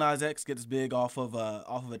 Lil Nas X gets big off of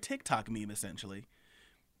a TikTok meme, essentially.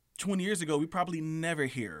 20 years ago, we probably never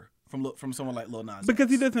hear from someone like Lil Nas because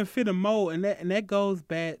X. he doesn't fit a mold, and that goes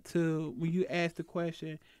back to when you asked the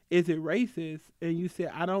question, is it racist? And you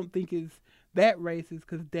said, I don't think it's that racist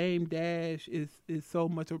because Dame Dash is so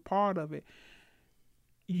much a part of it.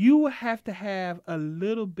 You have to have a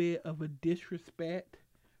little bit of a disrespect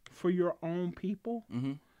for your own people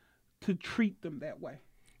to treat them that way.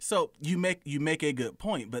 So you make a good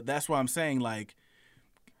point, but that's why I'm saying, like,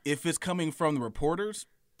 if it's coming from the reporters,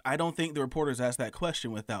 I don't think the reporters asked that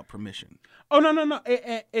question without permission. Oh no!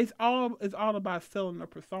 It's all about selling a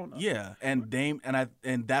persona. Yeah, and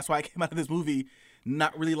that's why I came out of this movie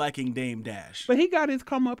not really liking Dame Dash. But he got his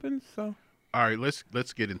comeuppance, so. All right, let's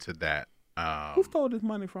get into that. Who stole this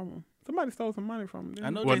money from him? Somebody stole some money from him. I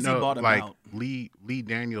know Jay-Z bought him out. Lee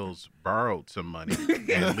Daniels borrowed some money,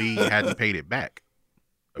 and Lee hadn't paid it back.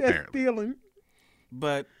 Apparently, that's stealing.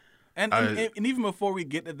 But and even before we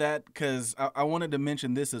get to that, because I wanted to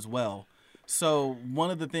mention this as well. So one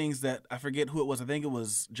of the things that I forget who it was, I think it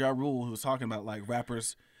was Ja Rule, who was talking about like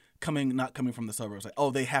rappers not coming from the suburbs,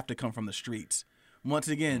 like they have to come from the streets. Once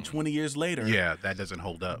again, 20 years later, that doesn't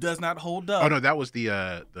hold up. Does not hold up. Oh no, that was the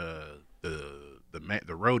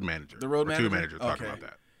road manager. The road manager? Two managers talking about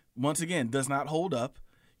that. Once again, does not hold up.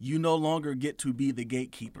 You no longer get to be the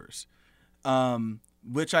gatekeepers.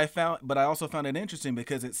 Which I found, but I also found it interesting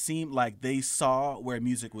because it seemed like they saw where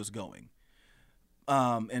music was going.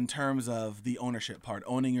 In terms of the ownership part,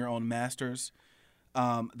 owning your own masters.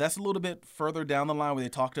 That's a little bit further down the line where they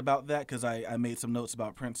talked about that because I made some notes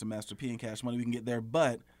about Prince and Master P and Cash Money. We can get there,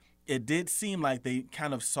 but it did seem like they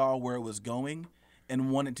kind of saw where it was going and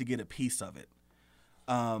wanted to get a piece of it.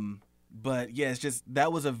 But yeah, it's just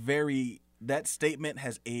that statement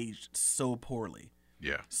has aged so poorly.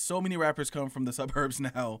 Yeah. So many rappers come from the suburbs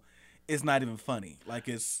now. It's not even funny. Like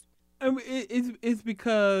it's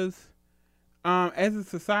because as a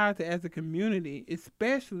society, as a community,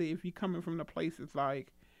 especially if you're coming from the places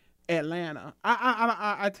like Atlanta.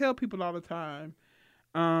 I tell people all the time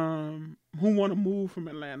who want to move from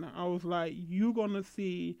Atlanta. I was like, you're gonna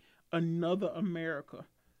see another America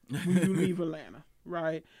when you leave Atlanta.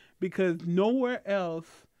 right? Because nowhere else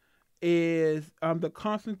is the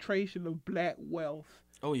concentration of black wealth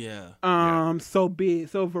Oh yeah. so big.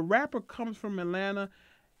 So if a rapper comes from Atlanta,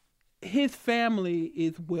 his family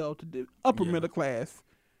is well to do, upper middle class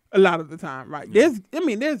a lot of the time, right? There's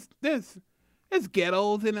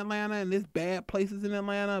ghettos in Atlanta and there's bad places in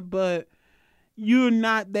Atlanta, but you're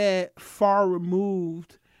not that far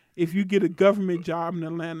removed if you get a government job in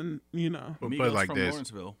Atlanta, you know. But Migos like from this,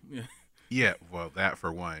 Lawrenceville. Yeah. yeah. Well, that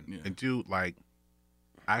for one, Yeah. and two, like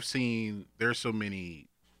I've seen. There's so many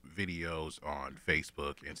videos on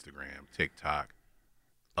Facebook, Instagram, TikTok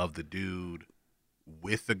of the dude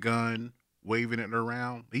with the gun waving it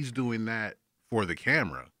around. He's doing that for the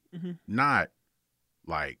camera, not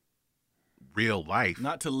like real life.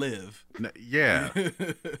 Not to live. Yeah.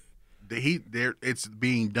 It's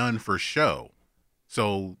being done for show.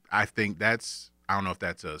 So I think that's, I don't know if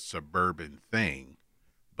that's a suburban thing,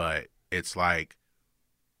 but it's like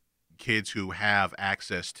kids who have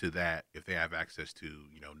access to that, if they have access to,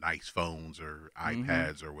 nice phones or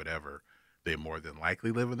iPads or whatever, they more than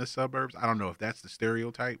likely live in the suburbs. I don't know if that's the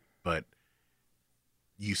stereotype, but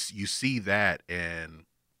you see that and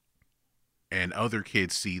other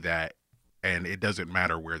kids see that, and it doesn't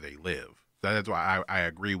matter where they live. So that's why I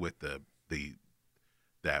agree with the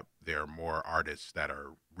that there are more artists that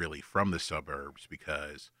are really from the suburbs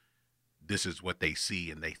because this is what they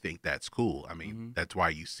see and they think that's cool. I mean, that's why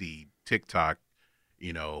you see TikTok,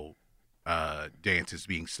 dances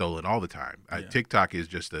being stolen all the time. TikTok is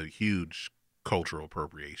just a huge cultural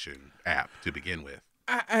appropriation app to begin with.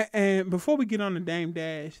 And before we get on the Dame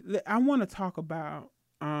Dash, I want to talk about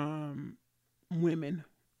women.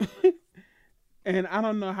 And I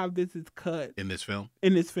don't know how this is cut In this film?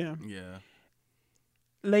 Yeah.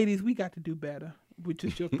 Ladies, we got to do better with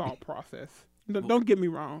just your thought process. Don't get me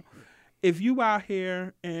wrong. If you out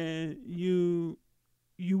here and you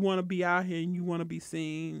want to be out here and you want to be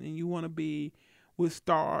seen and you want to be with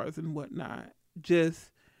stars and whatnot,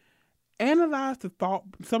 just analyze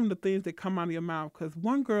some of the things that come out of your mouth. Because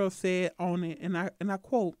one girl said on it, and I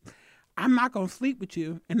quote, "I'm not gonna sleep with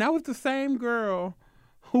you," and that was the same girl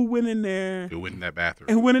who went in there Who went in that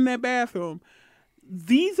bathroom? and went in that bathroom.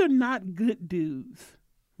 These are not good dudes,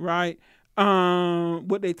 right?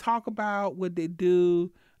 What they talk about, what they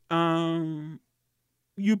do,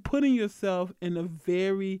 you're putting yourself in a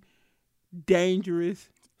very dangerous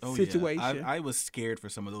situation. Yeah. I was scared for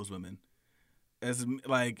some of those women. As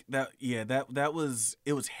like that, yeah, that was,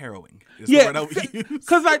 it was harrowing. Yeah,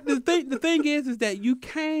 because like the thing is that you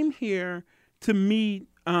came here to meet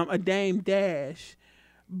a Dame Dash,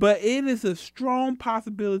 but it is a strong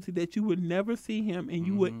possibility that you would never see him and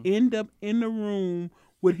you would end up in the room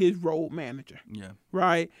with his road manager. Yeah.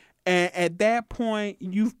 Right? And at that point,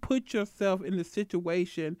 you've put yourself in a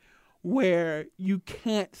situation where you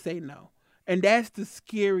can't say no. And that's the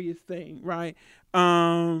scariest thing, right?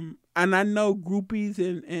 And I know groupies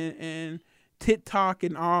and TikTok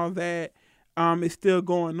and all that is still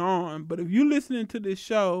going on. But if you're listening to this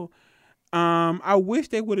show, I wish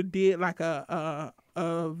they would have did like a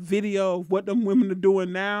video of what them women are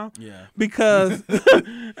doing now. Yeah. Because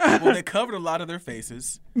well, they covered a lot of their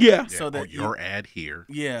faces. Yeah. So that your ad here.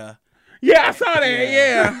 Yeah. Yeah, I saw that.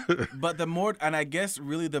 Yeah. But the more, and I guess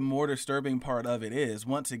really the more disturbing part of it is,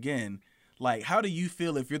 once again, like, how do you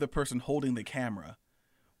feel if you're the person holding the camera?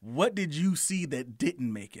 What did you see that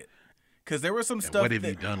didn't make it? Because there was some stuff. What have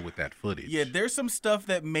you done with that footage? Yeah, there's some stuff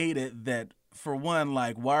that made it that, for one,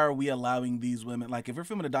 like, why are we allowing these women, like, if we're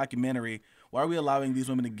filming a documentary, why are we allowing these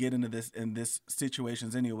women to get into this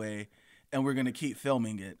situations anyway, and we're gonna keep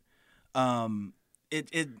filming it?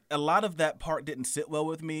 A lot of that part didn't sit well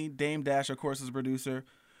with me. Dame Dash, of course, is a producer.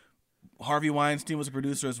 Harvey Weinstein was a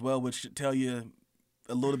producer as well, which should tell you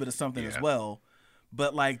a little bit of something as well.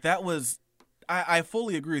 But like, that was, I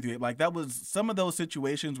fully agree with you. Like, that was, some of those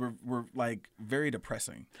situations were like very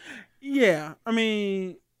depressing. Yeah, I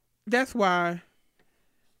mean, that's why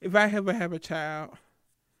if I ever have a child,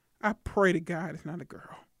 I pray to God it's not a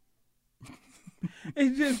girl.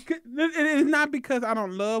 It's just, it's not because I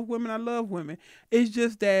don't love women. I love women. It's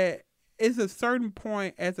just that it's a certain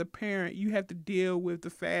point as a parent, you have to deal with the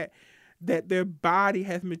fact that their body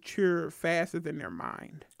has matured faster than their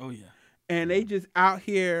mind. Oh, yeah. And they just out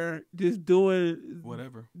here just doing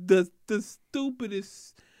whatever, the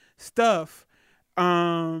stupidest stuff.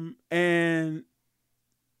 And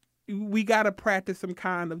we got to practice some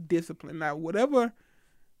kind of discipline. Now, whatever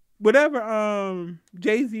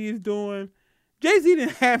Jay-Z is doing, Jay-Z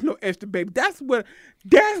didn't have no extra baby. That's what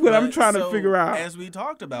I'm trying to figure out. As we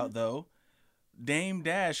talked about, though, Dame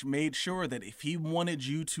Dash made sure that if he wanted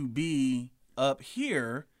you to be up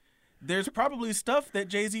here, there's probably stuff that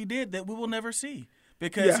Jay-Z did that we will never see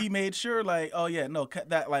because he made sure, like, oh yeah, no, cut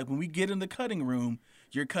that. Like when we get in the cutting room,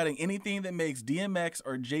 you're cutting anything that makes DMX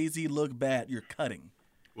or Jay-Z look bad. You're cutting.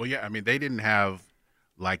 Well, yeah, I mean, they didn't have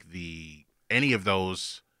like any of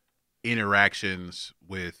those interactions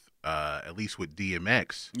with at least with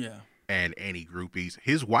DMX and any groupies.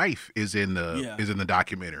 His wife is in the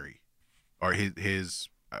documentary, or his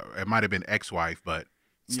it might have been ex-wife, but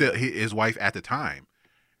still his wife at the time.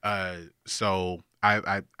 So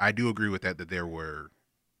I do agree with that there were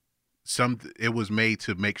it was made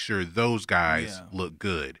to make sure those guys look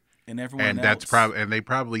good. And everyone and else. That's and they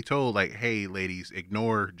probably told like, hey ladies,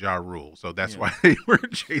 ignore Ja Rule. So that's why they were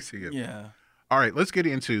chasing him. Yeah. All right, let's get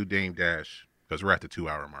into Dame Dash because we're at the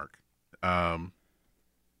 2-hour mark.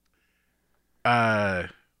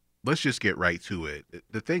 Let's just get right to it.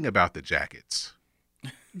 The thing about the jackets.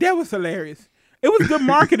 That was hilarious. It was good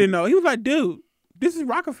marketing though. He was like, dude, this is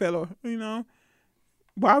Rockefeller, you know.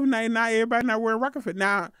 Why would not everybody not wearing Rockefeller?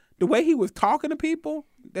 Now, the way he was talking to people,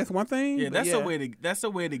 that's one thing. Yeah, that's a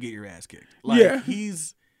way to get your ass kicked. Like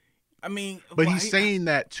he's saying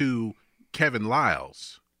that to Kevin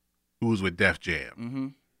Lyles, who was with Def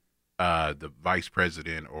Jam, the vice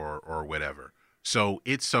president or whatever. So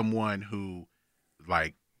it's someone who,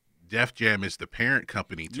 like, Def Jam is the parent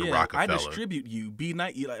company to Rockefeller. I distribute you. Be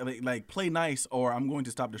nice, like play nice, or I'm going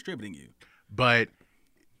to stop distributing you. But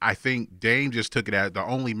I think Dame just took it as the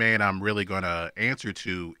only man I'm really going to answer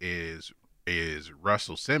to is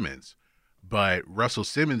Russell Simmons. But Russell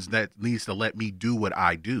Simmons that needs to let me do what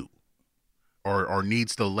I do, or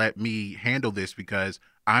needs to let me handle this because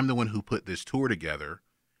I'm the one who put this tour together.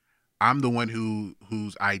 I'm the one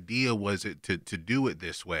whose idea was it to do it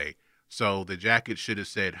this way. So the jacket should have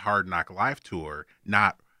said Hard Knock Life Tour,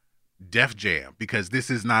 not Def Jam, because this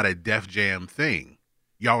is not a Def Jam thing.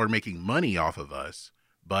 Y'all are making money off of us,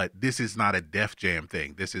 but this is not a Def Jam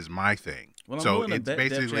thing. This is my thing. Well, I'm so willing it's to bet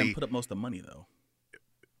basically Def Jam put up most of the money though.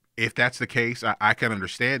 If that's the case, I can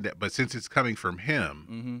understand that. But since it's coming from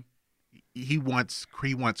him, he wants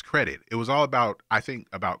credit. It was all about, I think,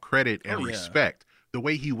 about credit and respect. The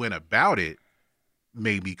way he went about it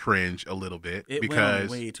made me cringe a little bit because went on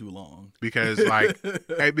way too long. Because like,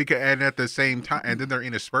 and at the same time, and then they're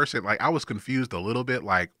interspersing. Like I was confused a little bit.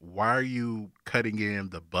 Like, why are you cutting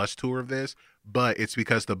in the bus tour of this? But it's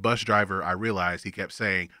because the bus driver, I realized he kept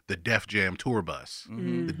saying the Def Jam tour bus,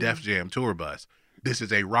 the Def Jam tour bus. This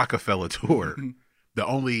is a Rockefeller tour. The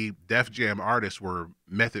only Def Jam artists were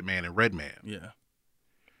Method Man and Redman.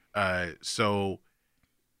 Yeah. So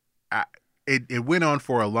it went on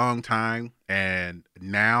for a long time, and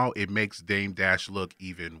now it makes Dame Dash look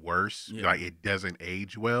even worse. Yeah. Like it doesn't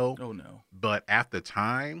age well. Oh no. But at the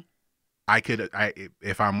time,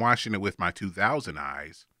 if I'm watching it with my 2000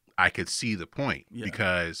 eyes, I could see the point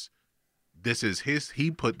because this is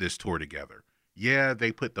he put this tour together. Yeah,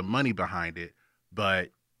 they put the money behind it, but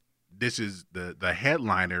this is the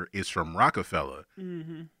headliner is from Rockefeller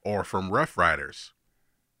or from Rough Riders,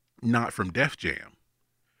 not from Def Jam.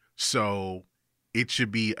 So it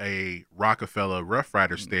should be a Rockefeller Rough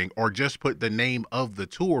Riders thing, or just put the name of the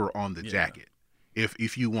tour on the jacket.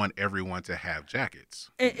 If you want everyone to have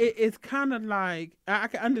jackets, it's kind of like I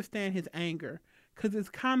can understand his anger because it's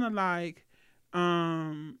kind of like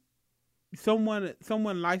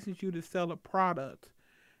someone licensed you to sell a product.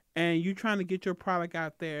 And you're trying to get your product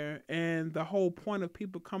out there, and the whole point of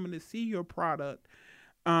people coming to see your product,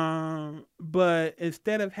 but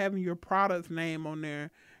instead of having your product's name on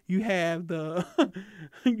there, you have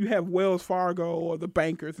you have Wells Fargo or the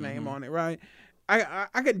banker's name on it, right?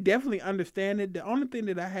 I could definitely understand it. The only thing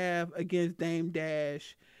that I have against Dame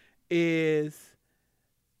Dash is,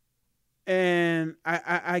 and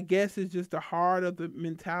I guess it's just the heart of the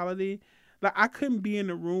mentality. Like I couldn't be in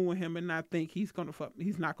the room with him and not think he's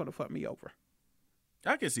not gonna fuck me over.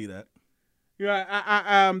 I can see that.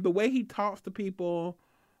 Yeah, the way he talks to people,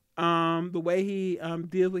 the way he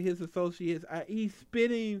deals with his associates, he's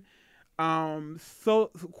spitting so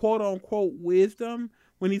quote unquote wisdom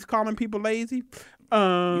when he's calling people lazy.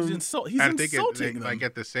 He's insulting them. Like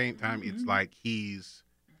at the same time, it's like he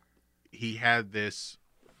had this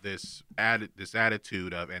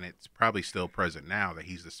attitude of, and it's probably still present now, that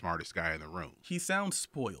he's the smartest guy in the room. He sounds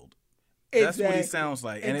spoiled. Exactly. That's what he sounds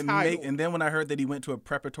like. And then when I heard that he went to a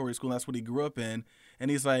preparatory school, that's what he grew up in, and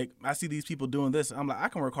he's like, I see these people doing this. I'm like, I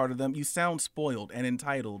can work harder than them. You sound spoiled and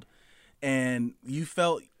entitled, and you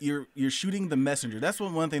felt you're shooting the messenger. That's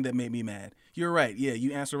one thing that made me mad. You're right. Yeah,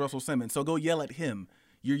 you answer Russell Simmons, so go yell at him.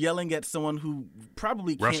 You're yelling at someone who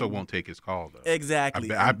probably can't. Russell won't take his call though.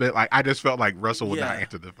 Exactly. I bet like I just felt like Russell would not Yeah.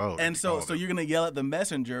 answer the phone. And if you so called him. you're gonna yell at the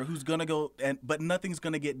messenger who's gonna go but nothing's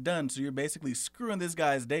gonna get done. So you're basically screwing this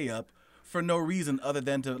guy's day up for no reason other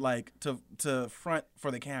than to front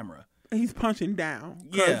for the camera. He's punching down.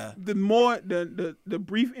 'Cause Yeah. The more the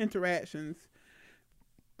brief interactions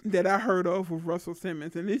that I heard of with Russell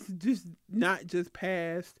Simmons, and this is just not just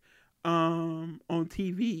past on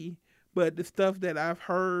TV, but the stuff that I've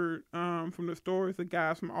heard from the stories of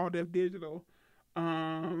guys from All Def Digital.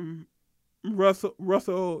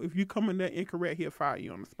 Russell, if you come in there incorrect, he'll fire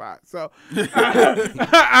you on the spot. So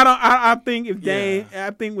I think if Dame, I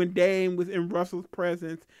think when Dame was in Russell's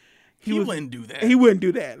presence, He wouldn't do that. He wouldn't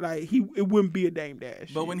do that. Like it wouldn't be a Dame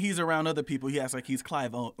Dash. But when he's around other people, he acts like he's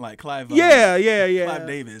Clive. Yeah. Clive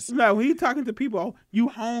Davis. No, when he's talking to people, oh, you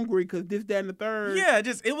hungry because this, that, and the third. Yeah,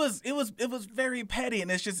 it was very petty, and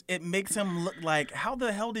it makes him look like, how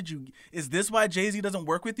the hell did you? Is this why Jay-Z doesn't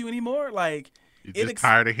work with you anymore? Like, You're just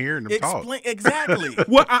tired of hearing them talk. Exactly.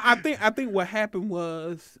 Well, I think what happened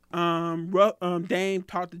was Dame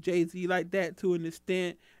talked to Jay-Z like that to an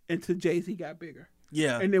extent until Jay-Z got bigger.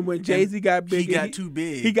 Yeah. And then when Jay-Z got big, he got too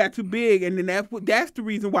big. He got too big, and then that's the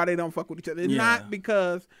reason why they don't fuck with each other. It's not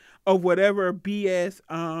because of whatever BS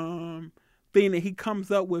thing that he comes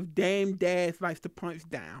up with. Dame Dash likes to punch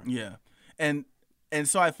down. Yeah. And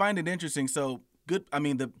so I find it interesting. So good. I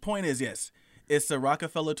mean, the point is, yes, it's a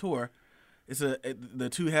Rockefeller tour. The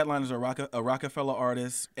two headliners are a Rockefeller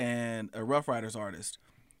artist and a Rough Riders artist.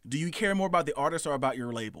 Do you care more about the artist or about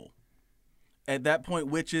your label? At that point,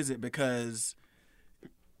 which is it? Because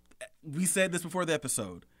we said this before the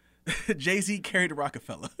episode. Jay-Z carried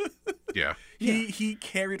Rockefeller. Yeah. He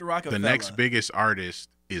carried Rockefeller. The next biggest artist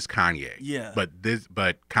is Kanye. Yeah. But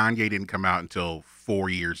Kanye didn't come out until 4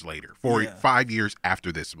 years later. 5 years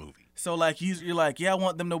after this movie. So like you're like, yeah, I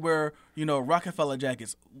want them to wear, Rockefeller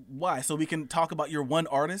jackets. Why? So we can talk about your one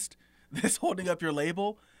artist that's holding up your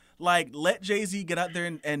label? Like, let Jay-Z get out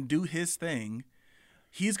there and do his thing.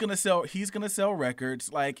 He's gonna sell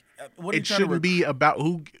records. Like, what are you It trying to shouldn't be about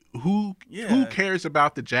who cares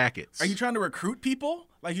about the jackets. Are you trying to recruit people?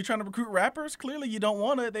 Like, you trying to recruit rappers? Clearly, you don't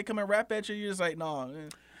want to. They come and rap at you. You're just like, no.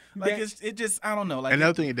 Like, it just, I don't know. Like,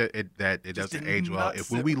 another thing that it just doesn't did age well. not If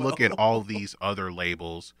sit when we look well. at all these other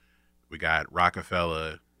labels, we got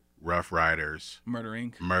Rockefeller, Rough Riders, Murder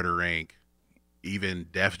Inc., even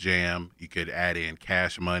Def Jam. You could add in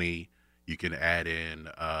Cash Money. You can add in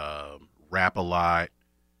Rap a Lot,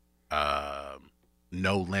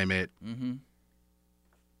 No Limit. Mm-hmm.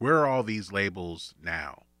 Where are all these labels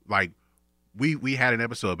now? Like, we had an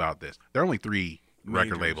episode about this. There are only three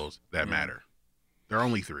record Majors. labels that matter. There are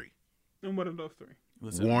only three: And what are those three?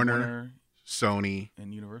 Was it Warner, Sony,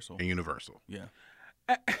 and Universal. and Universal. Yeah.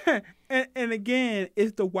 and again,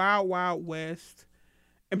 it's the wild, wild west.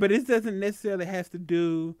 But it doesn't necessarily have to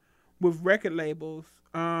do with record labels,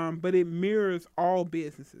 but it mirrors all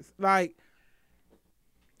businesses. Like,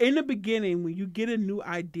 in the beginning, when you get a new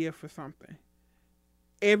idea for something,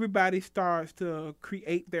 everybody starts to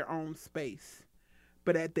create their own space.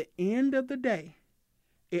 But at the end of the day,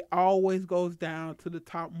 it always goes down to the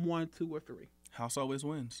top 1, 2, or 3. House always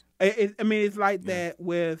wins. It's like that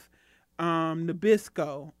with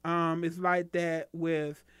Nabisco. It's like that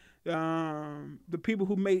with the people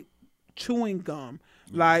who make chewing gum.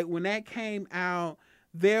 Like, when that came out,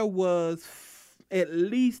 there was at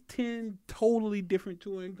least 10 totally different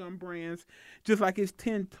chewing gum brands, just like it's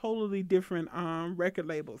 10 totally different record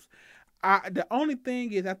labels. The only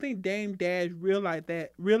thing is, I think Dame Dash realized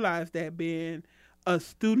that being a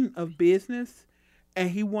student of business,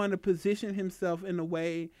 and he wanted to position himself in a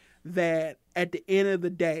way that at the end of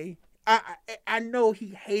the day, I know he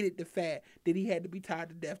hated the fact that he had to be tied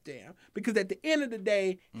to Def Jam, because at the end of the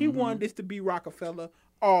day, he wanted this to be Rockefeller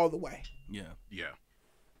all the way. Yeah. Yeah.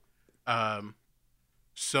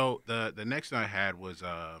 So the next thing I had was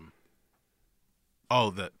the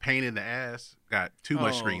Pain in the Ass got too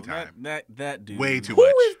much screen time. That dude. Way too Who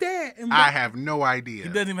much. is that? And I have no idea. He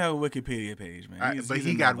doesn't even have a Wikipedia page, man. But He's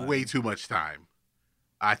he a got nobody. way too much time.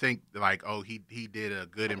 I think he did a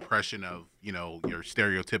good impression of, your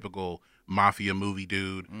stereotypical mafia movie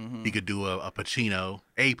dude. Mm-hmm. He could do a Pacino,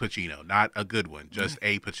 not a good one, just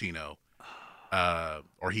a Pacino.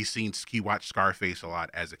 Or he watched Scarface a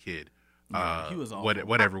lot as a kid. Yeah, he was awful.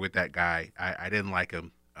 Whatever with that guy. I didn't like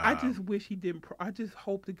him. I just wish he didn't. I just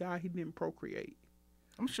hope the guy he didn't procreate.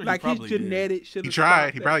 I'm sure Like, he his probably genetics should He have.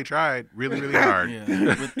 tried. He probably tried really, really hard. did.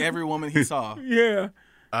 Yeah. With every woman he saw. Yeah.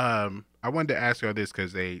 I wanted to ask you this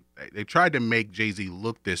because they tried to make Jay-Z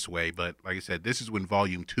look this way, but like I said, this is when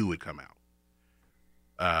Volume 2 would come out.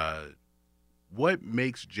 what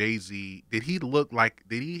makes Jay-Z? Did he look like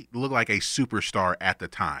a superstar at the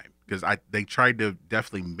time? Because they tried to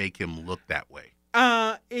definitely make him look that way.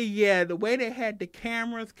 Yeah, the way they had the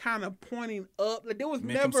cameras kind of pointing up, like there was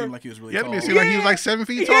Make never. him seem like he was really Yeah, tall. it seemed like he was like 7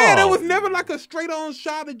 feet tall. Yeah, there was never like a straight on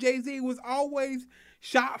shot of Jay-Z. It was always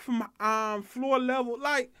shot from floor level.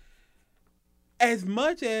 Like, as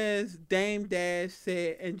much as Dame Dash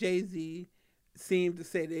said and Jay-Z seemed to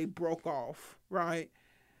say they broke off, right?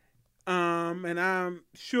 And I'm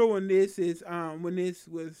sure when this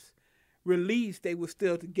was released, they were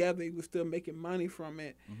still together. They were still making money from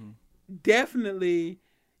it. Mm-hmm. Definitely,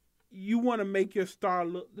 you want to make your star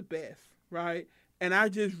look the best, right? And I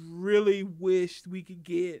just really wish we could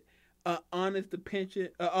get an honest depiction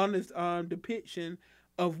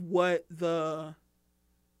of what the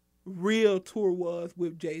real tour was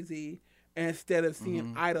with Jay-Z, instead of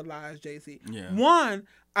seeing idolized Jay-Z. Yeah. One,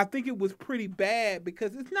 I think it was pretty bad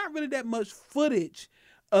because it's not really that much footage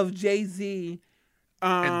of Jay-Z.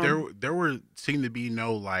 And there seemed to be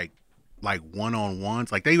no like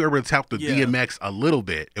one-on-ones. Like they were able to talk to DMX a little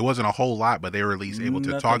bit. It wasn't a whole lot, but they were at least able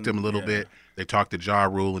to talk to him a little bit. They talked to Ja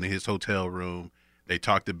Rule in his hotel room. They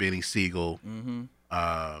talked to Benny Siegel.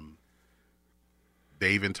 Mm-hmm.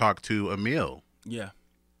 They even talked to Emil. Yeah.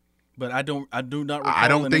 But I do not recall I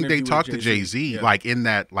don't an think they interview talked with to Jay-Z Yeah. like in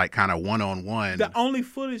that like kind of one-on-one. The only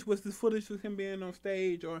footage was the footage of him being on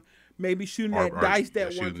stage or maybe shooting that dice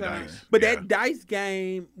that one time. Dice. But Yeah. that dice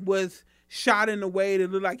game was shot in a way that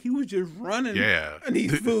looked like he was just running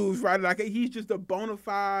these fools, right? Like he's just a bona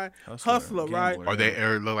fide hustler, right? gambler. Or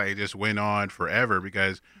they look like it just went on forever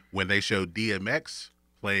because when they showed DMX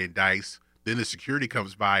playing dice, then the security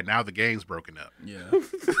comes by. Now the game's broken up. Yeah.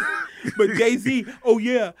 But Jay-Z,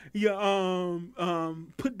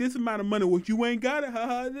 put this amount of money. Well, you ain't got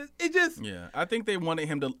it. It just Yeah. I think they wanted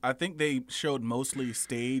him to. I think they showed mostly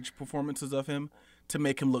stage performances of him to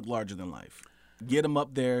make him look larger than life. Get him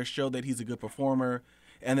up there, show that he's a good performer,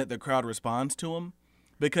 and that the crowd responds to him.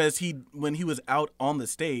 Because when he was out on the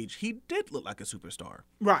stage, he did look like a superstar.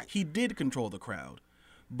 right. He did control the crowd.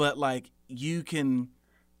 But like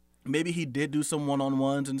maybe he did do some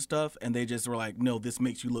one-on-ones and stuff, and they just were like, no, this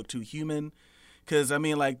makes you look too human. Because, I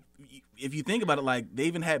mean, like, if you think about it, like, they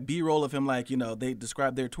even had B-roll of him, like, they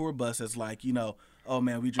described their tour bus as, like, oh,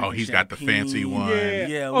 man, we drink Oh, he's got the fancy one.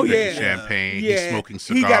 Yeah. we yeah. drink Champagne. Yeah. He's smoking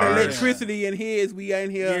cigars. He got electricity in his. We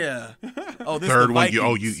ain't here. Yeah. Oh, this Third the one,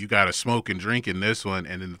 Vikings. you got to smoke and drink in this one,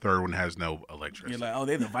 and then the third one has no electricity. You're like, oh,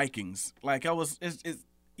 they're the Vikings. Like, they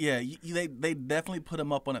definitely put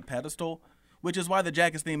him up on a pedestal, which is why the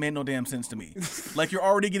Jackets thing made no damn sense to me. Like, you're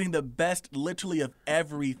already getting the best, literally, of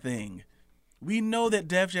everything. We know that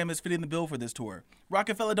Def Jam is fitting the bill for this tour.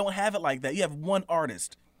 Rockefeller don't have it like that. You have one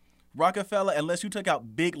artist. Rockefeller, unless you took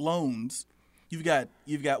out big loans, you've got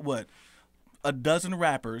what? A dozen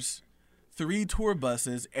rappers, 3 tour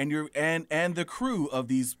buses, and the crew of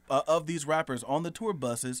these rappers on the tour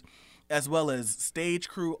buses, as well as stage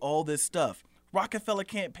crew, all this stuff. Rockefeller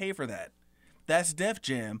can't pay for that. That's Def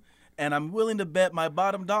Jam. And I'm willing to bet my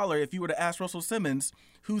bottom dollar, if you were to ask Russell Simmons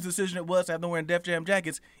whose decision it was to have them wearing Def Jam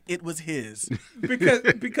jackets, it was his.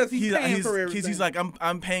 because he's paying for everything. He's like,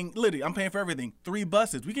 I'm paying for everything. 3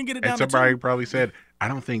 buses. We can get it down And somebody to 2. probably said, I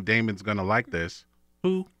don't think Damon's going to like this.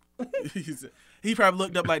 Who? He probably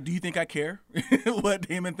looked up like, do you think I care what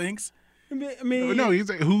Damon thinks? I mean, No, he's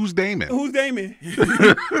like, who's Damon? who's Damon? He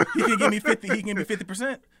can give me 50. He can give me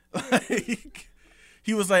 50%. Like,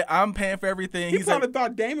 he was like, I'm paying for everything. He He's probably like,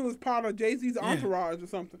 thought Damon was part of Jay-Z's entourage or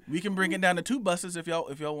something. we can bring it down to 2 buses if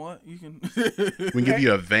y'all want. You can. We can give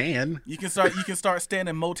you a van. You can start staying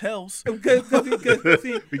in motels. Because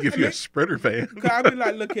see, We give you a Sprinter van. I'd be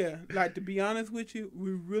like, look here. Like, to be honest with you,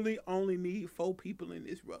 we really only need 4 people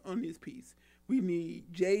on this piece. We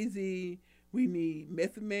need Jay-Z. We need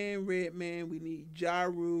Method Man, Redman. We need Ja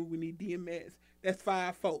Rule. We need DMX. That's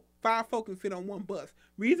 5 folk. 5 folk can fit on one bus.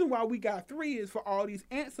 Reason why we got 3 is for all these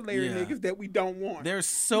ancillary niggas that we don't want. There's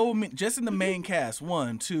so many, just in the main cast,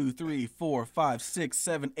 1, 2, 3, 4, 5, 6,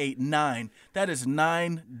 7, 8, 9. That is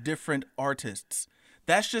 9 different artists.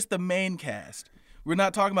 That's just the main cast. We're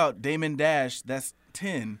not talking about Damon Dash. That's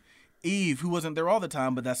 10. Eve, who wasn't there all the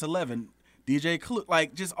time, but that's 11. DJ Clue,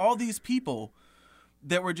 like just all these people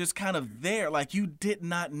that were just kind of there. Like you did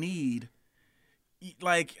not need.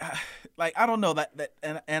 Like I don't know that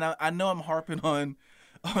and I know I'm harping on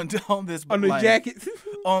this On the like, jackets.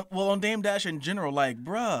 on Dame Dash in general, like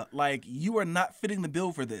bruh, like you are not fitting the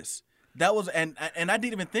bill for this. That was and I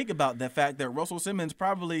didn't even think about the fact that Russell Simmons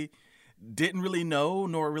probably didn't really know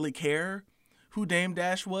nor really care who Dame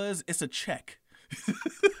Dash was. It's a check.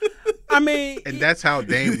 I mean, And that's how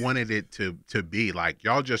Dame wanted it to be. Like,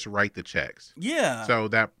 y'all just write the checks. Yeah. So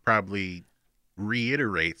that probably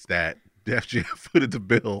reiterates that Def Jam footed the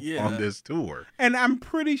bill Yeah. on this tour. and I'm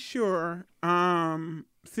pretty sure,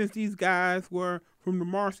 since these guys were from the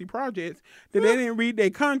Marcy Projects, that they didn't read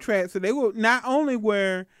their contract, so they were not only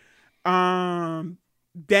were Dame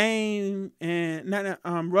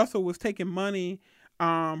and Russell was taking money,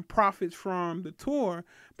 profits from the tour,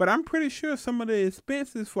 but I'm pretty sure some of the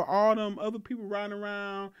expenses for all them other people riding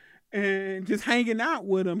around and just hanging out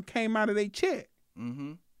with them came out of their check.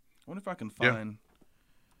 Mm-hmm. I wonder if I can find.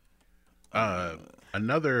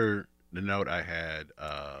 Another note I had,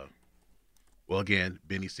 well, again,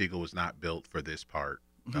 Benny Siegel was not built for this part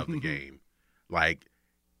of the game. Like,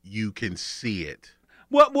 you can see it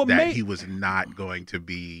What that made he was not going to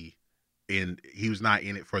be he was not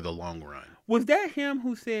in it for the long run. was that him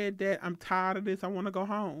who said that I'm tired of this, I want to go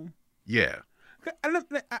home? Yeah. I'm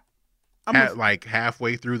Like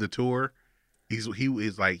halfway through the tour, he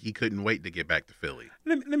was like he couldn't wait to get back to Philly.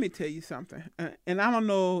 Let me tell you something, and I don't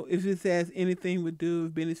know if this has anything to do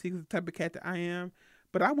with Benny Siegel's the type of cat that I am,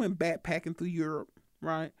 but I went backpacking through Europe,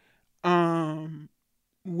 right?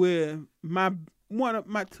 With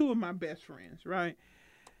two of my best friends, right?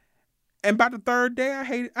 And by the third day, I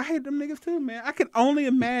hate them niggas too, man. I can only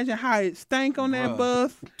imagine how it stank on that Bruh.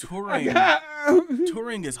 bus.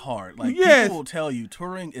 Touring is hard. Like, Yes. people will tell you,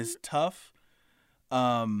 touring is tough.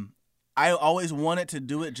 I always wanted to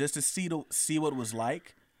do it just to see what it was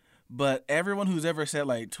like, but everyone who's ever said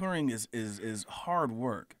like touring is hard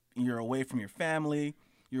work. You're away from your family,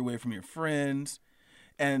 you're away from your friends,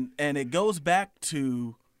 and it goes back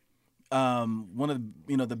to one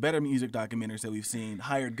of the better music documentaries that we've seen,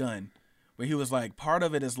 Hired Gun, where he was like, part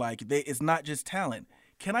of it is like it's not just talent.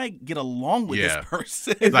 Can I get along with this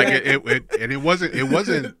person? Like it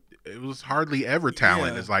was hardly ever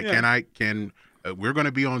talent. Yeah. It's like, we're going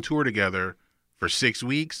to be on tour together for 6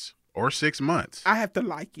 weeks or 6 months. I have to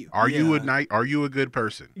like you. Are you a good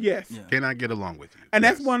person? Yes. Yeah. Can I get along with you? And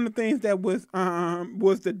Yes. that's one of the things that was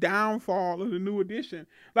the downfall of the New Edition.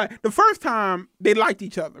 Like the first time they liked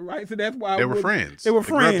each other, right? So that's why They were friends. They were They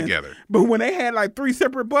grew up friends together. But when they had like 3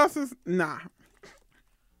 separate buses, nah.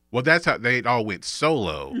 Well, that's how they all went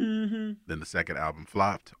solo. Mm-hmm. Then the second album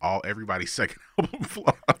flopped. Everybody's second album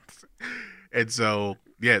flopped. And so,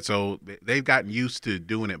 so they've gotten used to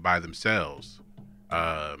doing it by themselves.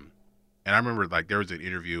 And I remember like there was an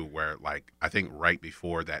interview where like I think right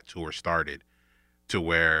before that tour started, to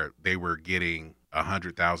where they were getting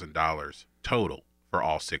 $100,000 total for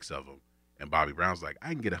all 6 of them, and Bobby Brown's like, I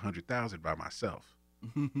can get $100,000 by myself,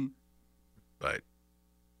 but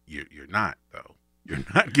you're not though. You're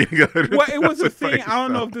not getting $100,000. Well, it was a by scene. I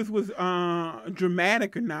don't know if yourself. this was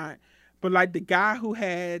dramatic or not, but like the guy who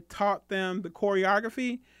had taught them the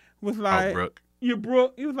choreography was like, Brooke. "You're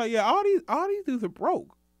broke." He was like, "Yeah, all these dudes are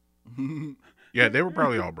broke." Yeah, they were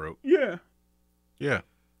probably all broke. Yeah. Yeah,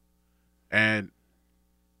 and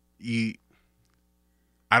I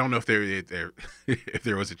don't know if if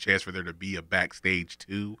there was a chance for there to be a backstage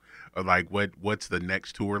too, or like what's the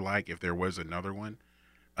next tour like if there was another one.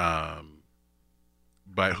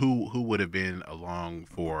 But who would have been along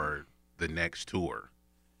for the next tour?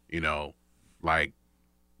 You know, like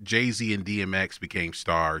Jay-Z and DMX became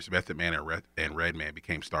stars. Method Man and Redman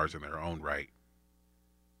became stars in their own right.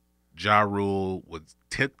 Ja Rule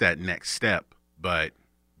took that next step, but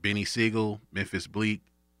Benny Siegel, Memphis Bleak,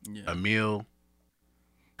 Yeah. Emil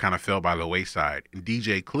kind of fell by the wayside. And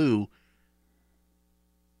DJ Clue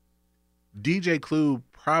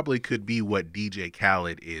probably could be what DJ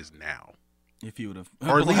Khaled is now. If you would have,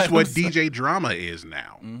 Or at least what DJ Drama is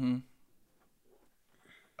now. Mm-hmm.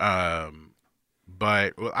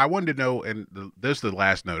 But I wanted to know, and this is the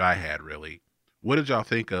last note I had really. What did y'all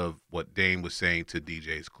think of what Dame was saying to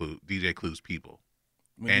DJ Clue's people?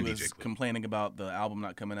 When And he was DJ Clue. complaining about the album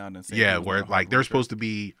not coming out and saying Yeah, where like there's supposed to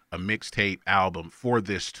be a mixtape album for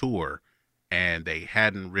this tour, and they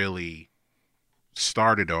hadn't really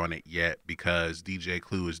started on it yet because DJ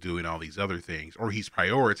Clue is doing all these other things, or he's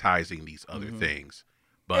prioritizing these other things.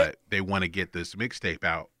 But they want to get this mixtape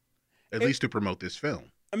out, at least to promote this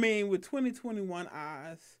film. I mean, with 2021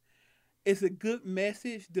 eyes, it's a good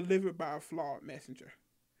message delivered by a flawed messenger.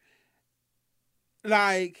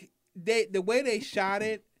 Like the way they shot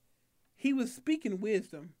it, he was speaking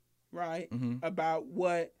wisdom, right? Mm-hmm. About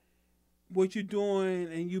what you're doing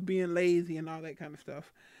and you being lazy and all that kind of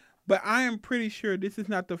stuff. But I am pretty sure this is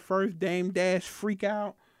not the first Dame Dash freak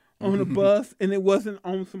out on the bus, and it wasn't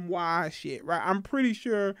on some wise shit, right? I'm pretty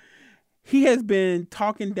sure he has been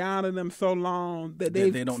talking down to them so long that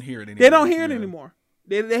they don't hear it anymore. They don't hear it Yeah. anymore.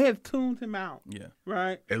 They have tuned him out, Yeah.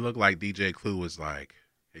 right? It looked like DJ Clue was like,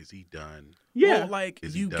 is he done? Yeah. Well, like,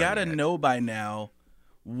 Is he you done gotta yet? know by now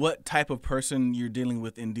what type of person you're dealing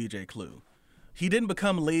with in DJ Clue. He didn't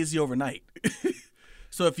become lazy overnight.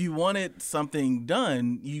 So if you wanted something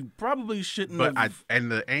done, you probably shouldn't But have.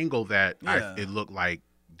 and the angle that Yeah. it looked like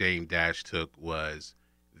Dame Dash took was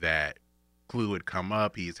that Clue had come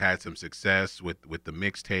up. He's had some success with the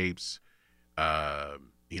mixtapes.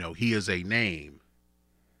 He is a name,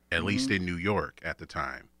 at least in New York at the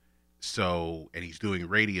time. So, and he's doing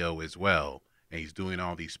radio as well, and he's doing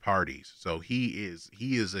all these parties. So he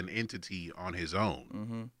is an entity on his own.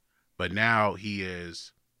 Mm-hmm. But now he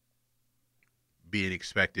is being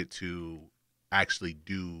expected to actually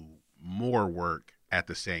do more work at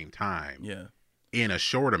the same time Yeah. in a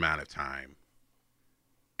short amount of time.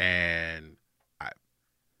 And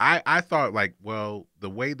I thought, like, well, the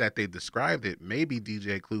way that they described it, maybe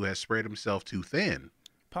DJ Clue has spread himself too thin,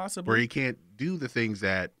 Possibly. where he can't do the things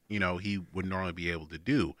that, he would normally be able to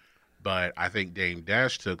do. But I think Dame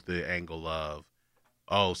Dash took the angle of,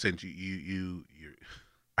 oh, since you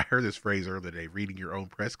I heard this phrase earlier today, reading your own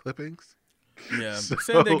press clippings. Yeah. So,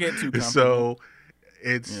 Said they get too comfortable. so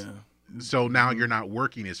it's Yeah. so now you're not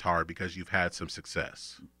working as hard because you've had some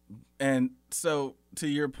success. And so, to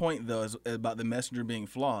your point though, is about the messenger being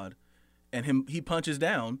flawed, and he punches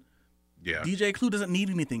down. Yeah. DJ Clue doesn't need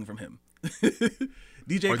anything from him.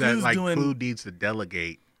 DJ Or that Clue's like doing. Clue needs to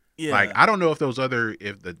delegate. Yeah. Like I don't know if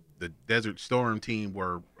the Desert Storm team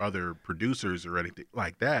were other producers or anything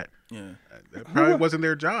like that. Yeah. That probably wasn't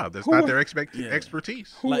their job. That's not their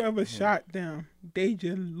expertise. Whoever shot them, they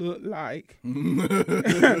just look like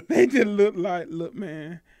they just look,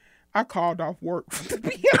 man. I called off work to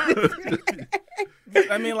be honest.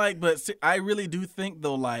 I mean, but I really do think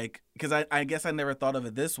though, because I guess I never thought of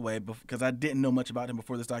it this way because I didn't know much about him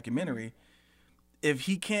before this documentary. If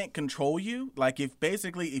he can't control you,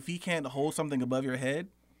 if he can't hold something above your head,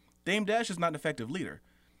 Dame Dash is not an effective leader.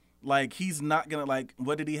 Like, he's not gonna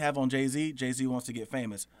what did he have on Jay-Z? Jay-Z wants to get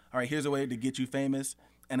famous. All right, here's a way to get you famous.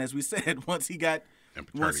 And as we said, once he got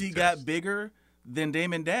bigger than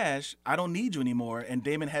Damon Dash, I don't need you anymore. And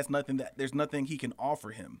Damon has there's nothing he can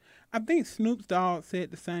offer him. I think Snoop Dogg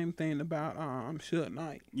said the same thing about Suge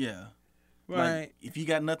Knight. Yeah. Right. If you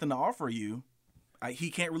got nothing to offer you,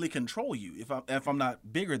 he can't really control you if I'm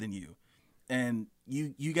not bigger than you. And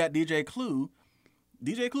you got DJ Clue.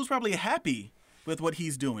 DJ Clue's probably happy with what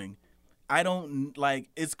he's doing. I don't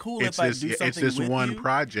it's cool if I do something It's this with one you,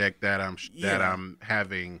 project that I'm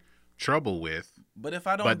having trouble with. but if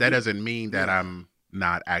I don't, But that doesn't mean that I'm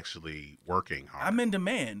not actually working hard. I'm in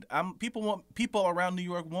demand. People around New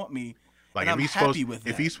York want me. Like and I'm happy with that.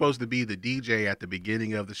 if he's supposed to be the DJ at the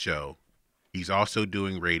beginning of the show, he's also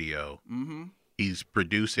doing radio. Mm-hmm. He's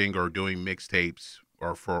producing or doing mixtapes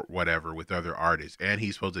or for whatever with other artists, and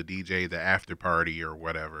he's supposed to DJ the after party or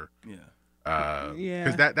whatever. Yeah.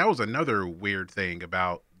 Because that was another weird thing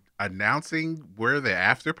about announcing where the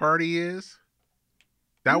after party is.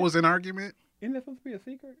 That was an argument. Isn't that supposed to be a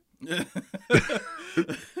secret?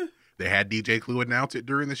 They had DJ Clue announce it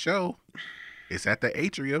during the show. It's at the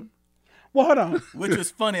atrium. Well, hold on. Which was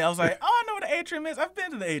funny. I was like, oh, I know what the atrium is. I've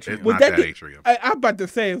been to the atrium. It's Was not that that the- atrium. I'm about to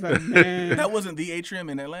say, it's like, man. That wasn't the atrium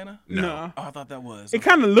in Atlanta? No. Oh, I thought that was. It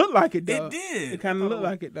kind of looked like it, though. It did. It kind of looked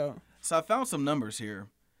like it, though. So I found some numbers here.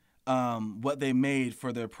 What they made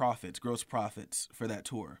for their profits, gross profits for that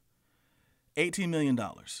tour. $18 million.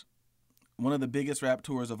 One of the biggest rap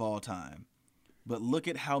tours of all time. But look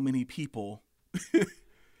at how many people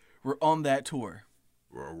were on that tour.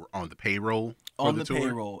 We're on the payroll. for On the tour.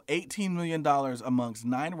 payroll. $18 million amongst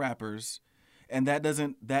 9 rappers. And that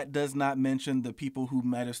does not mention the people who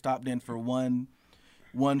might have stopped in for one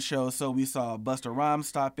show. So we saw Busta Rhymes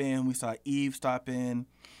stop in. We saw Eve stop in.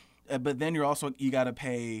 But then you got to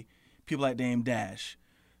pay people like Dame Dash.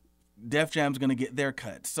 Def Jam's going to get their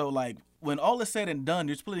cut. So, when all is said and done,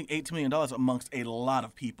 you're splitting $18 million amongst a lot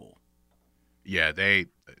of people. Yeah,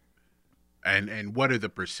 and what are the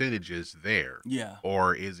percentages there? Yeah.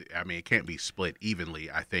 Or it can't be split evenly.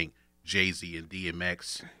 I think Jay-Z and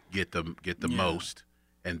DMX get the most,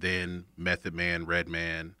 and then Method Man,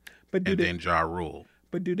 Redman, then Ja Rule.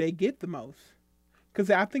 But do they get the most? Because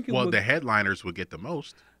I think The headliners would get the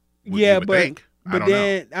most. Yeah, you would but think. I but don't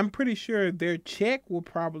then I'm pretty sure their check will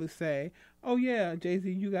probably say, "Oh yeah,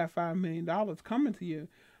 Jay-Z, you got $5 million coming to you,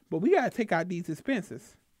 but we got to take out these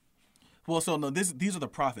expenses." Well, so no, these are the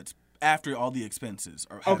profits after all the expenses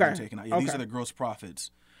have been taken out. Yeah, these are the gross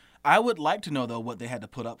profits. I would like to know though what they had to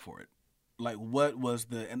put up for it. What was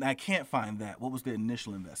and I can't find that. What was the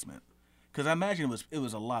initial investment? Because I imagine it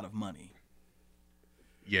was a lot of money.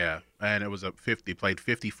 Yeah, and it was they played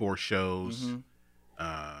 54 shows.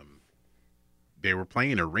 Mm-hmm. They were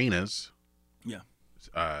playing arenas. Yeah.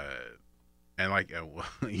 And like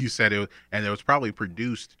you said, it was probably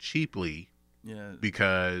produced cheaply. Yeah.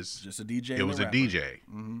 Because just a DJ. It was a DJ.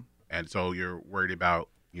 Mm-hmm. And so you're worried about,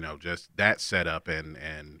 just that setup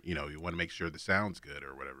and you want to make sure the sound's good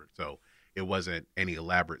or whatever. So it wasn't any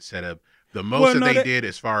elaborate setup. The most they did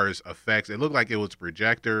as far as effects, it looked like it was a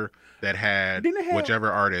projector that had whichever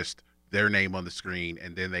artist, their name on the screen,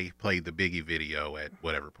 and then they played the Biggie video at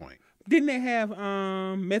whatever point. Didn't they have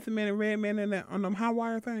Method Man and Redman on them high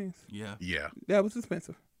wire things? Yeah. Yeah. That was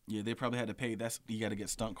expensive. Yeah, they probably had to pay. You got to get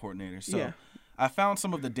stunt coordinators. So yeah. I found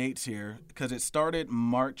some of the dates here because it started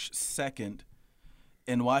March 2nd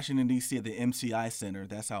in Washington, D.C. at the MCI Center.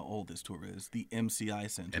 That's how old this tour is, the MCI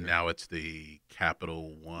Center. And now it's the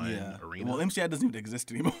Capital One Arena. Well, MCI doesn't even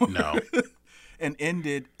exist anymore. No. And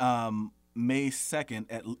ended May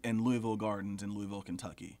 2nd in Louisville Gardens in Louisville,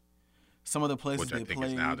 Kentucky. Some of the places Which I they think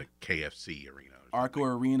played. is now the KFC Arena. Arco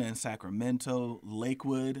Arena in Sacramento,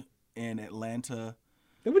 Lakewood in Atlanta.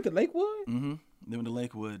 They went to Lakewood? Mm-hmm. They went to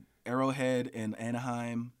Lakewood. Arrowhead in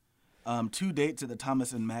Anaheim. 2 dates at the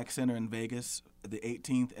Thomas and Mack Center in Vegas, the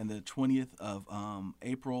 18th and the 20th of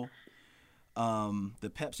April. The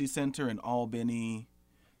Pepsi Center in Albany.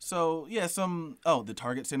 So, yeah, the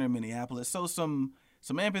Target Center in Minneapolis. So some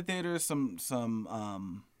amphitheaters, some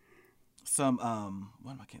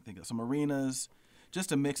arenas,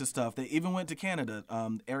 just a mix of stuff. They even went to Canada,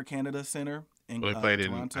 Air Canada Center in they played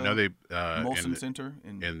Toronto. I know they Molson Center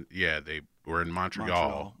they were in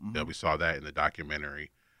Montreal. Mm-hmm. We saw that in the documentary.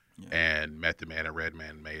 Yeah. And Method Man and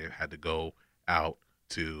Redman may have had to go out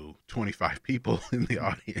to 25 people in the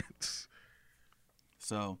audience.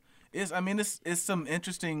 So it's some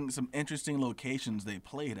interesting locations they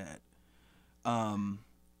played at. And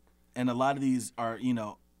a lot of these are,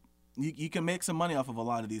 you can make some money off of a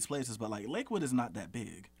lot of these places, but like Lakewood is not that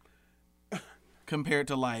big compared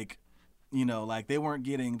to like they weren't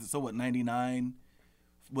getting, 99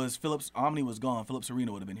 was Phillips, Omni was gone. Phillips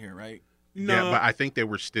Arena would have been here, right? No. Yeah, but I think they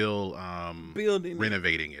were still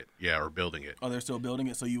renovating it. Yeah, or building it. Oh, they're still building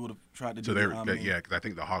it, so you would have tried to do because I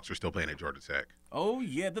think the Hawks are still playing at Georgia Tech. Oh,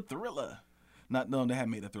 yeah, the Thriller. They hadn't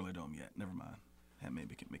made the Thriller Dome yet. Never mind. Hadn't made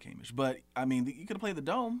McCamish. But, I mean, you could have played the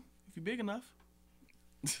Dome if you're big enough.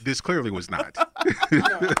 This clearly was not.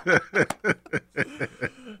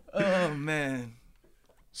 Oh, man.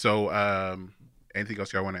 So, anything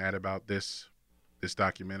else y'all want to add about this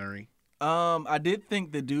documentary? I did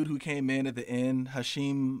think the dude who came in at the end,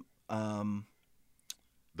 Hashim,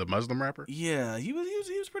 the Muslim rapper. Yeah, he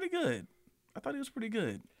was pretty good. I thought he was pretty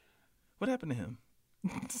good. What happened to him?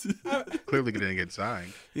 Clearly didn't get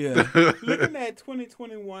signed. Yeah. Looking at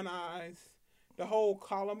 2021 eyes, the whole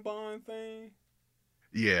Columbine thing.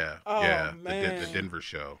 Yeah. Oh, yeah. man. The Denver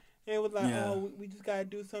show. It was like, we just gotta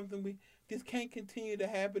do something. We just can't continue to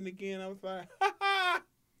happen again. I was like,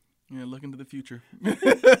 Yeah, look into the future.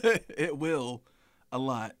 It will. A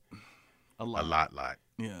lot.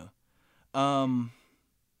 Yeah.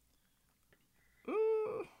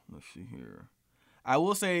 Let's see here. I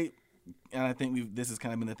will say, and I think this has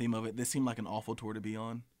kind of been the theme of it, this seemed like an awful tour to be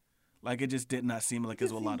on. Like, it just did not seem like it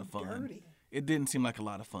was a lot of fun. Dirty. It didn't seem like a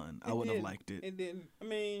lot of fun. I would have liked it. It didn't. I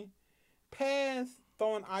mean, past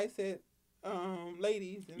throwing ice at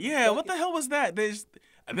ladies. Yeah, what the hell was that?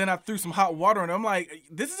 And then I threw some hot water on it. I'm like,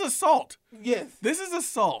 this is assault. Yes. This is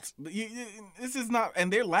assault. This is not,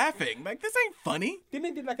 and they're laughing. Like, this ain't funny. Then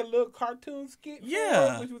they did like a little cartoon skit.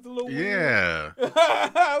 Yeah. Which was a little weird.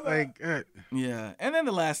 Yeah. And then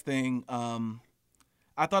the last thing,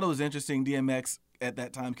 I thought it was interesting. DMX at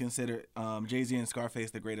that time considered Jay-Z and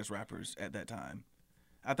Scarface the greatest rappers at that time.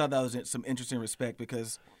 I thought that was some interesting respect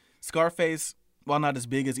because Scarface, while not as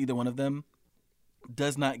big as either one of them,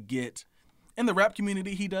 does not get, in the rap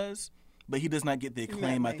community he does, but he does not get the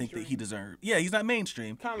acclaim I think that he deserves. Yeah, he's not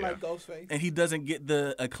mainstream. Kind of like Ghostface. And he doesn't get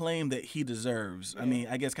the acclaim that he deserves. Yeah. I mean,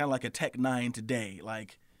 I guess kind of like a Tech Nine today.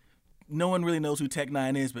 Like, no one really knows who Tech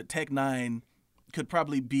Nine is, but Tech Nine could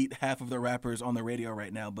probably beat half of the rappers on the radio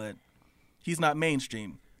right now, but he's not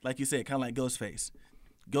mainstream. Like you said, kind of like Ghostface.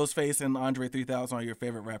 Ghostface and Andre 3000 are your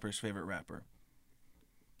favorite rapper's favorite rapper.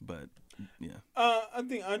 But, yeah. I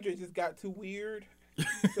think Andre just got too weird.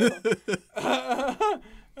 I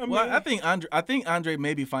think Andre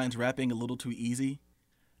maybe finds rapping a little too easy.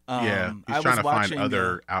 He's trying to find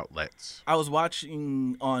other outlets. I was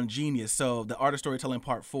watching on Genius, so the Art of Storytelling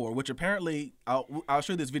Part 4, which apparently, I'll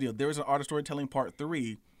show you this video. There is an Art of Storytelling Part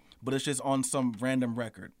 3, but it's just on some random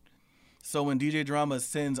record. So when DJ Drama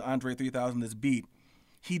sends Andre 3000 this beat,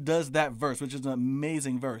 he does that verse, which is an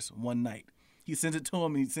amazing verse, one night. He sends it to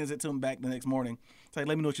him, and he sends it to him back the next morning. It's like,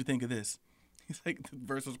 let me know what you think of this. He's like, the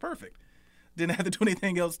verse was perfect. Didn't have to do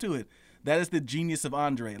anything else to it. That is the genius of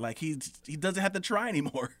Andre. Like he doesn't have to try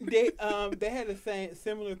anymore. They had the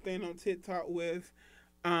similar thing on TikTok with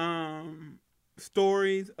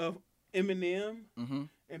stories of Eminem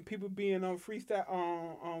and people being on freestyle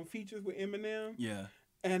on features with Eminem. Yeah.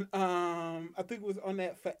 And I think it was on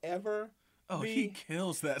that Forever. Oh, he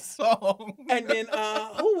kills that song. And then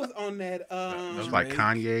who was on that? It was like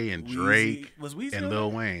Kanye and Drake and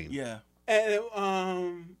Lil Wayne. Yeah. And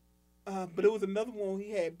but it was another one where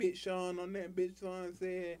he had Big Sean on there. Big Sean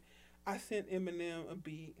said, "I sent Eminem a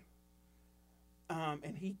beat,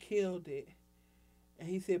 and he killed it." And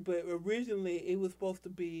he said, "But originally it was supposed to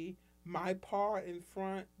be my part in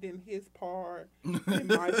front, then his part, and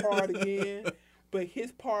my part again. But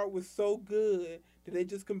his part was so good that they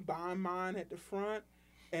just combined mine at the front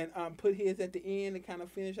and put his at the end and kind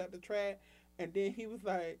of finish out the track." And then he was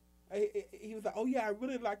like, "Oh yeah, I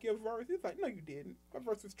really like your verse." He's like, "No, you didn't. My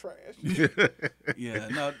verse is trash." Yeah,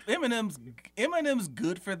 no, Eminem's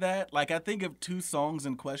good for that. Like, I think of two songs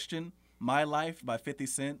in question: "My Life" by 50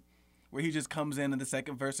 Cent, where he just comes in the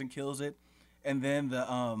second verse and kills it, and then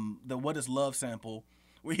the "What Is Love" sample,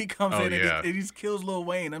 where he comes in and he just kills Lil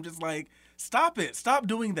Wayne. I'm just like, stop it, stop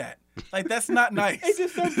doing that. Like, that's not nice.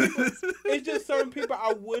 It's just certain people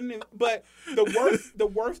I wouldn't. But the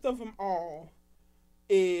worst of them all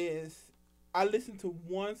is I listened to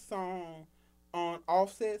one song on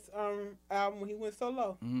Offset's album when he went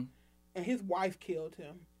solo, and his wife killed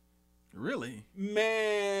him. Really?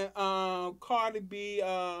 Man, Cardi B.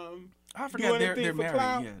 I forgot they're married.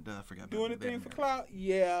 Clout, Yeah, I forgot. Doing anything for clout?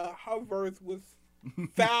 Yeah, her verse was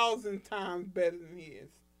 1,000 times better than his.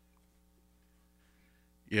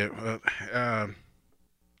 Yeah,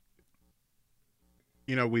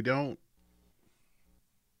 we don't.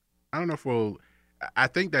 I don't know if we'll. I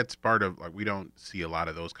think that's part of, like, we don't see a lot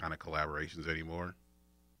of those kind of collaborations anymore,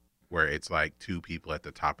 where it's like two people at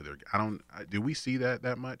the top of their. Do we see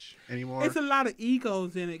that much anymore? It's a lot of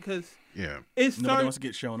egos in it because nobody wants to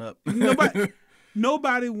get shown up.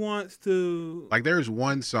 Nobody wants to. Like, there's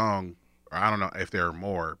one song, or I don't know if there are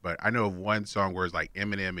more, but I know of one song where it's like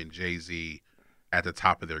Eminem and Jay-Z at the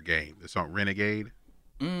top of their game. The song Renegade.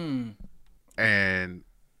 And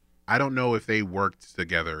I don't know if they worked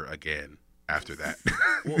together again after that.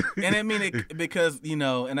 Well, and I mean, because,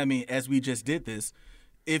 as we just did this,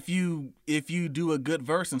 if you do a good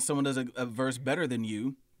verse and someone does a verse better than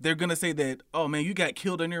you, they're gonna say that, oh man, you got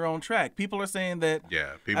killed on your own track. People are saying that.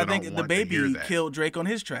 Yeah, people I think don't the want to hear Baby that. killed Drake on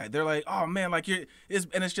his track. They're like, oh man, like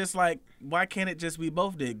it's just like, why can't it just we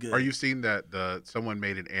both did good? Are you seeing that someone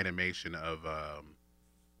made an animation of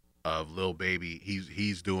Lil Baby?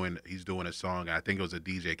 He's doing a song. I think it was a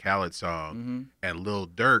DJ Khaled song, and Lil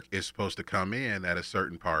Durk is supposed to come in at a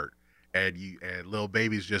certain part, and Lil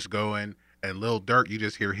Baby's just going, and Lil Durk, you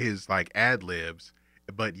just hear his like ad libs.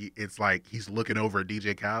 But it's like he's looking over at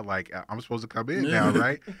DJ Khaled like, I'm supposed to come in now,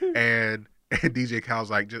 right? And DJ Khaled's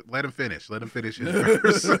like, just let him finish his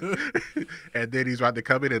verse. And then he's about to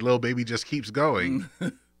come in, and Lil Baby just keeps going.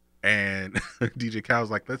 And DJ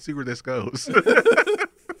Khaled's like, let's see where this goes.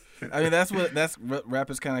 I mean, that's what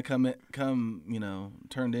rappers kind of come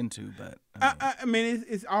turned into. But I mean,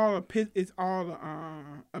 it's all a pissing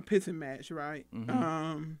match, right?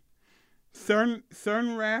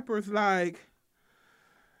 Certain rappers, like,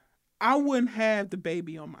 I wouldn't have the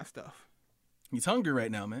Baby on my stuff. He's hungry right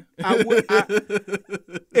now, man.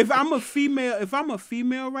 If I'm a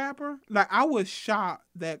female rapper, like, I was shocked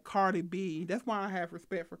that Cardi B. That's why I have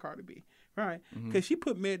respect for Cardi B, right? Because she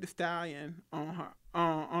put Meg Thee Stallion on her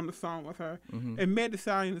on the song with her, and Meg Thee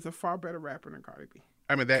Stallion is a far better rapper than Cardi B.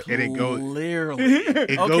 I mean that, and it goes clearly. It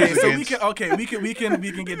Okay, goes so against, we can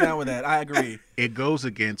get down with that. I agree. It goes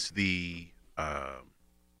against the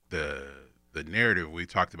narrative. We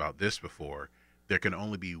talked about this before. There can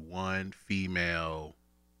only be one female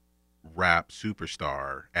rap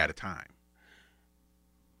superstar at a time.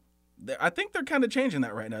 I think they're kind of changing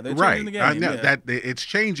that right now. They're Right. changing the game. I know that it's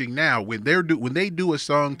changing now. When they do a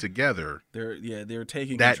song together, they're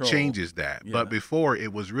taking that control. changes that. Yeah. But before,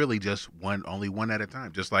 it was really just only one at a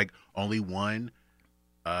time. Just like only one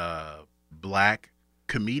black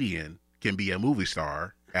comedian can be a movie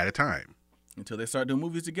star at a time. Until they start doing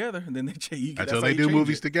movies together, and then they change. Until they do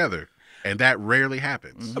movies together, and that rarely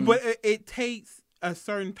happens. But it takes a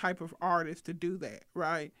certain type of artist to do that,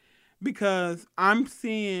 right? Because I'm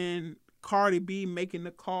seeing Cardi B making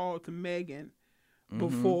the call to Megan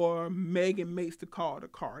before Megan makes the call to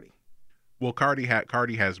Cardi. Well, Cardi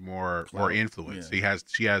has more influence. Yeah.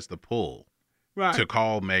 She has the pull. Right. to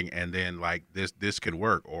call Megan, and then like this could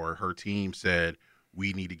work, or her team said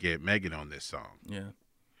we need to get Megan on this song, Yeah.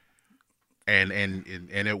 and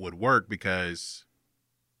it would work because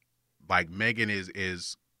like Megan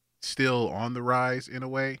is still on the rise in a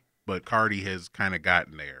way, but Cardi has kind of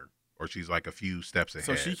gotten there, or she's like a few steps ahead.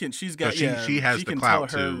 So she's So got she has she the can clout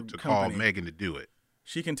tell her to call company. Megan to do it.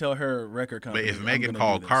 She can tell her record But company. if I'm Megan gonna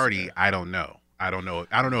called do this. Cardi, Yeah. I don't know. I don't know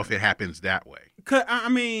if it happens that way. 'Cause, I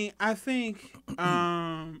mean, I think,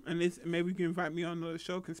 and this maybe you can invite me on another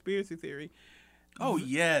show, Conspiracy Theory. Oh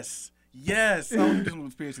yes. Yes. I want to do some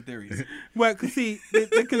conspiracy theories. Well, 'cause see,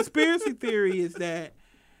 the conspiracy theory is that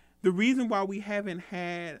the reason why we haven't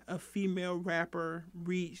had a female rapper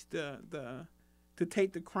reach the to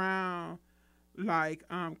take the crown like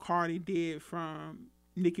Cardi did from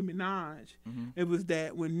Nicki Minaj, it was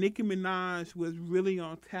that when Nicki Minaj was really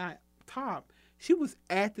on top, she was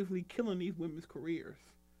actively killing these women's careers,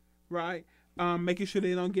 right? Making sure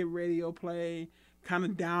they don't get radio play, kind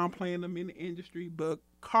of downplaying them in the industry. But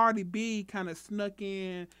Cardi B kind of snuck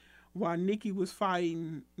in while Nicki was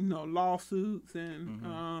fighting, lawsuits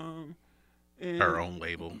and Her own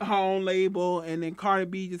label. her own label, and then Cardi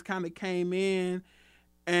B just kind of came in,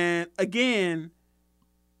 and again,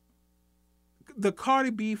 the Cardi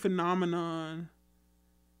B phenomenon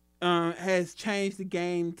has changed the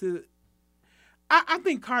game to. I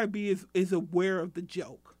think Cardi B is aware of the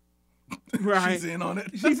joke, right? She's in on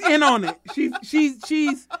it. She's in on it. She's.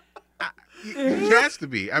 She has to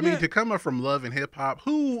be. I mean, to come up from Love and Hip Hop,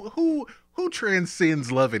 who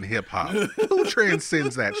transcends Love and Hip Hop? Who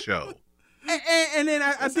transcends that show? And then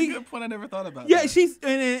I That's a think, good point. I never thought about. yeah, that. she's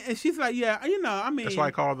and she's like, yeah, I mean, That's why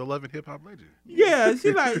I call her the Love and Hip Hop legend. yeah,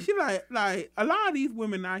 she like a lot of these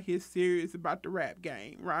women out here serious about the rap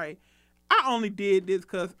game, right? I only did this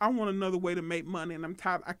because I want another way to make money, and I'm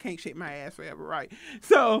tired. I can't shake my ass forever, right?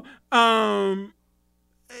 So, that's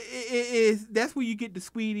where you get the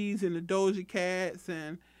Sweeties and the Doja Cats,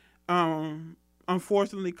 and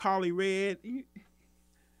unfortunately, Carly Red. I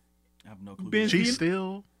have no clue. Ben- She's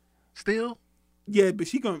still. Yeah, but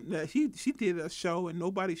she did a show and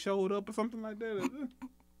nobody showed up or something like that.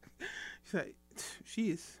 She's like,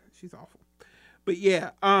 she's awful. But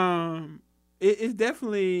yeah, it's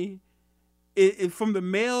definitely it from the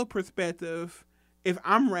male perspective. If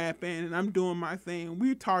I'm rapping and I'm doing my thing,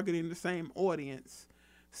 we're targeting the same audience.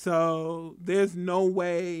 So there's no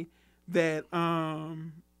way that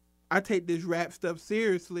I take this rap stuff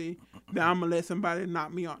seriously that I'm gonna let somebody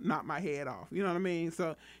knock my head off. You know what I mean?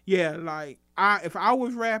 So yeah, like if I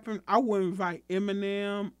was rapping, I would invite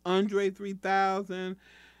Eminem, Andre 3000,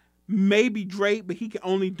 maybe Drake, but he can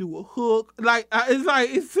only do a hook. Like it's like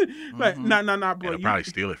no, bro. It'll probably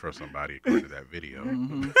steal it from somebody according to that video.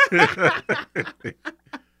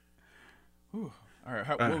 All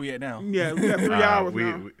right, where we at now? Yeah, we got 3 hours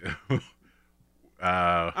now.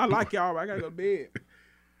 I I like y'all, but I gotta go to bed.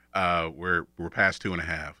 we're past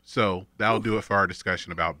 2.5, so that'll do it for our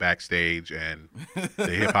discussion about backstage and the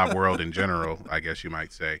hip hop world in general, I guess you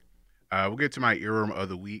might say. We'll get to my earworm of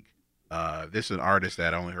the week. This is an artist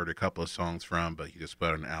that I only heard a couple of songs from, but he just put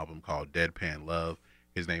out an album called Deadpan Love.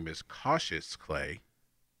 His name is Cautious Clay.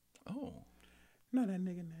 Oh, No, that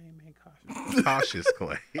nigga name ain't Cautious. Cautious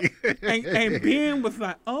Clay. and Ben was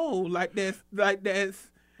like, oh, that's that's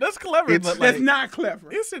clever, It's- but like, that's not clever.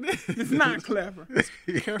 yes, it is. It's not clever.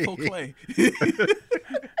 Careful, Clay.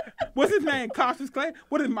 What's his name? Cautious Clay?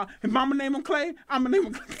 What is his mama name him Clay? I'm gonna name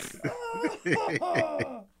him Clay.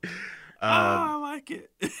 Oh, I like it.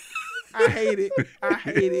 I hate it. I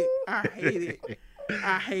hate it. I hate it.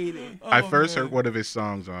 I hate it. I first man. heard one of his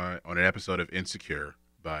songs on an episode of Insecure,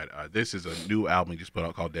 but this is a new album he just put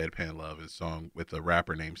out called Deadpan Love. It's a song with a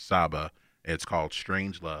rapper named Saba. It's called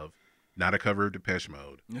Strange Love. Not a cover of Depeche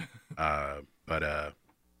Mode. But I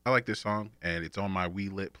like this song, and it's on my We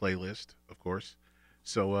Lit playlist, of course.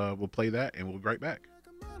 So we'll play that, and we'll be right back.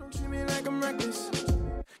 Don't treat me like I'm reckless.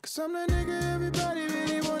 Cause I'm that nigga everybody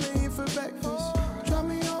really wanna eat for breakfast. Drop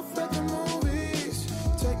me off at the movies.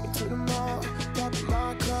 Take me to the mall. Pop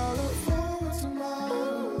my collar for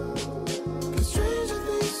tomorrow. Cause stranger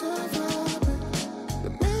things have happened. The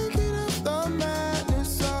making of the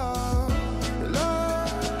madness of love.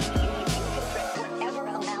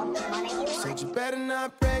 Said you better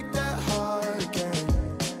not break that heart again.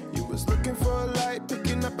 You was looking for a light,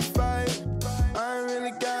 picking up a fight. I ain't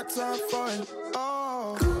really got time for it.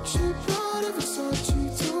 Oh, Gucci, Prada,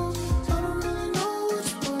 Versace too. I don't really know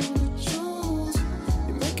which one to choose.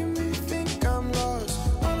 You're making me think I'm lost.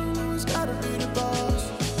 All I know is gotta be the boss.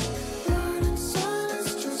 Word in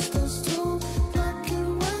silence, just us two. Black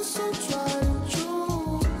and white, so tried and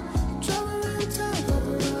true. Driving around town,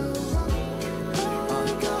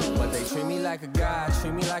 like a god,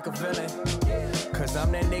 treat me like a villain. Cause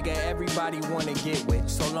I'm that nigga everybody wanna get with.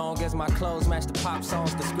 So long as my clothes match the pop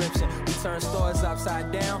song's description. We turn stores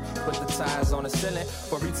upside down, put the tires on the ceiling.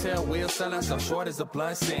 For retail wheel sellers, I'm short as a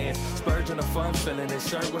blunt sand. Spurging a fun feeling, his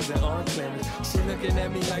shirt wasn't on clearance. She looking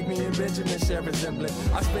at me like me and Benjamin share resemblance.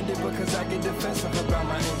 I spend it because I get defensive about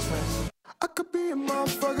my interests. I could be a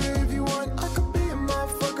motherfucker if you want. I could be a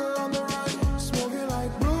motherfucker on the run. Smoking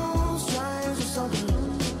like blue strains or something.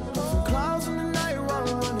 From clouds in the night while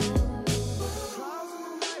I'm running.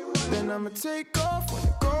 Then I'ma take off when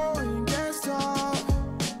the going gets tough.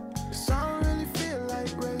 'Cause I don't really feel like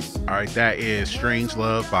racing. All right, that is Strange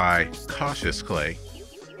Love by Cautious Clay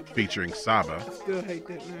featuring Saba. Still hate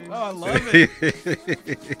that name. Oh, I love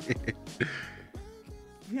it.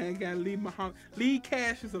 Yeah, I gotta leave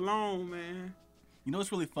Cassius alone, man. You know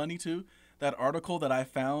what's really funny too? That article that I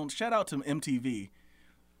found, shout out to MTV,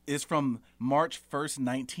 is from March 1st,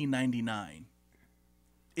 1999.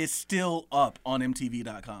 It's still up on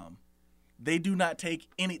MTV.com. They do not take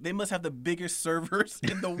any. They must have the biggest servers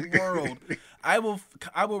in the world. I will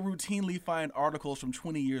routinely find articles from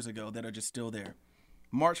 20 years ago that are just still there.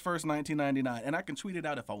 March 1st, 1999, and I can tweet it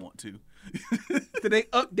out if I want to. So they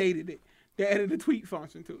updated it. They added a tweet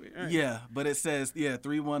function to it. Right. Yeah, but it says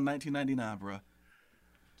 3/1/1999, bruh.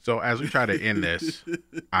 So as we try to end this,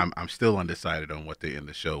 I'm still undecided on what to end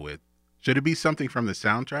the show with. Should it be something from the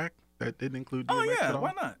soundtrack that didn't include DMX Oh yeah, at all?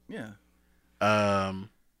 why not? Yeah.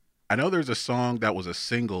 I know there's a song that was a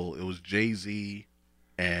single. It was Jay-Z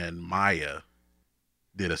and Maya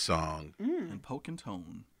did a song, And Poke and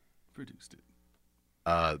Tone produced it.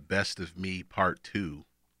 Best of Me Part 2.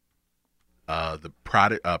 The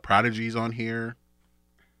Prodigy's on here.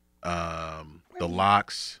 The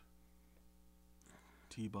Locks,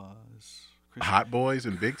 T-Boz, Hot Boys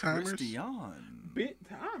and Big Timers, Christian. Big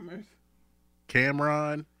timers.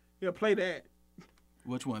 Cameron, Yeah, play that.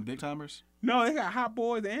 Which one? Big Timers? No, they got Hot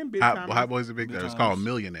Boys and Big timers. Hot Boys and Big Big Timers. It's Timers. called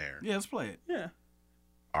Millionaire. Yeah, let's play it. Yeah.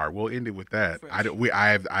 All right, we'll end it with that. Fresh.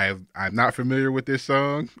 I'm not familiar with this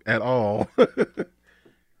song at all.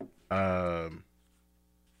 I'm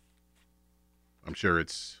sure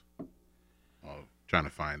it's. Trying to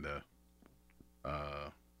find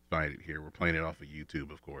find it here. We're playing it off of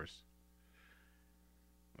YouTube, of course.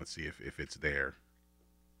 Let's see if it's there.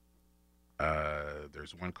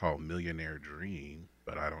 There's one called Millionaire Dream,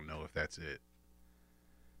 but I don't know if that's it.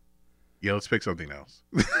 Yeah, let's pick something else.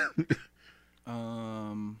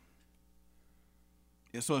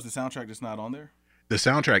 Yeah, so is the soundtrack just not on there? The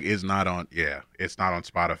soundtrack is not on. Yeah, it's not on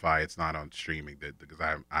Spotify. It's not on streaming because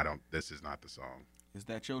I don't. This is not the song. Is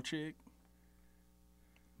that your chick?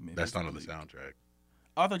 That's not on the soundtrack.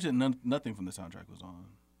 I thought nothing from the soundtrack was on.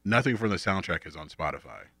 Nothing from the soundtrack is on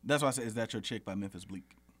Spotify. That's why I said, "Is that your chick" by Memphis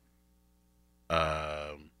Bleak?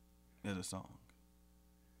 As a song.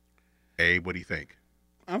 Abe, what do you think?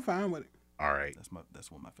 I'm fine with it. All right. That's one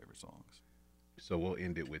of my favorite songs. So we'll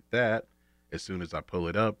end it with that. As soon as I pull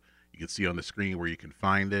it up, you can see on the screen where you can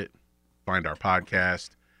find it, find our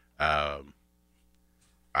podcast. I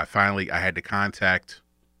had to contact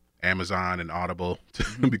Amazon and Audible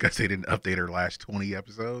because they didn't update our last 20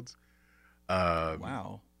 episodes.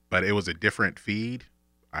 Wow. But it was a different feed.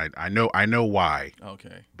 I know why,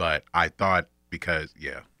 Okay. but I thought because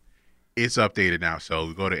it's updated now.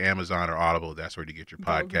 So go to Amazon or Audible. That's where you get your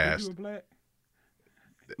Because podcast. you were black.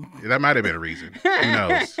 That might have been a reason. Who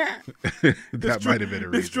knows? That might have been a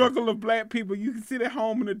reason. The struggle of black people. You can sit at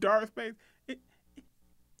home in a dark space. It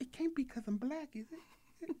can't be because I'm black, is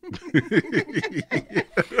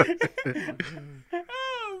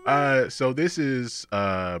it? So this is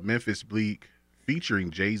Memphis Bleak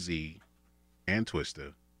featuring Jay-Z and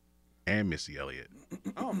Twista and Missy Elliott.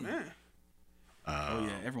 Oh man. Oh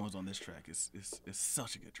yeah, everyone's on this track. It's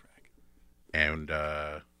such a good track. And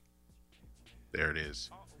there it is.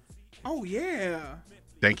 Oh yeah.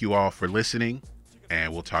 Thank you all for listening,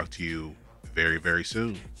 and we'll talk to you very, very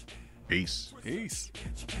soon. Peace. Peace.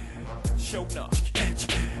 Show up.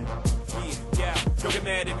 Yeah, don't get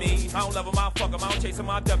mad at me. I don't love him, I fuck him. I don't chase him,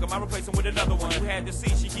 I duck him. I replace him with another one. You had to see,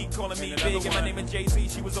 she keep calling me big. And my name is Jay-Z,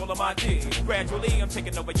 she was all on my dick. Gradually, I'm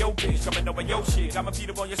taking over your bitch, coming over your shit. Got my feet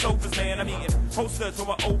up on your sofas, man. I'm eating posters from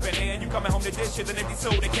an open hand. You coming home to dishes and empty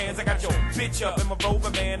soda cans. I got your bitch up in my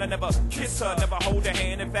rover, man. I never kiss her, never hold her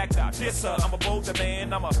hand. In fact, I diss her. I'm a bolder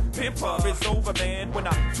man. I'm a pimper. It's over, man. When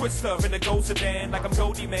I twist her in the ghost sedan, like I'm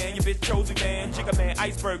Goldie, man. You bitch chosen, man. Chicken man,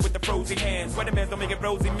 iceberg with the frozen hands. Sweater man, don't make it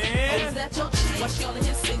rosy, man. Is that your chick? Why she all in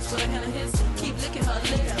his six with a hand on his? Keep licking her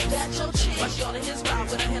lips. Is that your chick? Why she all in his ride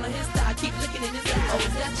with a hand on his thigh? Keep licking in his eye. Oh,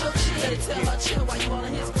 is that your chick? Better tell her chill while you all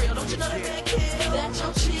in his grill. Don't you know that man kill? Is that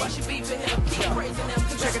your chick? Why she beefing him? Keep praising him.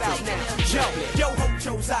 Check it out now. Yo,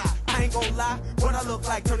 Hojo's eye. I ain't gon' lie, what I look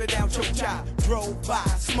like, turn it down, choke chai. Drove by,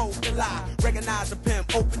 smoked a lie, recognize the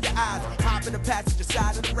pimp, open your eyes, hop in the passenger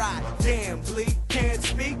side of the ride. Damn, bleak, can't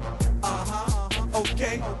speak?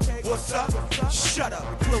 Okay, what's up? Shut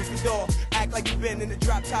up, close the door. Act like you've been in the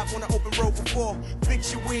drop top on an open road before.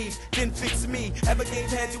 Fix your weave, then fix me. Ever gave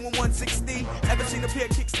head doing 160? Ever seen a pair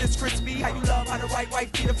of kicks this crispy? How you love how the right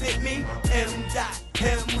wife feet to fit me? M dot,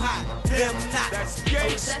 him hot, them not. That's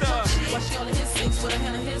gangsta. Why she on his six with a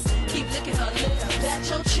hand on his? Keep licking her lips. That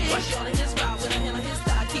your chick. Why she on his ride with a hand on his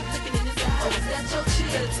thigh? Keep licking in his eye. Oh, is that your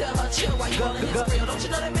chick? Better tell her chill while you on his grill. Don't you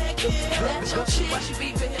know that man care? That your chick. Why she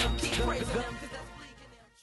beefing him? Keep praising him.